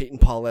 Peyton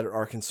Paulette at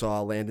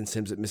Arkansas, Landon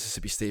Sims at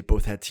Mississippi State,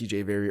 both had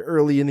TJ very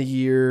early in the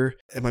year.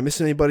 Am I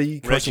missing anybody?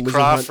 Reggie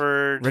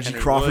Crawford from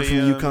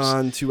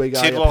UConn, two-way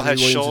guy. Tidwell had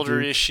shoulder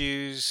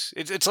issues.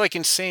 It's like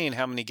insane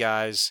how many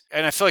guys,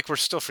 and I feel like we're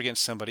still forgetting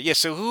somebody. Yeah,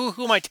 so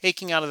who am I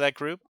taking out of that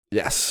group?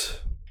 Yes.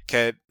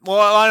 Okay, well,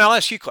 I'll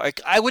ask you.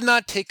 I would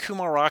not take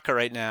Kumar Rocker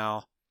right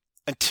now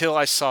until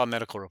I saw a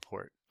medical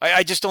report.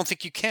 I just don't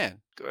think you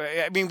can.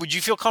 I mean, would you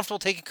feel comfortable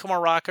taking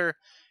Kumar Rocker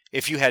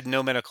if you had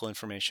no medical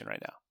information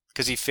right now?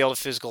 Because he failed a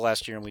physical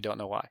last year and we don't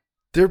know why.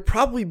 There'd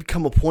probably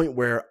become a point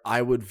where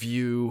I would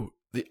view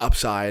the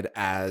upside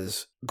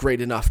as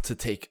great enough to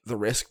take the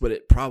risk, but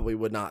it probably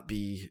would not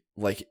be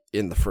like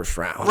in the first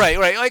round. Right.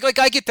 Like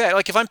I get that.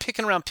 Like if I'm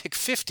picking around pick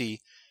 50,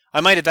 I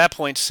might at that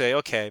point say,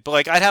 okay, but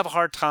like I'd have a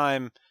hard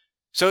time.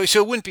 So it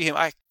wouldn't be him.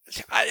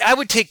 I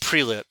would take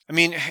Prelip. I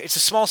mean, it's a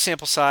small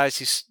sample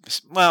size.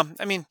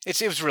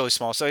 It was really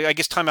small. So I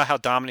guess talking about how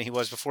dominant he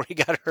was before he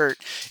got hurt,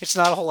 it's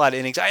not a whole lot of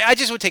innings. I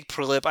just would take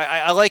Prelip.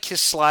 I like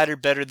his slider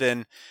better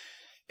than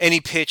any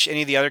pitch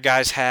any of the other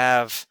guys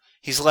have.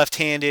 He's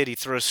left-handed. He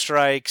throws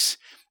strikes.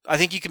 I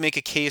think you can make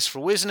a case for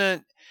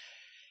Wisna.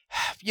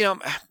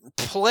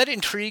 Pallette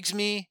intrigues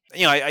me.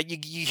 You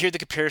hear the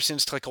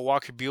comparisons to like a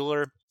Walker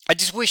Buehler. I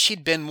just wish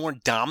he'd been more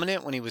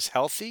dominant when he was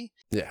healthy.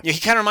 Yeah. He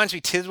kind of reminds me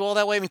of Tidwell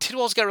that way. I mean,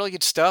 Tidwell's got really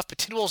good stuff, but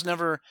Tidwell's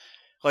never...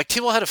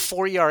 Tidwell had a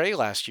 4 ERA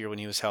last year when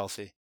he was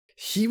healthy.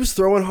 He was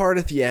throwing hard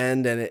at the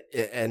end,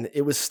 and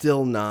it was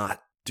still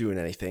not doing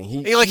anything.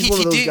 He's one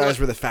of those guys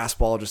where the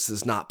fastball just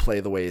does not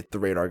play the way the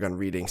radar gun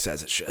reading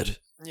says it should.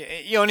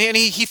 Yeah, and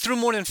he threw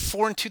more than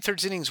 4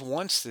 2/3 innings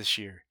once this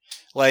year.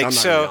 I'm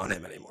not even on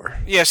him anymore.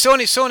 Yeah, so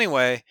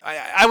anyway,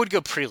 I would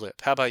go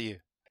Prelip. How about you?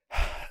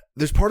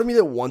 There's part of me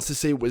that wants to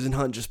say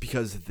Whisenhunt just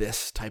because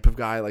this type of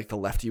guy, like the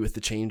lefty with the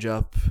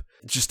changeup,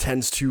 just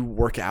tends to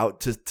work out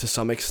to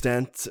some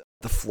extent.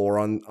 The floor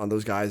on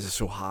those guys is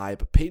so high.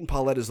 But Peyton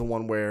Pallette is the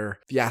one where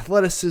the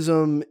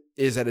athleticism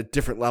is at a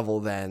different level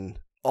than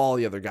all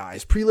the other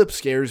guys. Prelip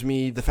scares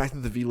me. The fact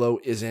that the velo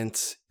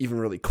isn't even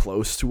really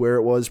close to where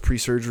it was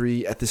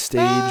pre-surgery at this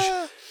stage.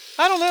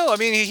 I don't know. I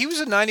mean, he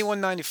was a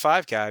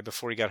 91-95 guy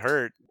before he got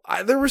hurt.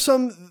 There were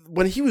some,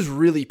 when he was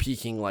really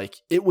peaking, like,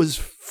 it was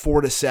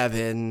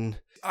 4-7.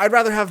 I'd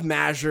rather have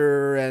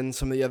Mazur and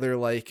some of the other,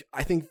 like,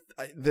 I think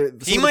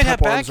he might have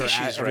back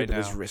issues right now.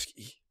 Is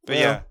risky. But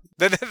yeah.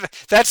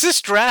 That's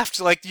this draft.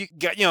 Like,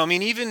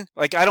 even,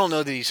 like, I don't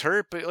know that he's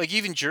hurt, but, like,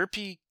 even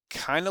Jerpy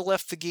kind of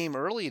left the game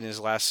early in his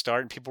last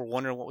start, and people were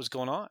wondering what was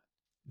going on.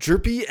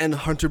 Jerpy and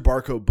Hunter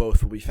Barco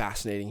both will be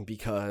fascinating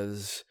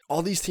because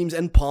all these teams,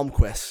 and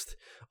Palmquist,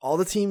 all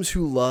the teams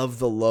who love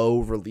the low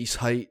release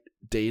height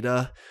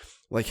data,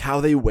 like how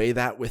they weigh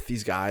that with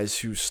these guys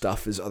whose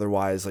stuff is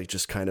otherwise like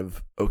just kind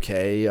of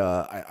okay.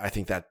 I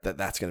think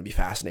that's going to be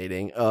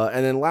fascinating.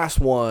 And then last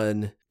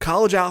one,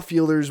 college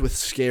outfielders with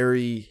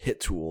scary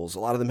hit tools. A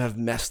lot of them have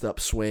messed up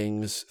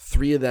swings.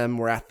 3 of them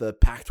were at the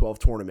Pac-12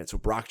 tournament. So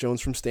Brock Jones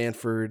from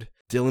Stanford,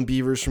 Dylan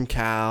Beavers from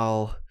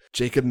Cal,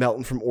 Jacob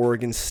Melton from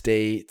Oregon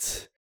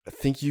State. I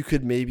think you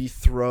could maybe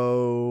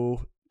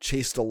throw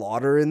Chase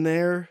DeLauder in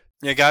there.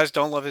 Yeah, guys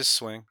don't love his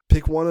swing.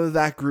 Pick one of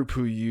that group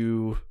who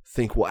you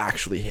think will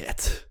actually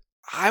hit.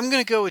 I'm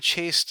going to go with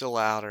Chase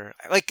DeLauder.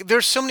 Like,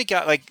 there's so many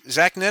guys. Like,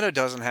 Zach Neto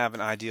doesn't have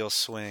an ideal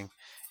swing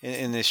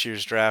in this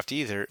year's draft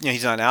either.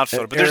 He's not an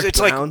outfielder. But Eric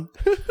Brown.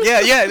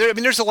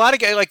 There's a lot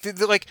of guys like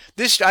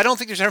this. I don't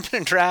think there's ever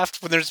been a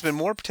draft when there's been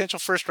more potential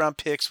first-round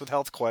picks with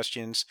health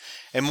questions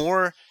and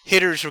more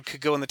hitters who could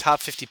go in the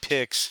top 50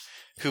 picks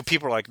who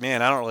people are like,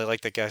 man, I don't really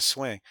like that guy's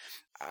swing.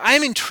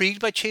 I'm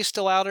intrigued by Chase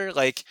DeLauder.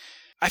 Like,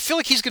 I feel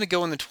like he's going to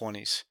go in the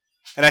 20s.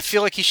 And I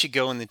feel like he should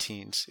go in the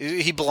teens.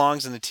 He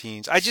belongs in the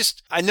teens.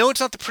 I know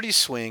it's not the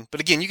prettiest swing, but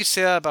again, you could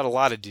say that about a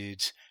lot of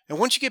dudes. And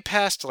once you get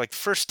past like the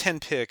first 10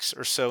 picks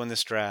or so in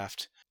this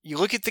draft, you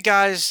look at the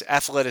guy's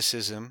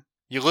athleticism,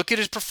 you look at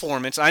his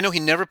performance. I know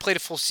he never played a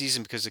full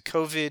season because of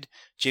COVID.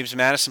 James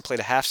Madison played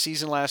a half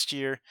season last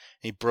year, and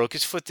he broke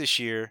his foot this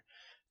year.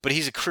 But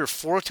he's a career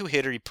 402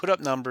 hitter. He put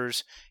up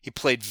numbers. He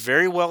played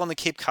very well in the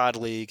Cape Cod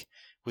League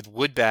with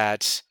wood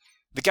bats.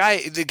 The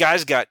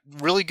guy's got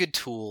really good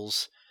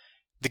tools.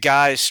 The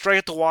guy's strike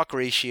at the walk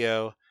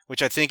ratio,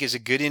 which I think is a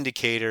good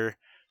indicator,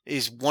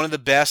 is one of the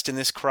best in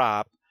this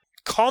crop.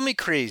 Call me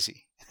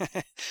crazy.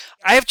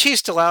 I have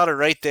Chase DeLauder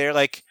right there.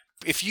 Like,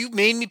 if you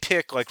made me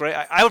pick, like,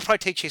 right, I would probably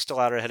take Chase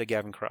DeLauder ahead of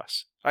Gavin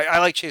Cross. I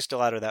like Chase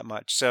DeLauder that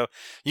much. So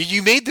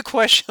you made the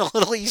question a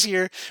little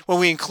easier when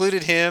we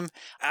included him.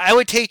 I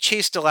would take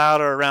Chase DeLauder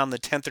around the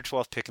 10th or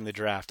 12th pick in the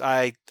draft.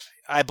 I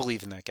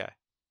believe in that guy.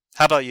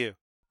 How about you?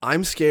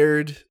 I'm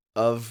scared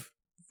of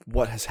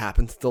what has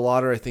happened to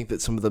DeLauder. I think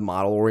that some of the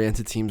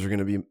model-oriented teams are going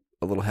to be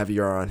a little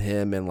heavier on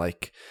him and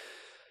like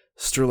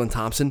Sterling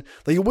Thompson.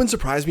 Like, it wouldn't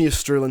surprise me if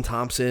Sterling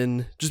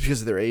Thompson, just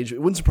because of their age, it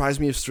wouldn't surprise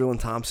me if Sterling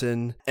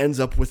Thompson ends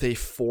up with a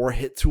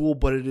 4-hit tool,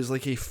 but it is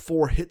like a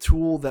 4-hit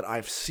tool that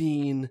I've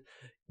seen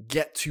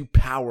get to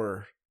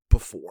power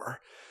before.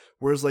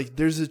 Whereas like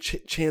there's a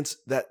chance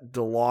that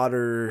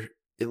DeLauder,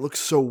 it looks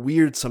so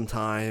weird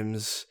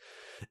sometimes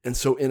and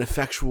so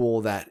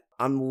ineffectual that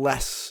I'm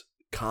less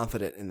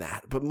confident in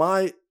that. But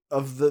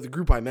of the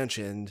group I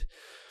mentioned,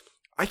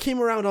 I came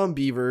around on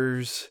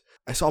Beavers.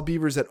 I saw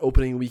Beavers at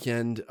opening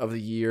weekend of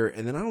the year,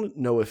 and then I don't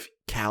know if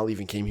Cal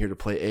even came here to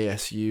play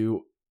ASU.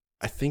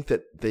 I think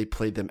that they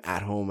played them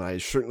at home, and I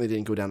certainly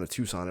didn't go down to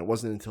Tucson. It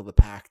wasn't until the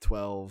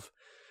Pac-12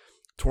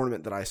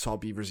 tournament that I saw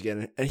Beavers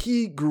again, and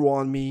he grew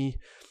on me,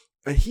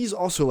 and he's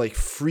also like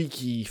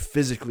freaky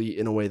physically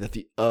in a way that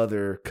the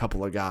other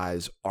couple of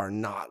guys are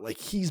not. Like,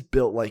 he's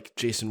built like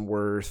Jason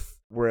Worth,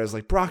 whereas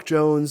like Brock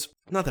Jones,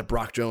 not that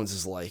Brock Jones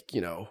is like,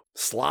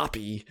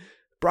 sloppy.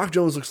 Brock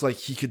Jones looks like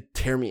he could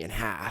tear me in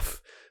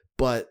half.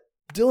 But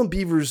Dylan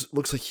Beavers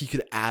looks like he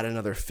could add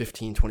another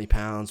 15, 20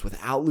 pounds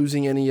without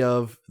losing any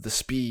of the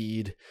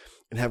speed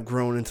and have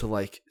grown into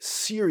like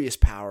serious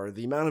power.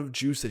 The amount of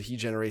juice that he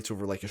generates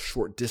over like a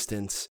short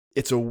distance,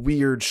 it's a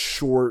weird,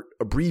 short,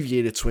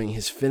 abbreviated swing.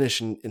 His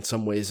finish in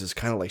some ways is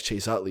kind of like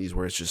Chase Utley's,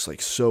 where it's just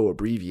like so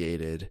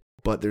abbreviated,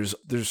 but there's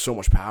so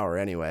much power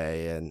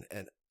anyway. And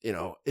you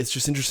know, it's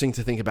just interesting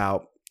to think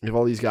about. You have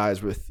all these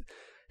guys with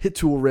hit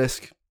tool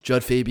risk.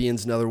 Judd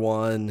Fabian's another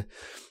one.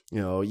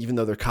 You know, even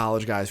though they're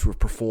college guys who have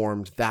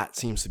performed, that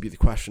seems to be the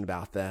question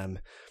about them.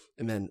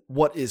 And then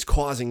what is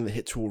causing the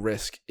hit tool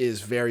risk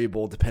is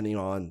variable depending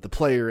on the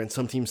player. And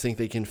some teams think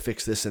they can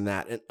fix this and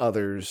that, and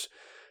others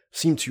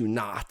seem to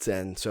not.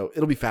 And so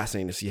it'll be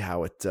fascinating to see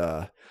how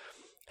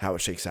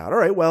it shakes out. All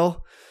right,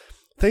 well,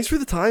 thanks for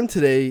the time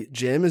today,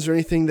 Jim. Is there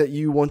anything that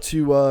you want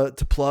to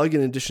plug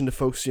in addition to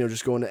folks, you know,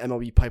 just going to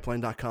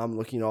MLBpipeline.com and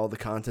looking at all the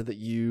content that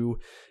you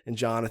and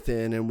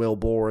Jonathan and Will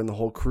Bohr and the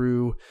whole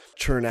crew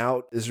churn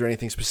out? Is there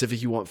anything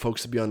specific you want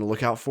folks to be on the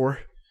lookout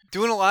for?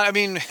 Doing a lot. I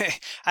mean,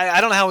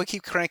 I don't know how we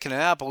keep cranking it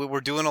out, but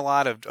we're doing a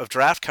lot of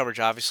draft coverage,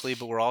 obviously,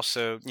 but we're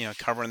also, you know,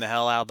 covering the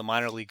hell out of the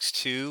minor leagues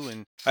too.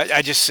 And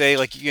I just say,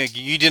 like,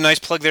 you did a nice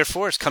plug there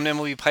for us. Come to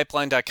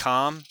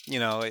MLBpipeline.com. You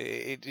know,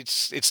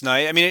 it's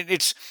nice. I mean,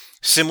 it's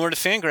similar to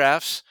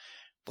Fangraphs.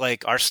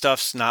 Like, our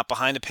stuff's not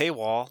behind a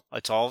paywall.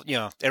 It's all, you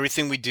know,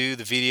 everything we do,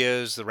 the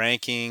videos, the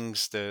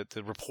rankings,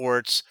 the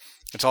reports,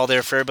 it's all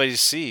there for everybody to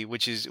see,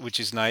 which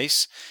is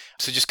nice.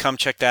 So just come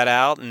check that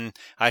out. And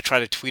I try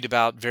to tweet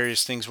about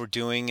various things we're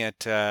doing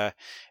at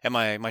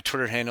my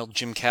Twitter handle,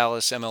 Jim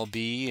Callis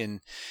MLB.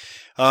 And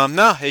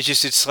no,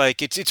 it's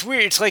like it's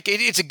weird. It's like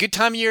it's a good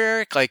time of year,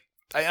 Eric. Like,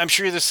 I'm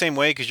sure you're the same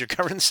way because you're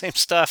covering the same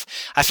stuff.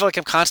 I feel like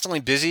I'm constantly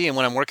busy, and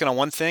when I'm working on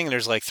one thing, and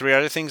there's like 3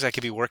 other things I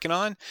could be working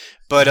on.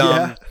 But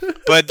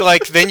but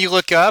like then you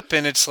look up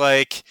and it's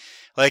like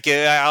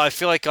I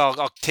feel like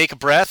I'll take a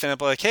breath and I'll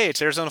be like, hey,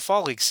 it's Arizona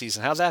Fall League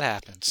season. How's that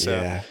happen? So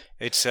Yeah.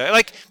 it's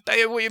like,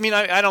 I mean,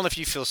 I don't know if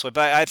you feel this way,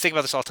 but I think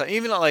about this all the time.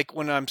 Even like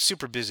when I'm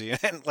super busy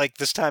and like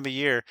this time of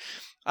year,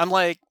 I'm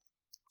like,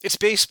 it's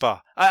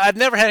baseball. I've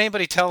never had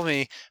anybody tell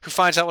me who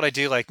finds out what I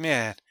do, like,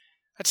 man,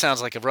 that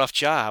sounds like a rough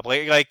job.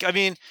 Like I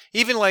mean,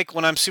 even like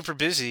when I'm super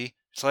busy,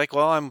 it's like,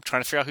 well, I'm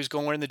trying to figure out who's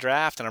going where in the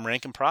draft and I'm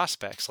ranking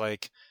prospects.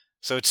 Like,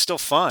 so it's still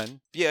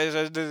fun.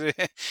 Yeah,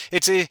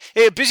 it's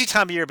a busy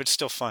time of year, but it's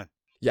still fun.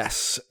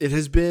 Yes, it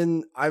has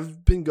been.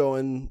 I've been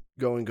going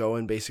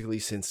basically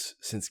since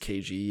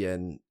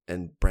KG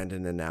and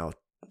Brendan and now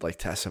like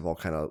Tess have all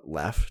kind of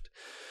left,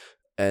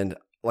 and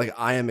like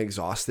I am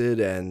exhausted.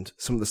 And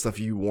some of the stuff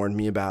you warned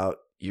me about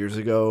years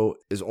ago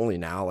is only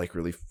now like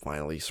really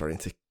finally starting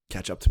to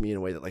catch up to me in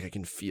a way that like I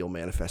can feel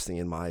manifesting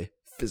in my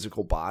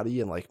physical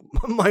body and like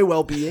my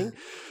well-being.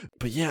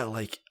 But yeah,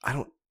 like I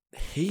don't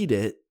hate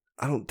it.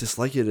 I don't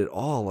dislike it at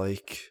all.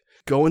 Like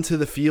going to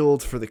the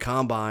field for the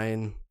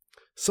combine.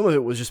 Some of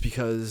it was just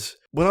because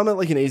when I'm at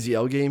like an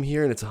AZL game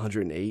here and it's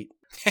 108,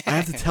 I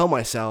have to tell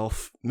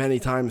myself many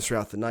times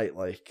throughout the night,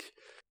 like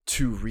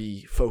to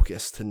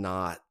refocus, to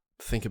not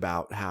think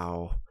about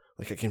how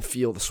like I can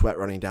feel the sweat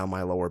running down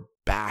my lower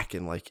back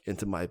and like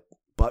into my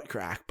butt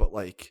crack, but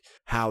like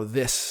how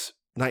this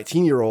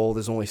 19-year-old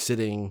is only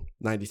sitting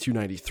 92,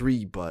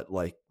 93, but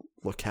like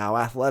look how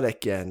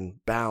athletic and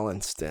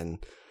balanced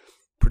and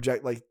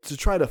project, like to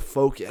try to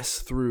focus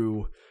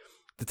through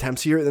the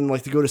temps here, and then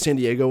like to go to San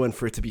Diego and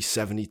for it to be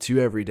 72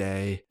 every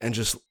day and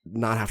just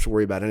not have to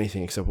worry about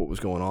anything except what was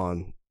going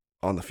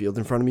on the field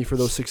in front of me for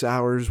those 6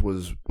 hours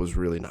was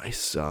really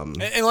nice.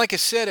 And like I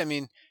said, I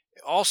mean,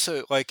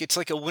 also like it's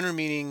like a winter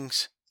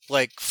meetings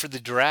like for the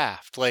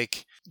draft.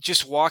 Like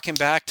just walking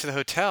back to the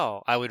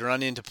hotel, I would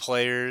run into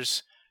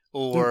players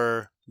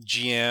or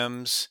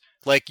GMs.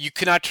 Like you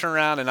could not turn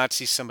around and not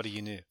see somebody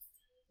you knew.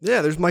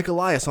 Yeah, there's Mike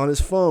Elias on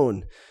his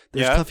phone.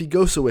 There's Tuffy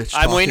Gosowicz.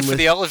 I'm waiting for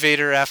the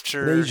elevator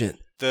after an agent.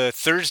 The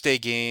Thursday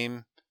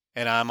game,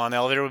 and I'm on the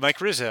elevator with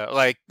Mike Rizzo.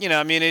 Like, you know,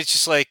 I mean, it's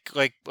just like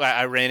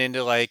I ran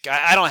into like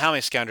I don't know how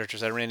many scout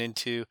directors I ran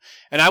into,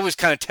 and I was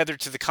kind of tethered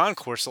to the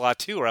concourse a lot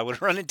too, where I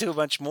would run into a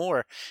bunch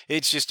more.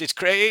 It's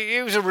crazy.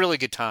 It was a really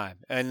good time,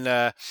 and you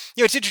know,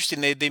 it's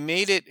interesting. They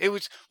made it. It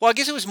was I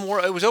guess it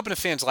was open to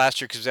fans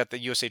last year because it was at the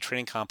USA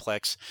Training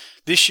Complex.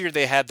 This year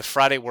they had the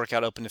Friday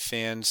workout open to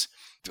fans.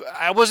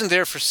 I wasn't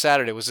there for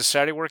Saturday. Was the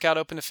Saturday workout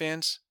open to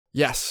fans?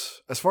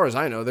 Yes, as far as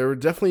I know, there were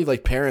definitely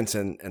like parents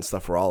and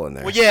stuff were all in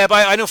there. Well, yeah,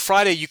 but I know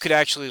Friday you could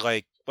actually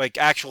like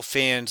actual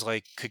fans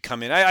like could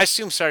come in. I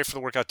assume Saturday for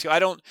the workout too.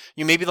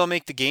 Maybe they'll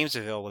make the games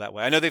available that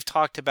way. I know they've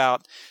talked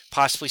about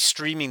possibly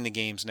streaming the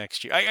games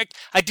next year.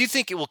 I do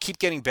think it will keep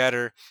getting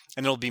better,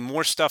 and there'll be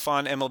more stuff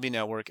on MLB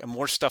Network and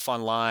more stuff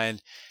online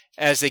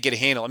as they get a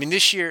handle. I mean,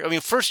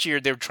 first year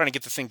they were trying to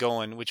get the thing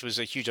going, which was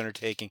a huge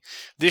undertaking.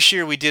 This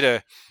year we did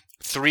a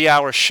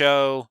 3-hour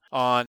show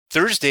on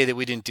Thursday that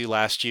we didn't do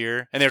last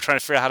year, and they were trying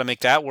to figure out how to make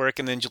that work.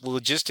 And then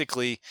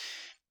logistically,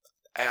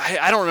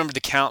 I don't remember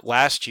the count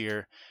last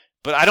year,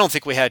 But I don't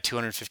think we had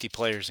 250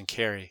 players in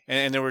Cary,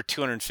 and there were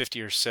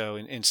 250 or so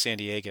in San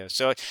Diego.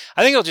 So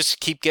I think it'll just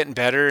keep getting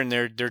better, and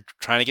they're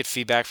trying to get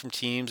feedback from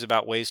teams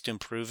about ways to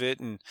improve it.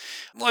 And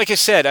like I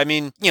said, I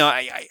mean,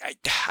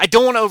 I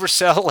don't want to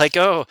oversell like,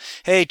 oh,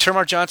 hey,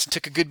 Termarr Johnson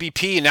took a good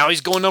BP, and now he's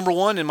going number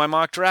one in my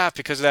mock draft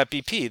because of that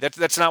BP.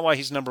 That's not why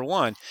he's number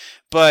one,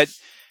 but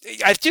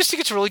I just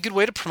think it's a really good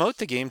way to promote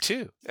the game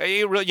too. They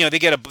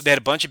had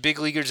a bunch of big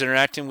leaguers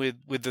interacting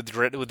with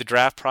the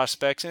draft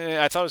prospects, and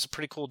I thought it was a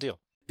pretty cool deal.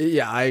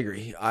 Yeah, I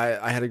agree.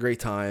 I had a great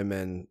time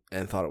and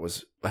thought it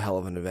was a hell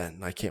of an event.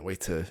 And I can't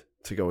wait to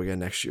go again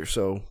next year.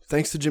 So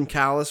thanks to Jim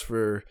Callis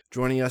for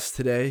joining us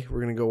today.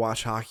 We're going to go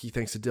watch hockey.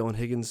 Thanks to Dylan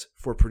Higgins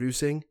for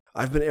producing.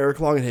 I've been Eric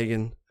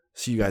Longenhagen.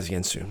 See you guys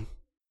again soon.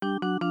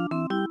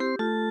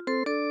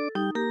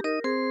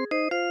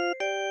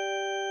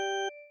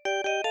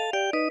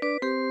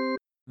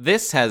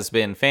 This has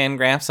been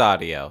Fangraphs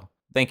Audio.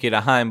 Thank you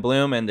to Chaim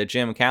Bloom and to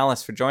Jim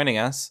Callis for joining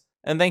us.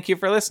 And thank you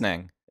for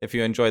listening. If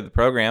you enjoyed the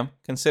program,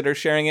 consider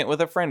sharing it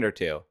with a friend or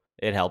two.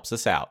 It helps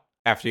us out.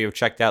 After you've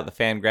checked out the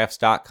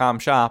Fangraphs.com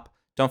shop,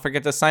 don't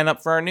forget to sign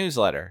up for our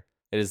newsletter.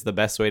 It is the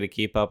best way to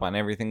keep up on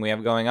everything we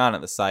have going on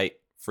at the site,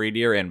 free to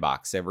your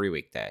inbox every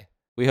weekday.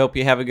 We hope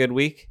you have a good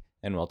week,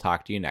 and we'll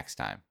talk to you next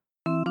time.